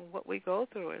amazing what we go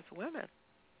through as women.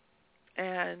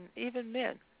 And even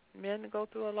men. Men go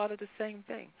through a lot of the same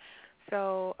thing.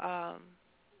 So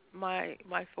my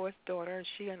fourth daughter,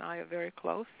 she and I are very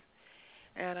close.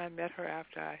 And I met her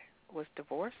after I was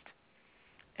divorced.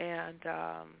 And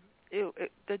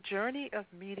the journey of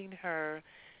meeting her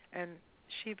and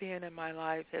she being in my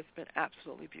life has been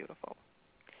absolutely beautiful.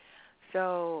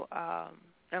 So,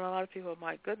 and a lot of people,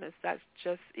 my goodness, that's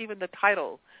just, even the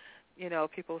title,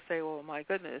 people say, well, my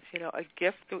goodness, a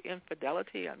gift through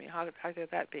infidelity. I mean, how could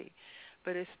that be?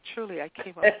 But it's truly, I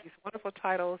came up with these wonderful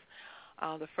titles.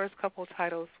 The first couple of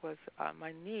titles was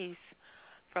my niece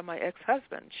from my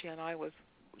ex-husband.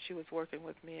 She was working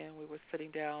with me, and we were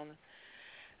sitting down.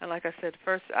 And like I said,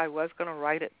 first I was going to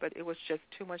write it, but it was just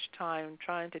too much time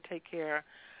trying to take care of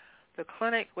the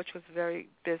clinic, which was very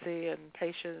busy, and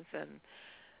patients, and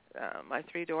my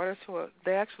 3 daughters,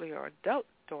 they actually are adult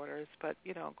daughters, but,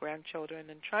 grandchildren,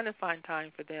 and trying to find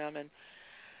time for them.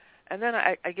 And then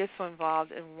I get so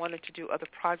involved and wanted to do other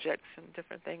projects and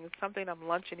different things, something I'm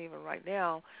launching even right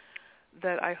now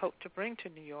that I hope to bring to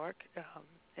New York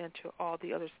and to all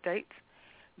the other states,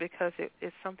 because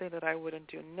it's something that I wouldn't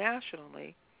do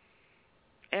nationally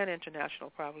and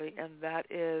international probably, and that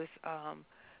is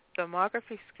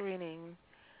thermography screening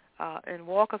and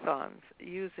walkathons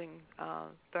using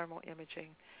thermal imaging.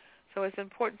 So it's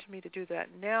important to me to do that.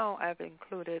 Now I've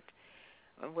included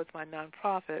with my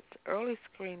nonprofit early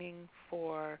screening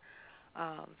for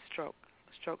stroke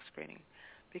screening,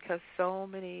 because so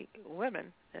many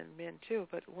women, and men too,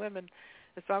 but women,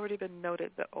 it's already been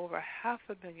noted that over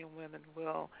 500,000 women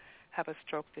will have a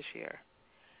stroke this year.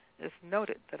 It's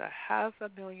noted that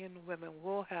 500,000 women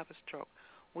will have a stroke.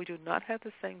 We do not have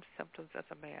the same symptoms as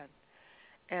a man,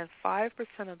 and 5%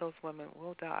 of those women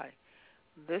will die.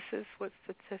 This is what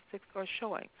statistics are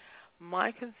showing.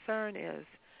 My concern is,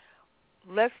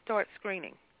 let's start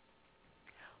screening.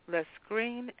 Let's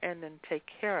screen and then take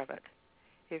care of it.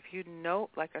 If you know,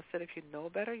 like I said, if you know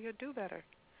better, you'll do better.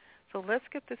 So let's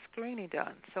get the screening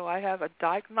done. So I have a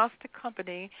diagnostic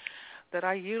company that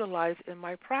I utilize in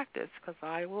my practice, because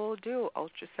I will do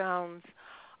ultrasounds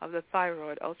of the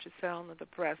thyroid, ultrasound of the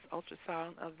breast,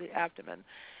 ultrasound of the abdomen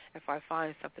if I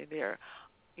find something there.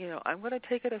 I'm going to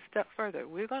take it a step further.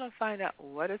 We're going to find out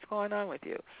what is going on with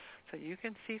you so you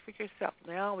can see for yourself.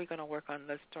 Now we're going to work on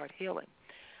let's start healing.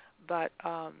 But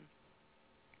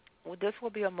this will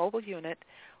be a mobile unit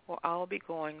where I'll be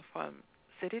going from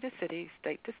city to city,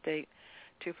 state to state,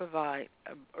 to provide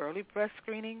early breast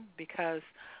screening, because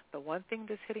the one thing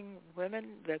that's hitting women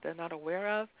that they're not aware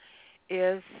of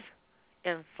is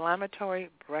inflammatory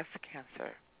breast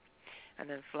cancer. And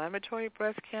inflammatory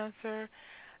breast cancer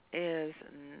is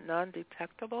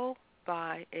non-detectable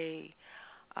by a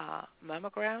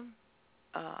mammogram,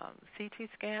 CT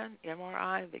scan,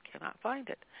 MRI. They cannot find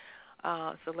it.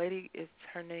 So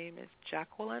her name is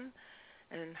Jacqueline,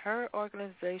 and her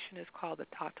organization is called the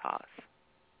Tatas.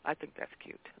 I think that's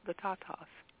cute, the Tatas.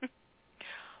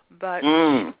 But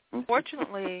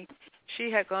fortunately,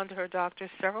 she had gone to her doctor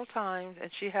several times,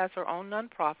 and she has her own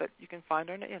nonprofit. You can find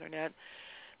her on the Internet.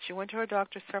 She went to her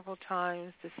doctor several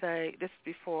times to say, this is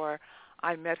before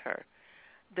I met her,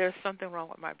 there's something wrong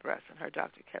with my breast. And her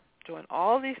doctor kept doing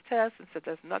all these tests and said,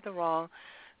 there's nothing wrong,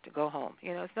 to go home.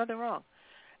 There's nothing wrong.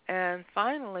 And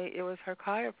finally, it was her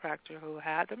chiropractor who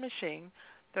had the machine,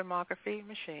 thermography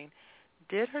machine,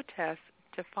 did her test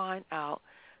to find out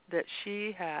that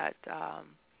she had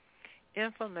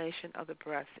inflammation of the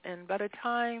breast. And by the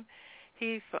time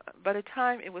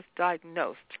it was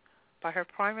diagnosed by her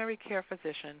primary care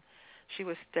physician, she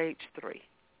was stage 3.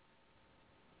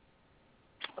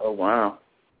 Oh, wow.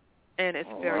 And it's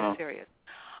very serious.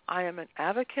 I am an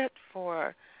advocate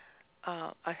for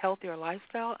a healthier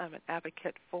lifestyle. I'm an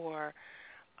advocate for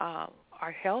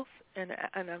our health, and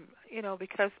I'm,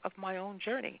 because of my own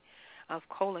journey of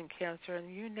colon cancer,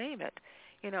 and you name it,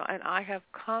 and I have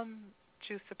come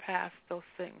to surpass those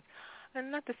things.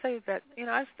 And not to say that,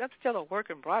 I'm still a work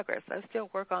in progress. I still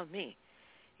work on me,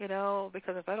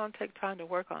 because if I don't take time to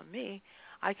work on me,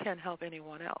 I can't help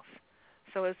anyone else.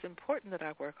 So it's important that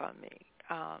I work on me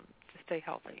to stay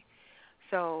healthy.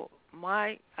 So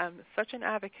I'm such an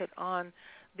advocate on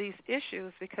these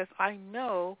issues, because I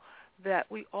know that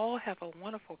we all have a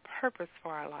wonderful purpose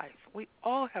for our life. We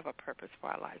all have a purpose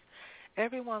for our life.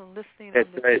 Everyone listening to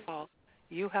this call,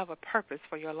 you have a purpose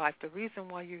for your life. The reason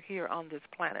why you're here on this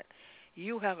planet,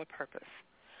 you have a purpose.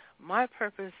 My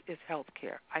purpose is health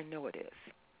care. I know it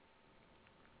is.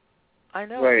 I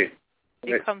know it.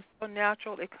 It comes so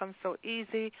natural. It comes so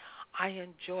easy. I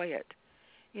enjoy it.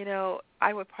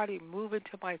 I would probably move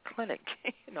into my clinic,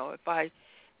 if I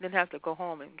didn't have to go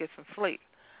home and get some sleep.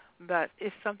 But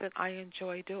it's something I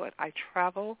enjoy doing. I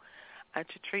travel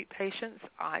to treat patients.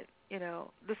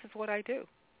 This is what I do,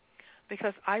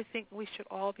 because I think we should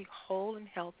all be whole and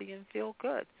healthy and feel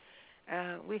good.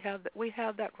 We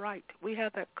have that right. We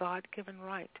have that God-given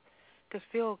right to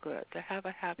feel good, to have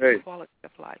a happy quality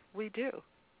of life. We do.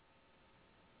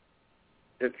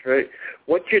 That's right.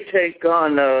 What's your take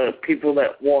on people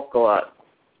that walk a lot?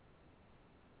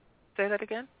 Say that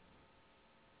again?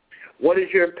 What is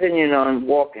your opinion on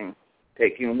walking,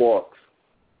 taking walks?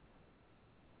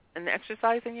 And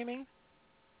exercising, you mean?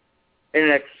 In an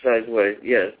exercise way,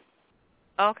 yes.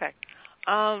 Okay.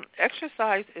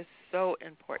 Exercise is so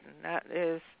important. That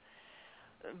is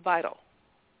vital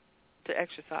to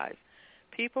exercise.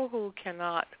 People who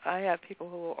cannot, I have people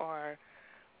who are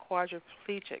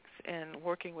quadriplegics, and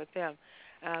working with them,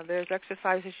 there's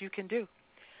exercises you can do.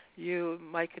 You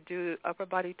might could do upper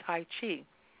body Tai Chi,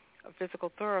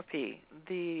 physical therapy.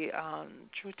 The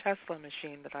True Tesla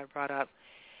machine that I brought up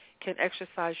can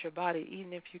exercise your body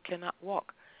even if you cannot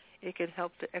walk. It can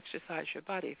help to exercise your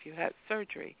body. If you had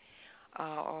surgery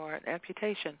or an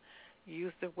amputation,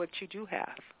 use what you do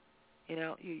have. You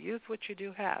know, you use what you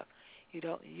do have. You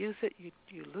don't use it,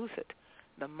 you lose it.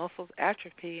 The muscles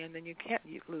atrophy, and then you can't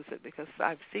lose it, because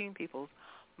I've seen people's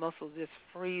muscles just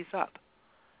freeze up.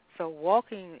 So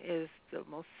walking is the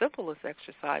most simplest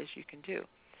exercise you can do.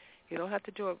 You don't have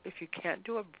to do it if you can't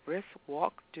do a brisk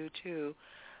walk due to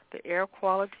the air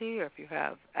quality, or if you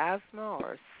have asthma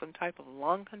or some type of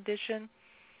lung condition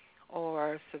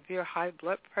or severe high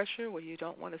blood pressure where you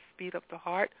don't want to speed up the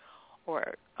heart,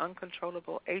 or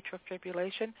uncontrollable atrial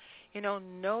fibrillation,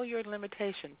 know your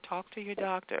limitation. Talk to your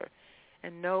doctor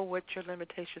and know what your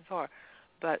limitations are.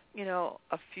 But,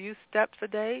 a few steps a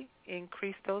day,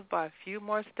 increase those by a few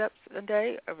more steps a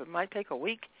day, or it might take a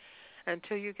week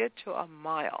until you get to a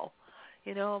mile,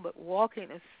 but walking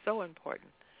is so important.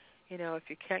 If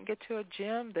you can't get to a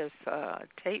gym, there's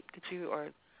tape or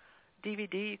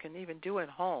DVD you can even do at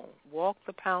home. Walk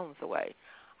the pounds away.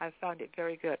 I found it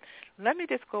very good. Let me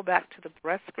just go back to the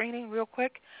breast screening real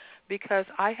quick, because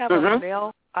I have a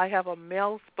male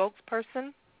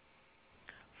spokesperson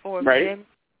for men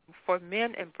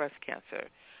and breast cancer,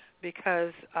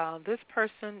 because this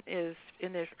person is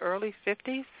in his early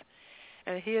 50s,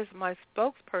 and he is my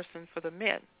spokesperson for the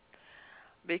men,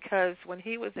 because when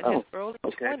he was in his early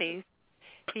 20s,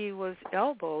 he was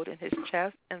elbowed in his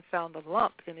chest and found a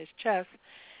lump in his chest,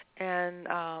 and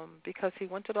because he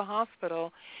went to the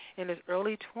hospital in his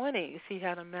early 20s, he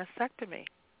had a mastectomy.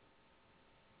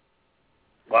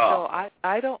 Wow. So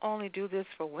I don't only do this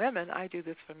for women, I do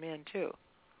this for men too,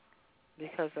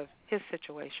 because of his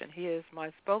situation. He is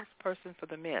my spokesperson for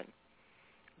the men.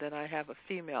 Then I have a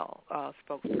female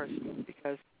spokesperson,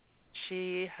 because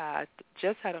she had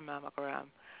just had a mammogram,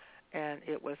 and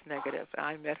it was negative.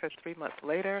 I met her 3 months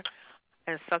later,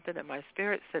 and something in my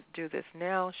spirit said, do this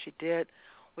now. She did.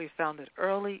 We found it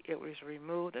early. It was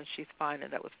removed, and she's fine,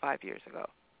 and that was 5 years ago.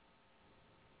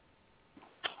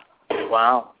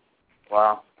 Wow.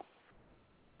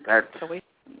 That's... So we,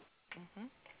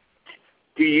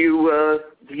 Do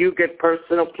you get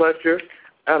personal pleasure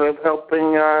out of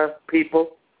helping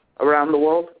people around the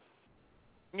world?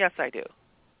 Yes, I do.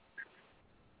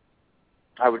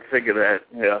 I would figure that,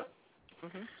 yeah.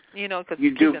 Because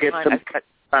you do get some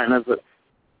kind of,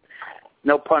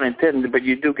 no pun intended, but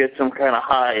you do get some kind of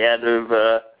high out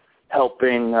of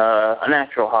helping, a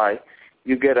natural high.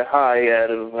 You get a high out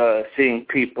of seeing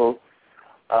people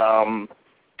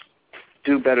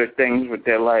do better things with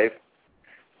their life.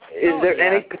 Is there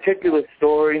any particular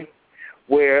story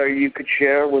where you could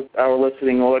share with our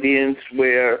listening audience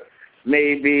where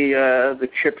maybe the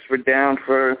chips were down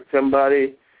for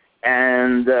somebody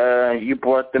and you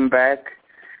brought them back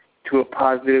to a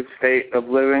positive state of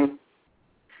living?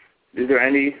 Is there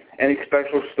any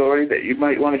special story that you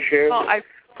might want to share? Well, I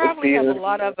probably have a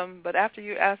lot of them, but after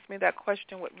you asked me that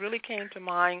question, what really came to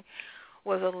mind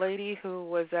was a lady who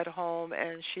was at home,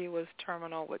 and she was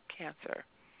terminal with cancer.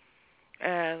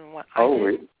 And what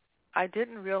I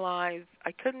didn't realize,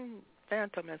 I couldn't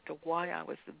fathom as to why I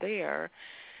was there,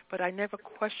 but I never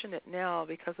question it now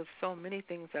because of so many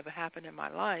things that have happened in my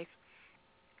life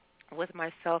with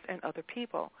myself and other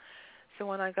people. So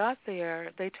when I got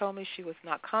there, they told me she was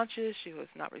not conscious, she was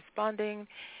not responding,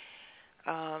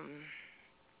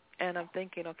 and I'm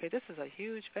thinking, okay, this is a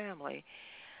huge family.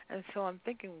 And so I'm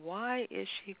thinking, why is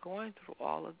she going through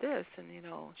all of this? And,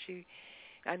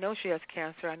 I know she has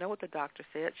cancer. I know what the doctor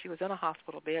said. She was in a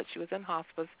hospital bed. She was in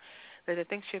hospice. They didn't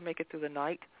think she'd make it through the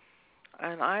night.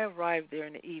 And I arrived there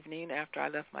in the evening after I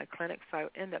left my clinic, so I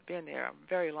ended up being there a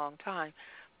very long time.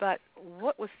 But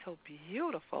what was so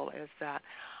beautiful is that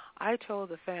I told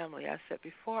the family, I said,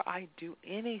 before I do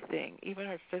anything, even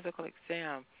her physical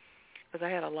exam, because I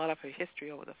had a lot of her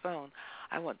history over the phone,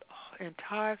 I want the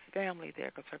entire family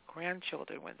there because her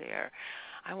grandchildren were there.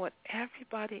 I want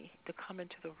everybody to come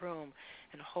into the room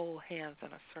and hold hands in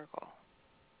a circle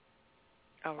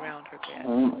around her bed.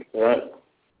 Oh, my God.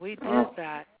 We did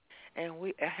that, and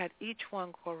we had each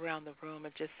one go around the room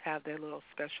and just have their little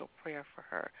special prayer for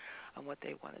her on what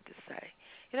they wanted to say.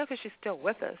 You know, because she's still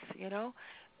with us, you know,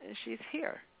 and she's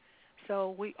here.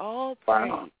 So we all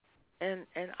prayed, and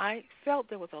I felt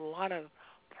there was a lot of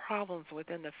problems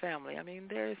within the family. I mean,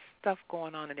 there's stuff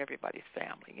going on in everybody's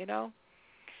family, you know,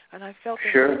 and I felt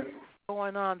there was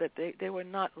going on that they were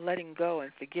not letting go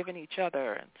and forgiving each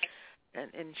other,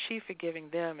 and she forgiving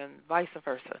them and vice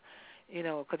versa, you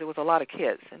know, because there was a lot of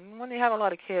kids. And when you have a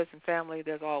lot of kids and family,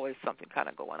 there's always something kind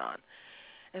of going on.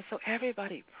 And so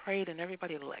everybody prayed and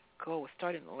everybody let go,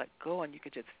 starting to let go, and you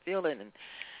could just feel it. And,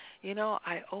 you know,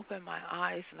 I opened my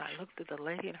eyes and I looked at the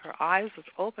lady, and her eyes was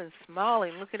open,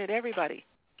 smiling, looking at everybody.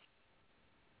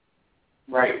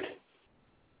 Right.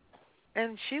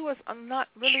 And she was not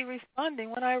really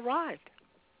responding when I arrived.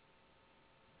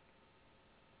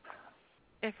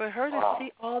 And for her to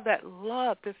see all that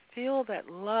love, to feel that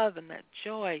love and that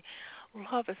joy,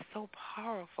 love is so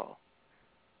powerful.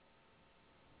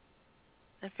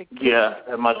 And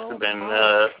that must have been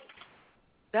that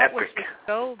epic. was just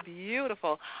so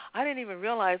beautiful. I didn't even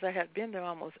realize I had been there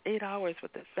almost 8 hours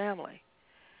with the family,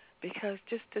 because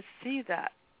just to see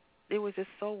that, it was just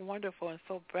so wonderful and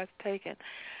so breathtaking.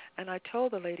 And I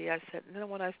told the lady, I said, and then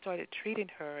when I started treating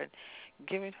her and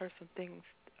giving her some things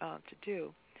to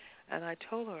do, and I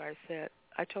told her,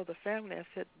 I told the family, I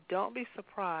said, don't be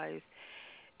surprised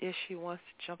if she wants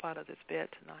to jump out of this bed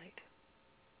tonight.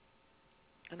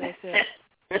 And they said,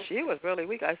 she was really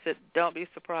weak. I said, don't be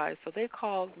surprised. So they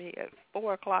called me at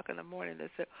 4 o'clock in the morning. They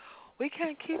said, we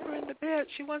can't keep her in the bed.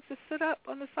 She wants to sit up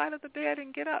on the side of the bed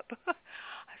and get up. I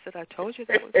said, I told you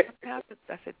that was going to happen.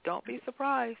 I said, don't be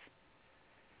surprised,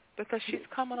 because she's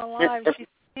coming alive. She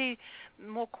sees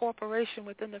more cooperation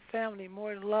within the family,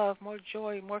 more love, more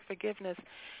joy, more forgiveness.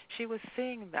 She was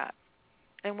seeing that.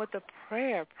 And with the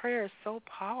prayer is so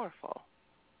powerful.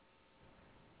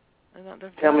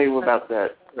 Tell me about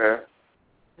that prayer.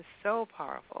 It's so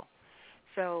powerful.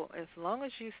 So as long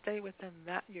as you stay within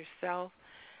that yourself,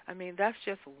 I mean, that's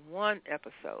just one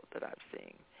episode that I've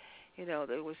seen. You know,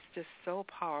 it was just so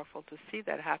powerful to see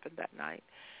that happen that night.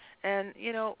 And,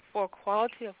 you know, for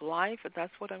quality of life, and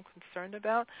that's what I'm concerned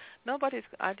about,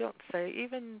 I don't say,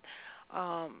 even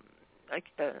like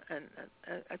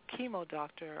a chemo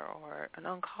doctor or an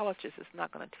oncologist is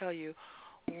not going to tell you,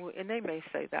 and they may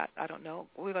say that, I don't know,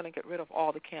 we're going to get rid of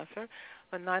all the cancer.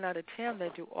 But 9 out of 10, they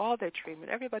do all their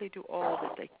treatment. Everybody do all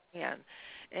that they can.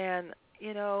 And,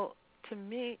 you know, to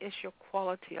me, it's your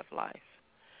quality of life.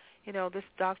 You know, this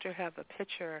doctor have a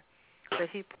picture that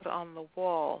he put on the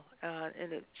wall, and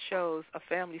it shows a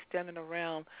family standing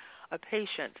around a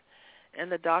patient,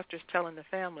 and the doctor's telling the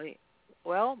family,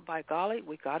 well, by golly,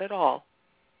 we got it all.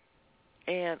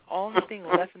 And only thing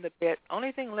left in the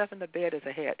bed is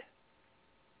a head.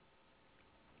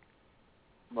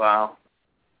 Wow.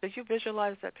 Did you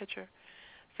visualize that picture?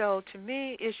 So to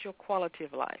me, it's your quality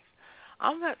of life.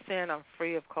 I'm not saying I'm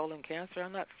free of colon cancer.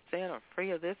 I'm not saying I'm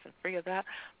free of this and free of that.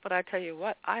 But I tell you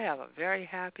what, I have a very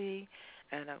happy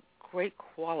and a great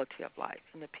quality of life.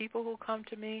 And the people who come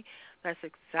to me, that's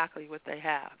exactly what they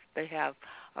have. They have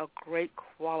a great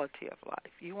quality of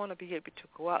life. You want to be able to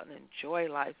go out and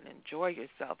enjoy life and enjoy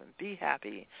yourself and be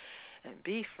happy and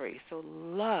be free. So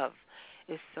love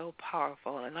is so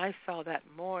powerful. And I saw that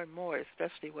more and more,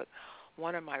 especially with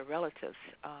one of my relatives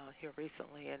here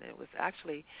recently. And it was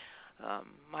actually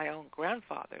my own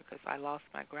grandfather, because I lost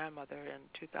my grandmother in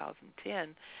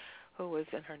 2010, who was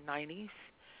in her 90s,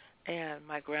 and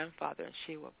my grandfather and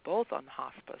she were both on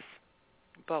hospice.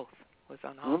 Both was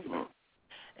on hospice.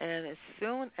 And as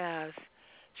soon as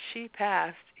she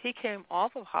passed, he came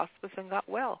off of hospice and got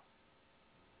well.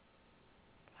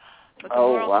 But the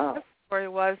moral of the story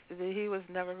was that he was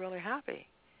never really happy.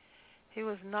 He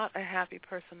was not a happy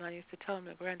person. I used to tell him,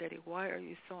 Granddaddy, why are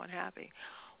you so unhappy?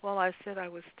 Well, I said I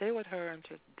would stay with her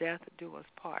until death do us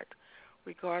part,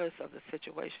 regardless of the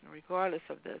situation, regardless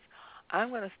of this. I'm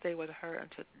going to stay with her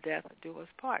until death do us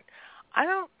part. I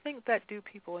don't think that do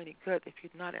people any good if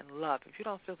you're not in love, if you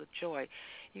don't feel the joy.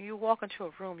 You walk into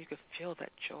a room, you can feel that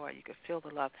joy. You can feel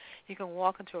the love. You can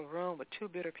walk into a room with two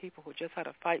bitter people who just had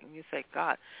a fight, and you say,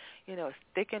 God, you know, it's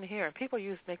thick in here. And people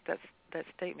make that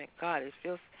statement, God, it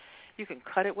feels, you can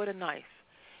cut it with a knife.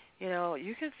 You know,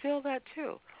 you can feel that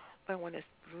too. But when it's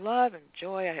love and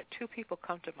joy, I had two people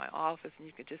come to my office, and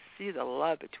you could just see the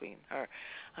love between her.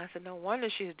 I said, no wonder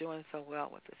she's doing so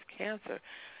well with this cancer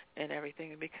and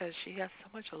everything, because she has so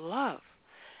much love.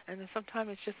 And then sometimes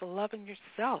it's just loving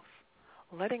yourself,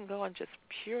 letting go and just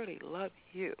purely love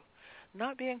you.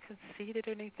 not being conceited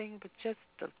or anything, but just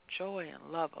the joy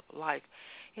and love of life,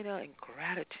 and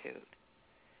gratitude,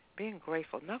 being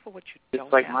grateful, not for what you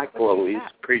don't have. It's like Michael always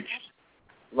preached,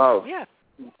 love. Yes.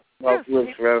 Love lives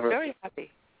forever. Very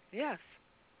happy. Yes.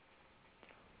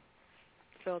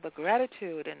 So the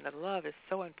gratitude and the love is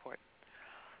so important.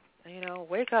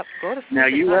 Wake up, go to sleep. Now,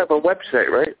 you have a website,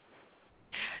 right?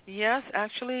 Yes,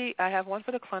 actually, I have one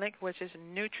for the clinic, which is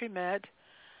NutriMed,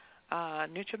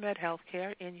 NutriMed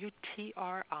Healthcare,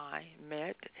 NUTRI,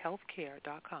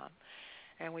 medhealthcare.com.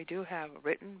 And we do have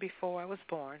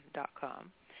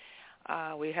writtenbeforeIwasborn.com.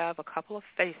 We have a couple of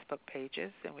Facebook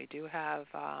pages, and we do have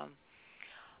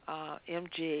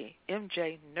MJ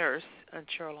Nurse and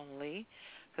Cherilyn Lee,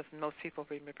 because most people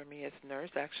remember me as nurse.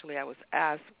 Actually, I was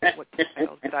asked what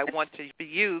title did I want to be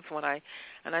used and I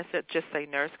said just say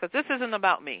nurse, because this isn't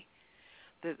about me.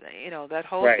 That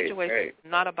whole situation is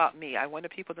not about me. I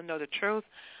wanted people to know the truth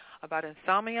about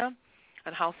insomnia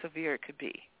and how severe it could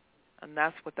be, and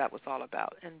that's what that was all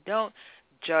about. And don't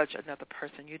judge another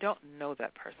person. You don't know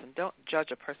that person. Don't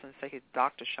judge a person and say he's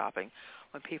doctor shopping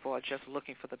when people are just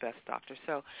looking for the best doctor.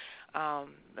 So,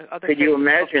 could you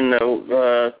imagine,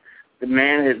 though, the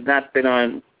man has not been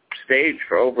on stage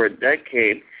for over a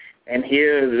decade, and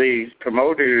here these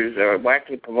promoters or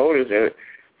wacky promoters are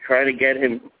trying to get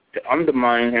him to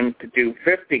undermine him to do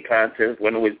 50 concerts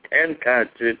when it was 10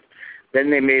 concerts. Then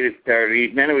they made it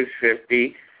 30. Then it was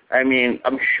 50. I mean,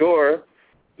 I'm sure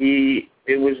it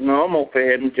was normal for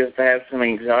him just to have some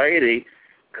anxiety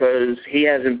because he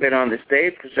hasn't been on the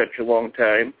stage for such a long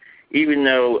time, even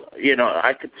though,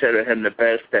 I consider him the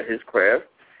best at his craft.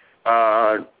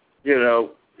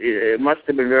 It must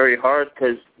have been very hard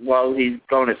because while he's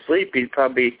going to sleep, he's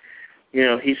probably, he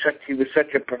was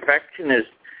such a perfectionist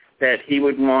that he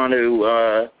would want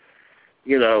to,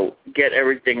 get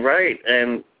everything right.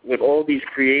 And with all these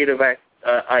creative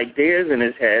ideas in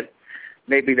his head,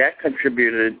 maybe that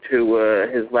contributed to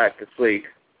his lack of sleep.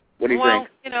 What do you think?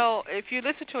 Well, if you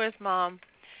listen to his mom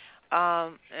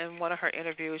in one of her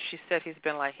interviews, she said he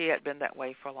had been that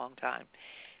way for a long time.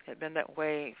 Had been that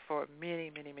way for many,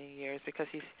 many, many years because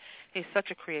he's such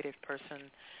a creative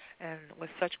person and with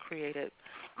such creative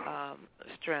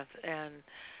strength. And,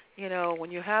 when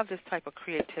you have this type of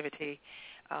creativity,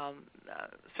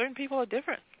 certain people are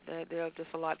different. They're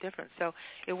just a lot different. So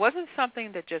it wasn't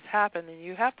something that just happened, and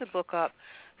you have to look up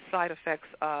side effects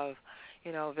of,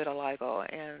 vitiligo.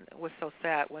 And it was so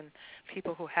sad when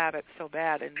people who have it so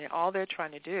bad, and all they're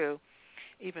trying to do,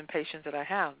 even patients that I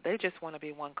have, they just want to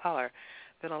be one color.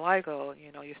 Vitiligo,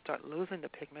 you start losing the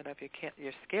pigment of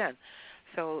your skin.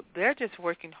 So they're just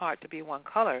working hard to be one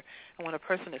color. And when a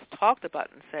person is talked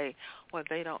about and say, well,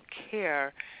 they don't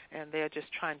care and they're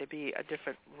just trying to be a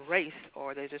different race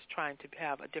or they're just trying to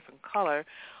have a different color,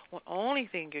 the only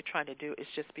thing you're trying to do is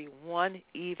just be one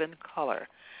even color.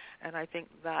 And I think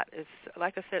that is,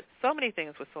 like I said, so many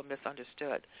things were so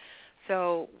misunderstood.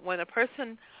 So when a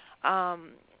person,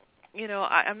 I'm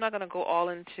not going to go all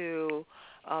into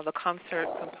the concert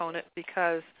component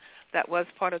because that was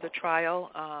part of the trial.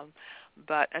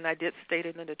 And I did state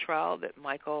it in the trial that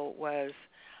Michael was,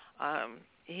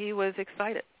 he was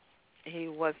excited. He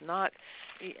was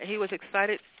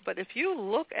excited. But if you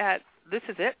look at, this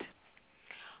is it,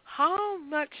 how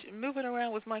much moving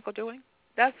around was Michael doing?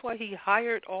 That's why he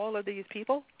hired all of these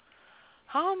people.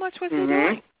 How much was he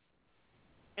doing?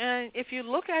 And if you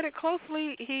look at it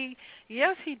closely, he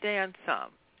danced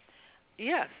some.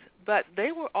 Yes, but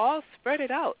they were all spread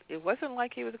it out. It wasn't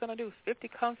like he was going to do 50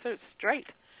 concerts straight.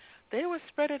 They were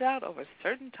spread it out over a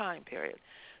certain time period.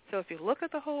 So if you look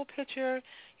at the whole picture,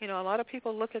 a lot of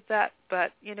people look at that,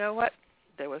 but you know what?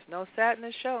 There was no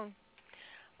sadness shown.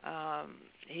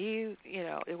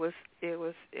 It was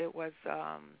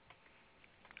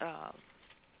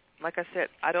like I said,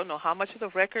 I don't know how much of the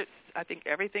records, I think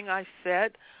everything I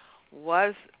said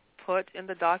was put in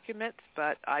the document,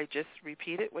 but I just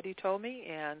repeated what he told me,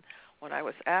 and when I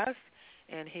was asked,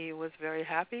 and he was very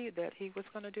happy that he was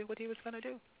going to do what he was going to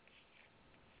do.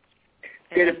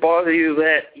 Did it bother you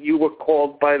that you were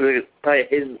called by his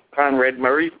Conrad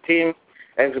Murray's team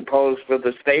as opposed to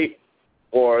the state,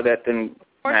 or that didn't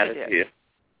matter to you?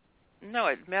 No,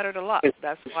 it mattered a lot.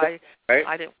 That's why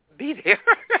I didn't be there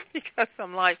because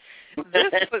I'm like, this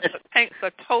paints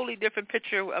a totally different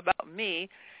picture about me.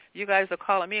 You guys are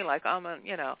calling me like I'm a,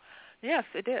 yes,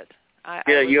 it did.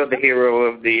 You're the hero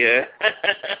of the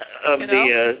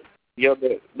you're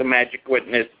the magic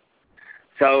witness.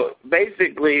 So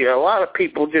basically, a lot of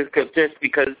people just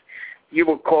because you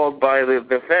were called by the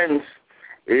defense,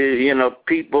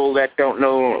 people that don't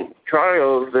know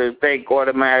trials, think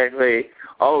automatically,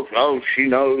 oh, she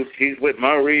knows she's with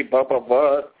Murray, blah blah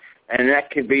blah, And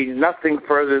that could be nothing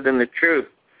further than the truth.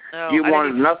 No, you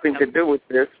wanted nothing to do with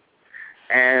this,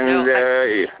 and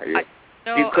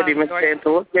you couldn't even stand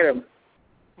to look at him.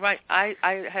 Right. I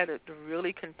had to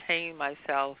really contain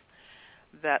myself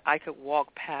that I could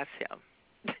walk past him.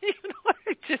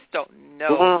 I just don't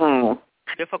know how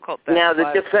difficult that now, was.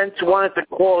 the defense wanted to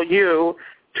call you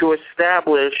to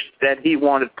establish that he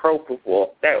wanted propofol.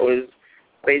 That was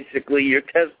basically your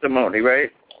testimony,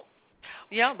 right?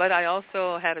 Yeah, but I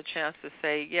also had a chance to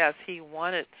say, yes, he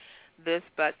wanted this,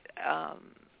 but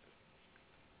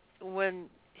when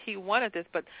he wanted this,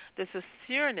 but the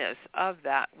sincereness of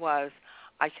that was,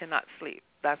 I cannot sleep.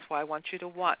 That's why I want you to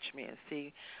watch me and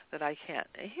see that I can't.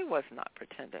 He was not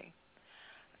pretending.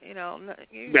 I know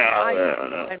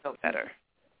better.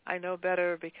 I know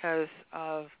better because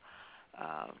of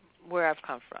where I've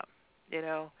come from,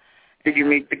 Did you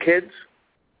meet the kids?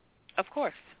 Of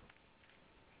course.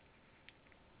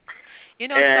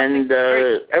 And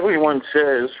everyone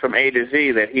says from A to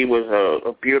Z that he was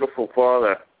a beautiful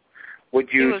father. Would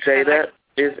you say that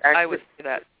is accurate? I would say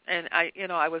that. And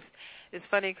it's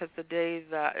funny because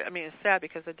it's sad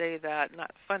because the day that,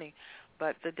 not funny,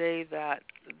 but the day that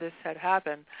this had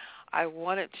happened, I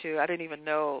didn't even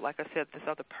know, like I said, this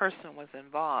other person was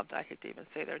involved. I hate to even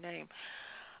say their name.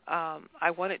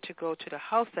 I wanted to go to the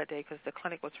house that day because the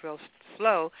clinic was real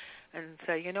slow and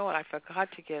say, you know what, I forgot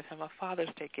to give him a Father's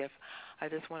Day gift. I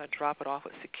just want to drop it off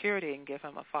with security and give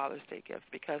him a Father's Day gift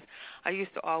because I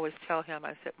used to always tell him,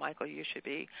 I said, Michael, you should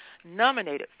be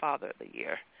nominated Father of the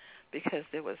Year because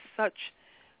there was such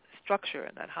structure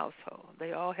in that household.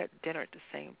 They all had dinner at the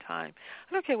same time.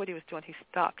 I don't care what he was doing. He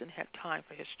stopped and had time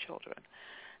for his children.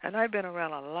 And I've been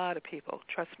around a lot of people,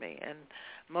 trust me, and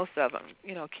most of them,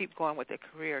 keep going with their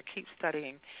career, keep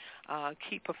studying,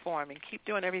 keep performing, keep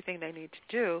doing everything they need to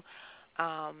do.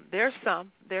 There's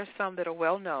some that are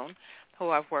well known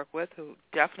who I've worked with who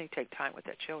definitely take time with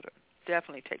their children.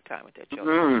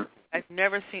 I've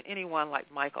never seen anyone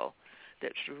like Michael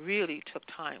that really took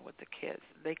time with the kids.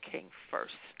 They came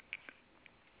first.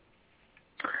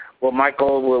 Well,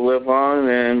 Michael will live on,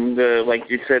 and like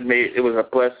you said, it was a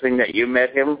blessing that you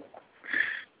met him.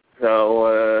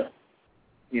 So,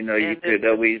 you could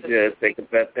always think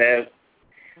about that.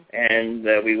 And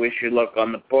we wish you luck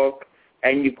on the book.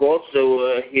 And you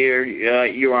also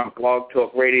you're on Blog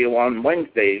Talk Radio on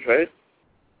Wednesdays, right?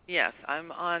 Yes,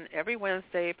 I'm on every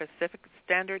Wednesday Pacific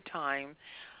Standard Time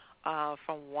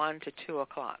from 1 to 2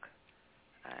 o'clock.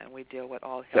 And we deal with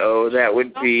all health issues. That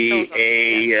would be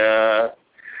a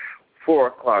 4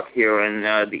 o'clock here in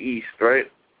the East, right?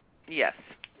 Yes.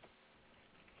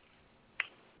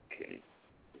 Okay.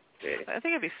 I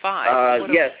think it'd be 5.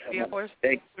 Yes. 3 hours?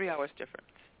 3 hours difference.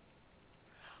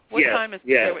 What time is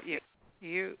it there with you?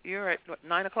 You're at,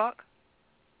 9 o'clock?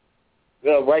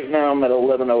 Well, right now I'm at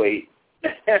 11:08.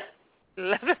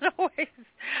 11:08?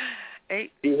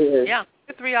 8? Yeah,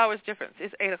 3 hours difference.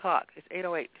 It's 8 o'clock. It's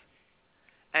 8:08.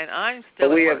 And I'm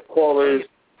still we have callers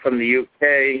from the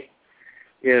UK.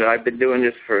 I've been doing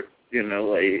this for,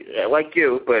 like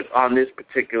you, but on this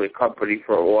particular company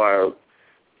for a while.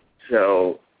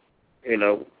 So,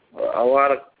 a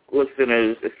lot of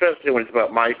listeners, especially when it's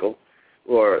about Michael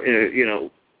or,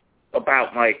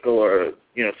 about Michael or,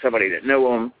 somebody that knew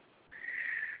him,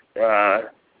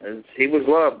 he was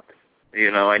loved.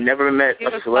 I never met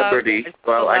a celebrity.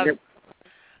 Well, I never.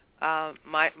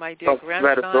 My dear grandson.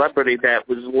 Met a celebrity that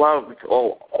was loved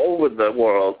all over the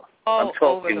world. I'm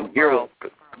talking Europe,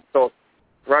 I'm talking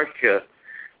Russia,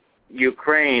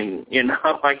 Ukraine.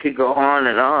 I could go on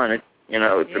and on.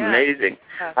 It's amazing.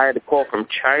 I had a call from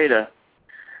China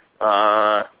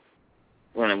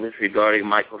when it was regarding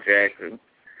Michael Jackson.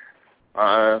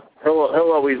 He'll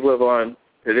always live on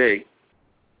today.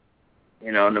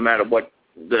 No matter what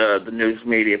the news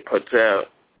media puts out.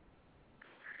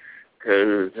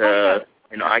 Because,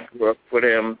 I grew up with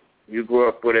him, you grew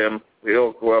up with him, we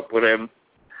all grew up with him.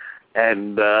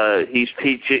 And he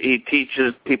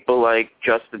teaches people like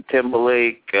Justin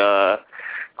Timberlake,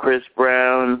 Chris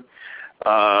Brown,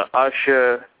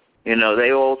 Usher.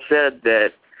 They all said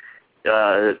that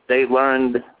they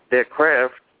learned their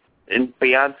craft, and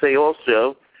Beyonce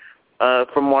also,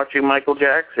 from watching Michael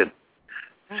Jackson.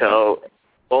 Mm-hmm. So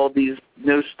all these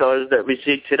new stars that we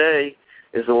see today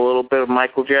is a little bit of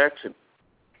Michael Jackson.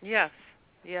 Yes,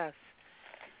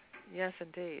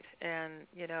 indeed. And,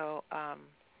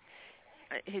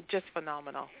 he's just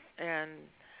phenomenal. And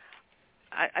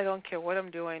I don't care what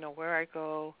I'm doing or where I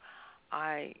go,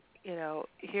 I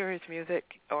hear his music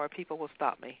or people will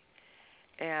stop me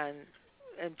and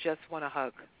just want to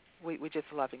hug. We just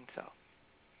love him so.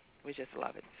 We just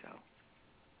love him so.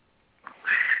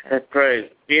 That's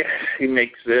right. Yes, he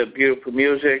makes beautiful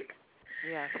music.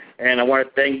 Yes. And I want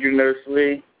to thank you, Nurse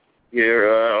Lee.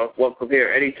 You're welcome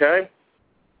here anytime.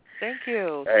 Thank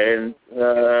you. And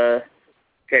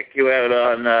check you out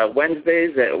on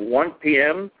Wednesdays at 1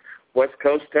 p.m. West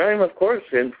Coast time, of course,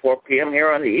 and 4 p.m.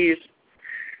 here on the East.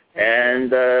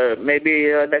 And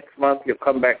maybe next month you'll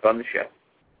come back on the show.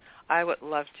 I would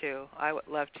love to.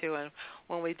 And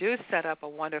when we do set up a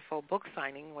wonderful book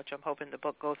signing, which I'm hoping the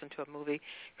book goes into a movie,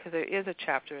 because there is a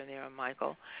chapter in there,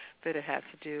 Michael, that it has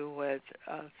to do with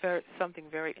something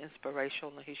very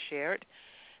inspirational that he shared.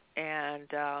 And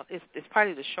it's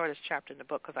probably the shortest chapter in the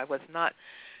book, because I was not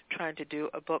trying to do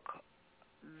a book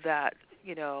that,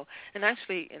 and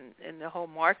actually in the whole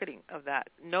marketing of that,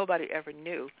 nobody ever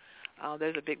knew.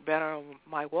 There's a big banner on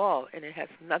my wall, and it has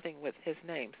nothing with his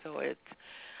name. So it's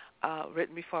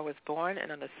written before I was born,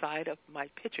 and on the side of my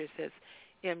picture it says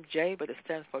MJ, but it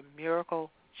stands for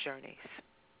Miracle Journeys.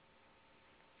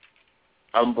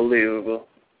 Unbelievable.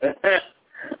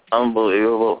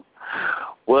 Unbelievable.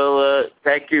 Well,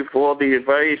 thank you for all the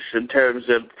advice in terms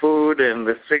of food and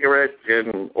the cigarettes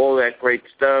and all that great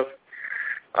stuff.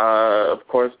 Of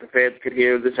course, the fans could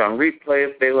hear this on replay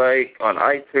if they like, on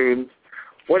iTunes,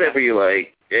 whatever you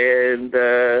like. And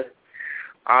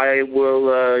I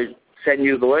will send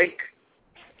you the link.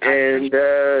 And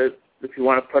if you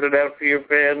want to put it out for your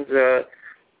fans,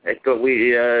 I thought we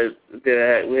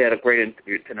had a great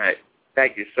interview tonight.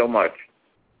 Thank you so much.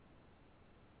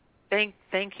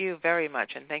 Thank you very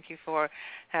much, and thank you for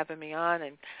having me on,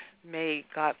 and may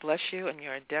God bless you in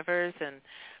your endeavors. And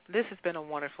this has been a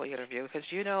wonderful interview, because,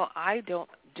 I don't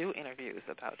do interviews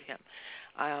about him.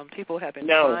 People have been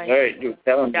trying. No, right, you're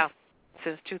telling me. Yeah,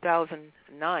 since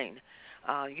 2009.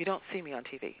 You don't see me on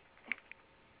TV.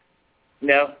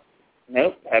 No,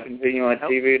 nope, haven't seen you on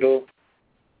TV at all.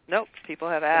 Nope, people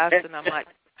have asked, and I'm like,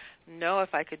 no,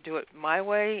 if I could do it my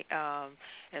way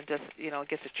and just,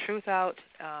 get the truth out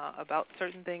about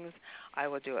certain things, I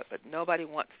will do it. But nobody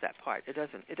wants that part. It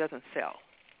doesn't sell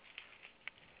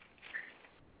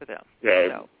for them. Yeah.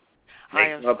 So I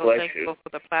am so thankful for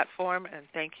the platform, and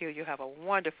thank you. You have a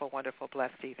wonderful, wonderful,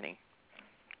 blessed evening.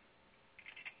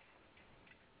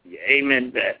 Yeah,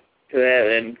 amen to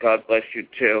that, and God bless you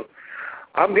too.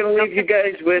 I'm going to leave you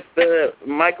guys with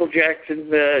Michael Jackson's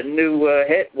new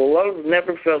hit, Well, Love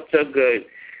Never Felt So Good.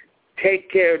 Take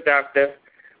care, Doctor.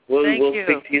 We'll speak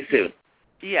to you soon.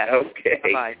 Yes. Okay.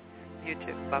 Bye-bye. You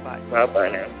too. Bye-bye. Bye-bye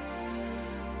now.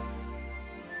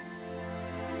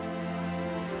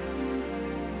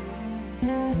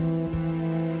 Never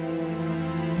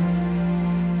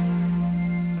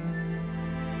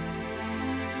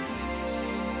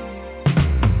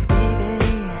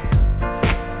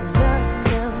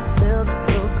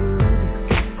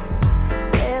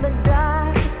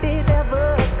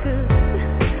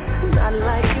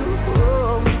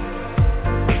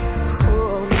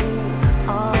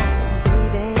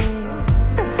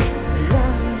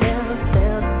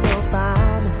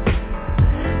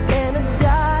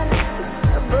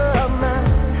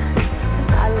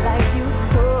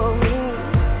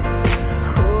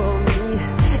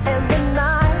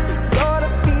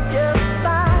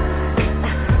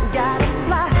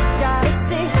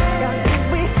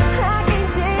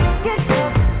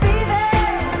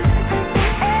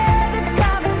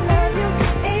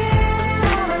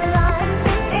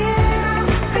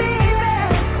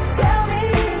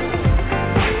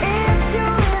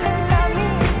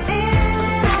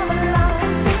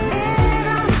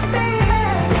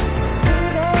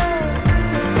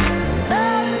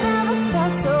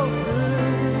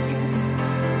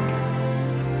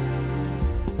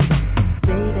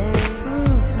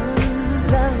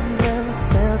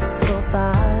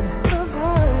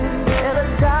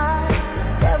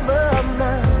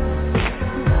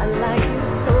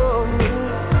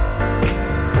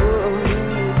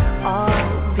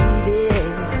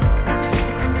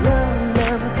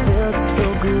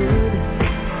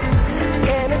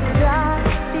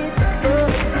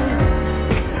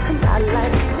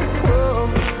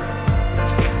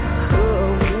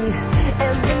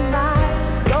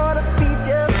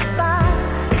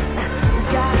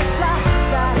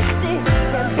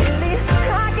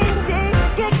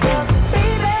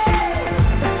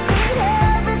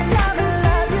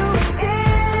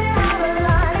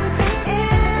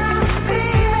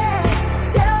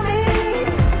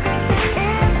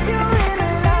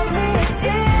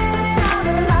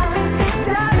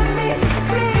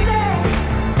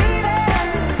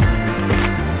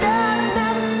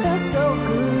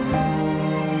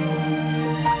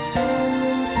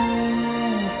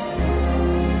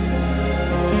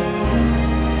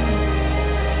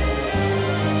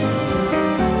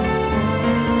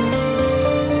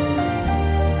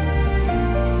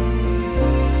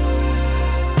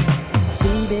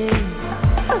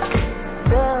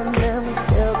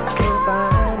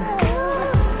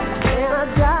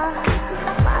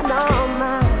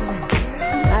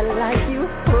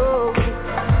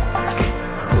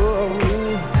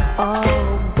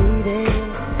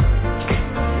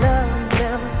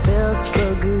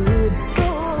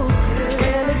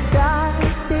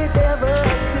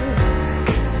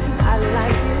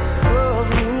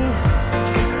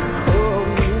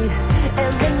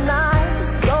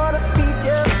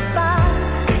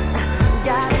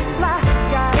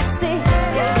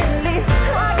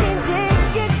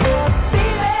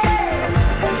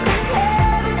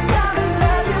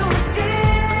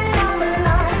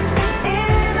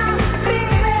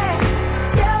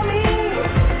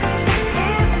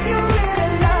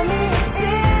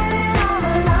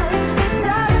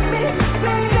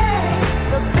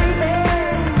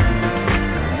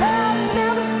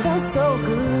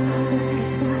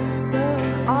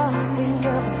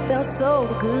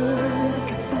good.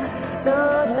 No,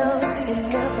 it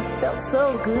never felt so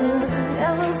good.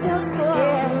 Never felt so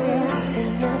good. It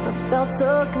never felt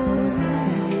so good.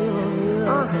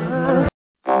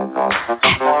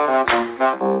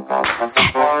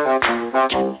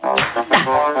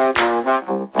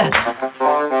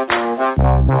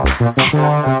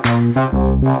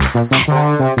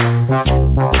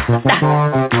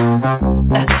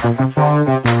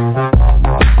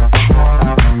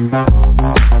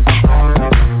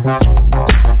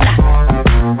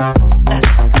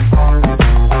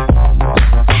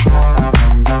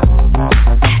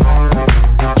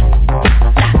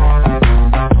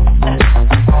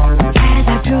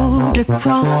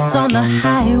 Cross on the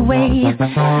highway,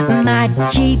 my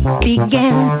Jeep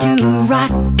began to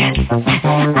rock.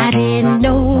 I didn't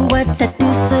know what to do,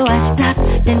 so I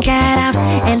stopped and got out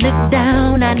and looked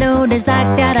down. I noticed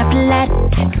I got a flat,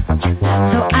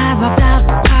 so I walked out,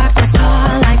 parked the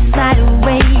car like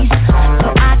sideways, so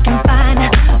I can find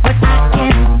what I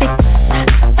can fix.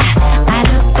 I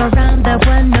looked around, there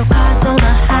were no cars on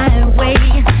the highway.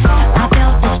 I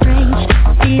felt a strange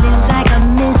feeling like a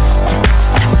mist.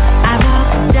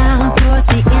 Down towards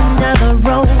the end of the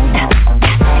road,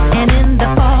 and in the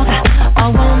fog, a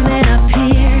woman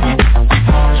appeared.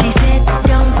 She said,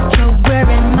 "Don't you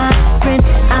worry, my friend,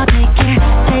 I'll take care.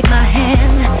 Take my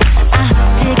hand, I'll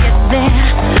take it there."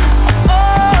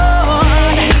 Oh,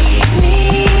 take me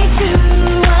to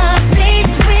a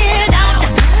place without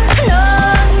no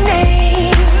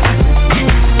name.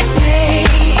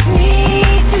 Take me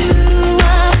to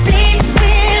a place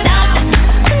without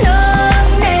no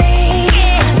name.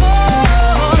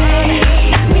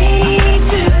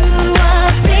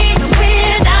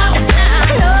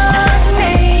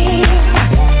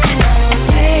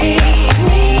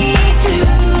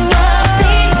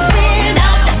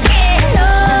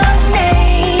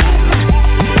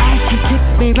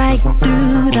 Right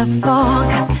through the fog,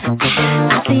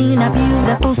 I seen a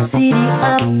beautiful city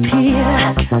up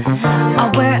here,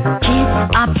 where kids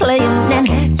are playing and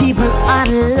people are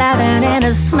laughing and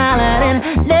smiling and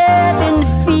loving the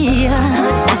feel.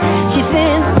 She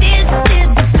said, "This is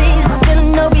the place where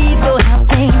no people have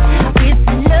pain, with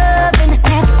love and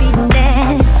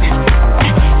happiness."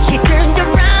 She turned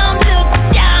around, looked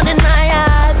down in my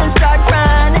eyes and started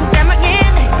crying and said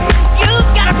again, "You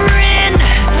got a friend."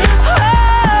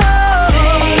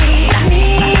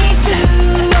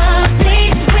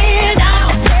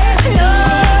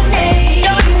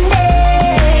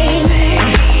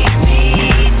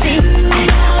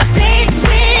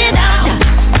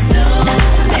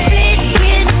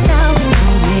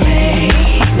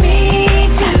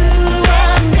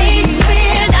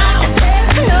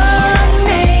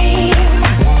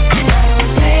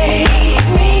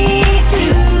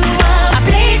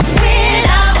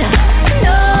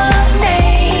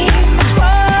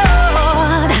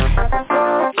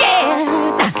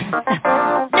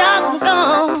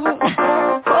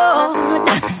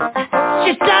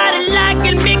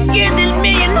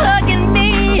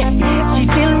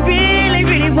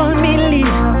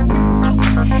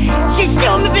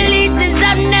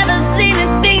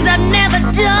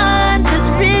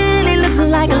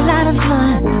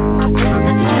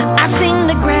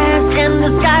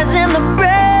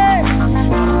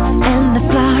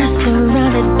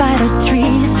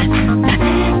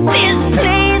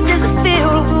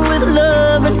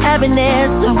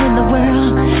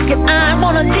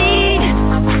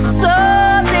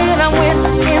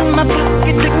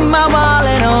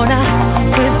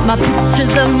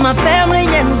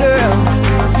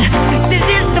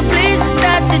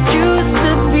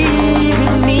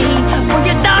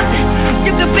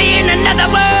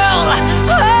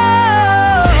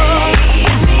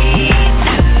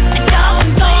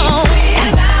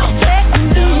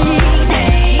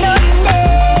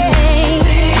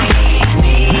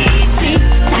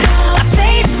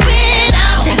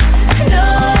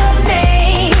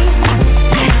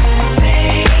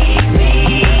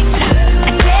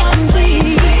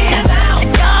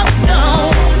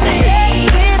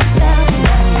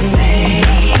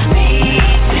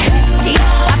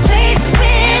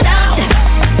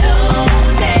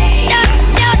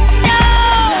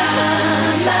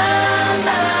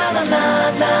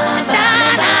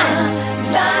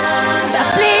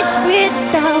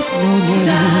 Without no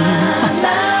name.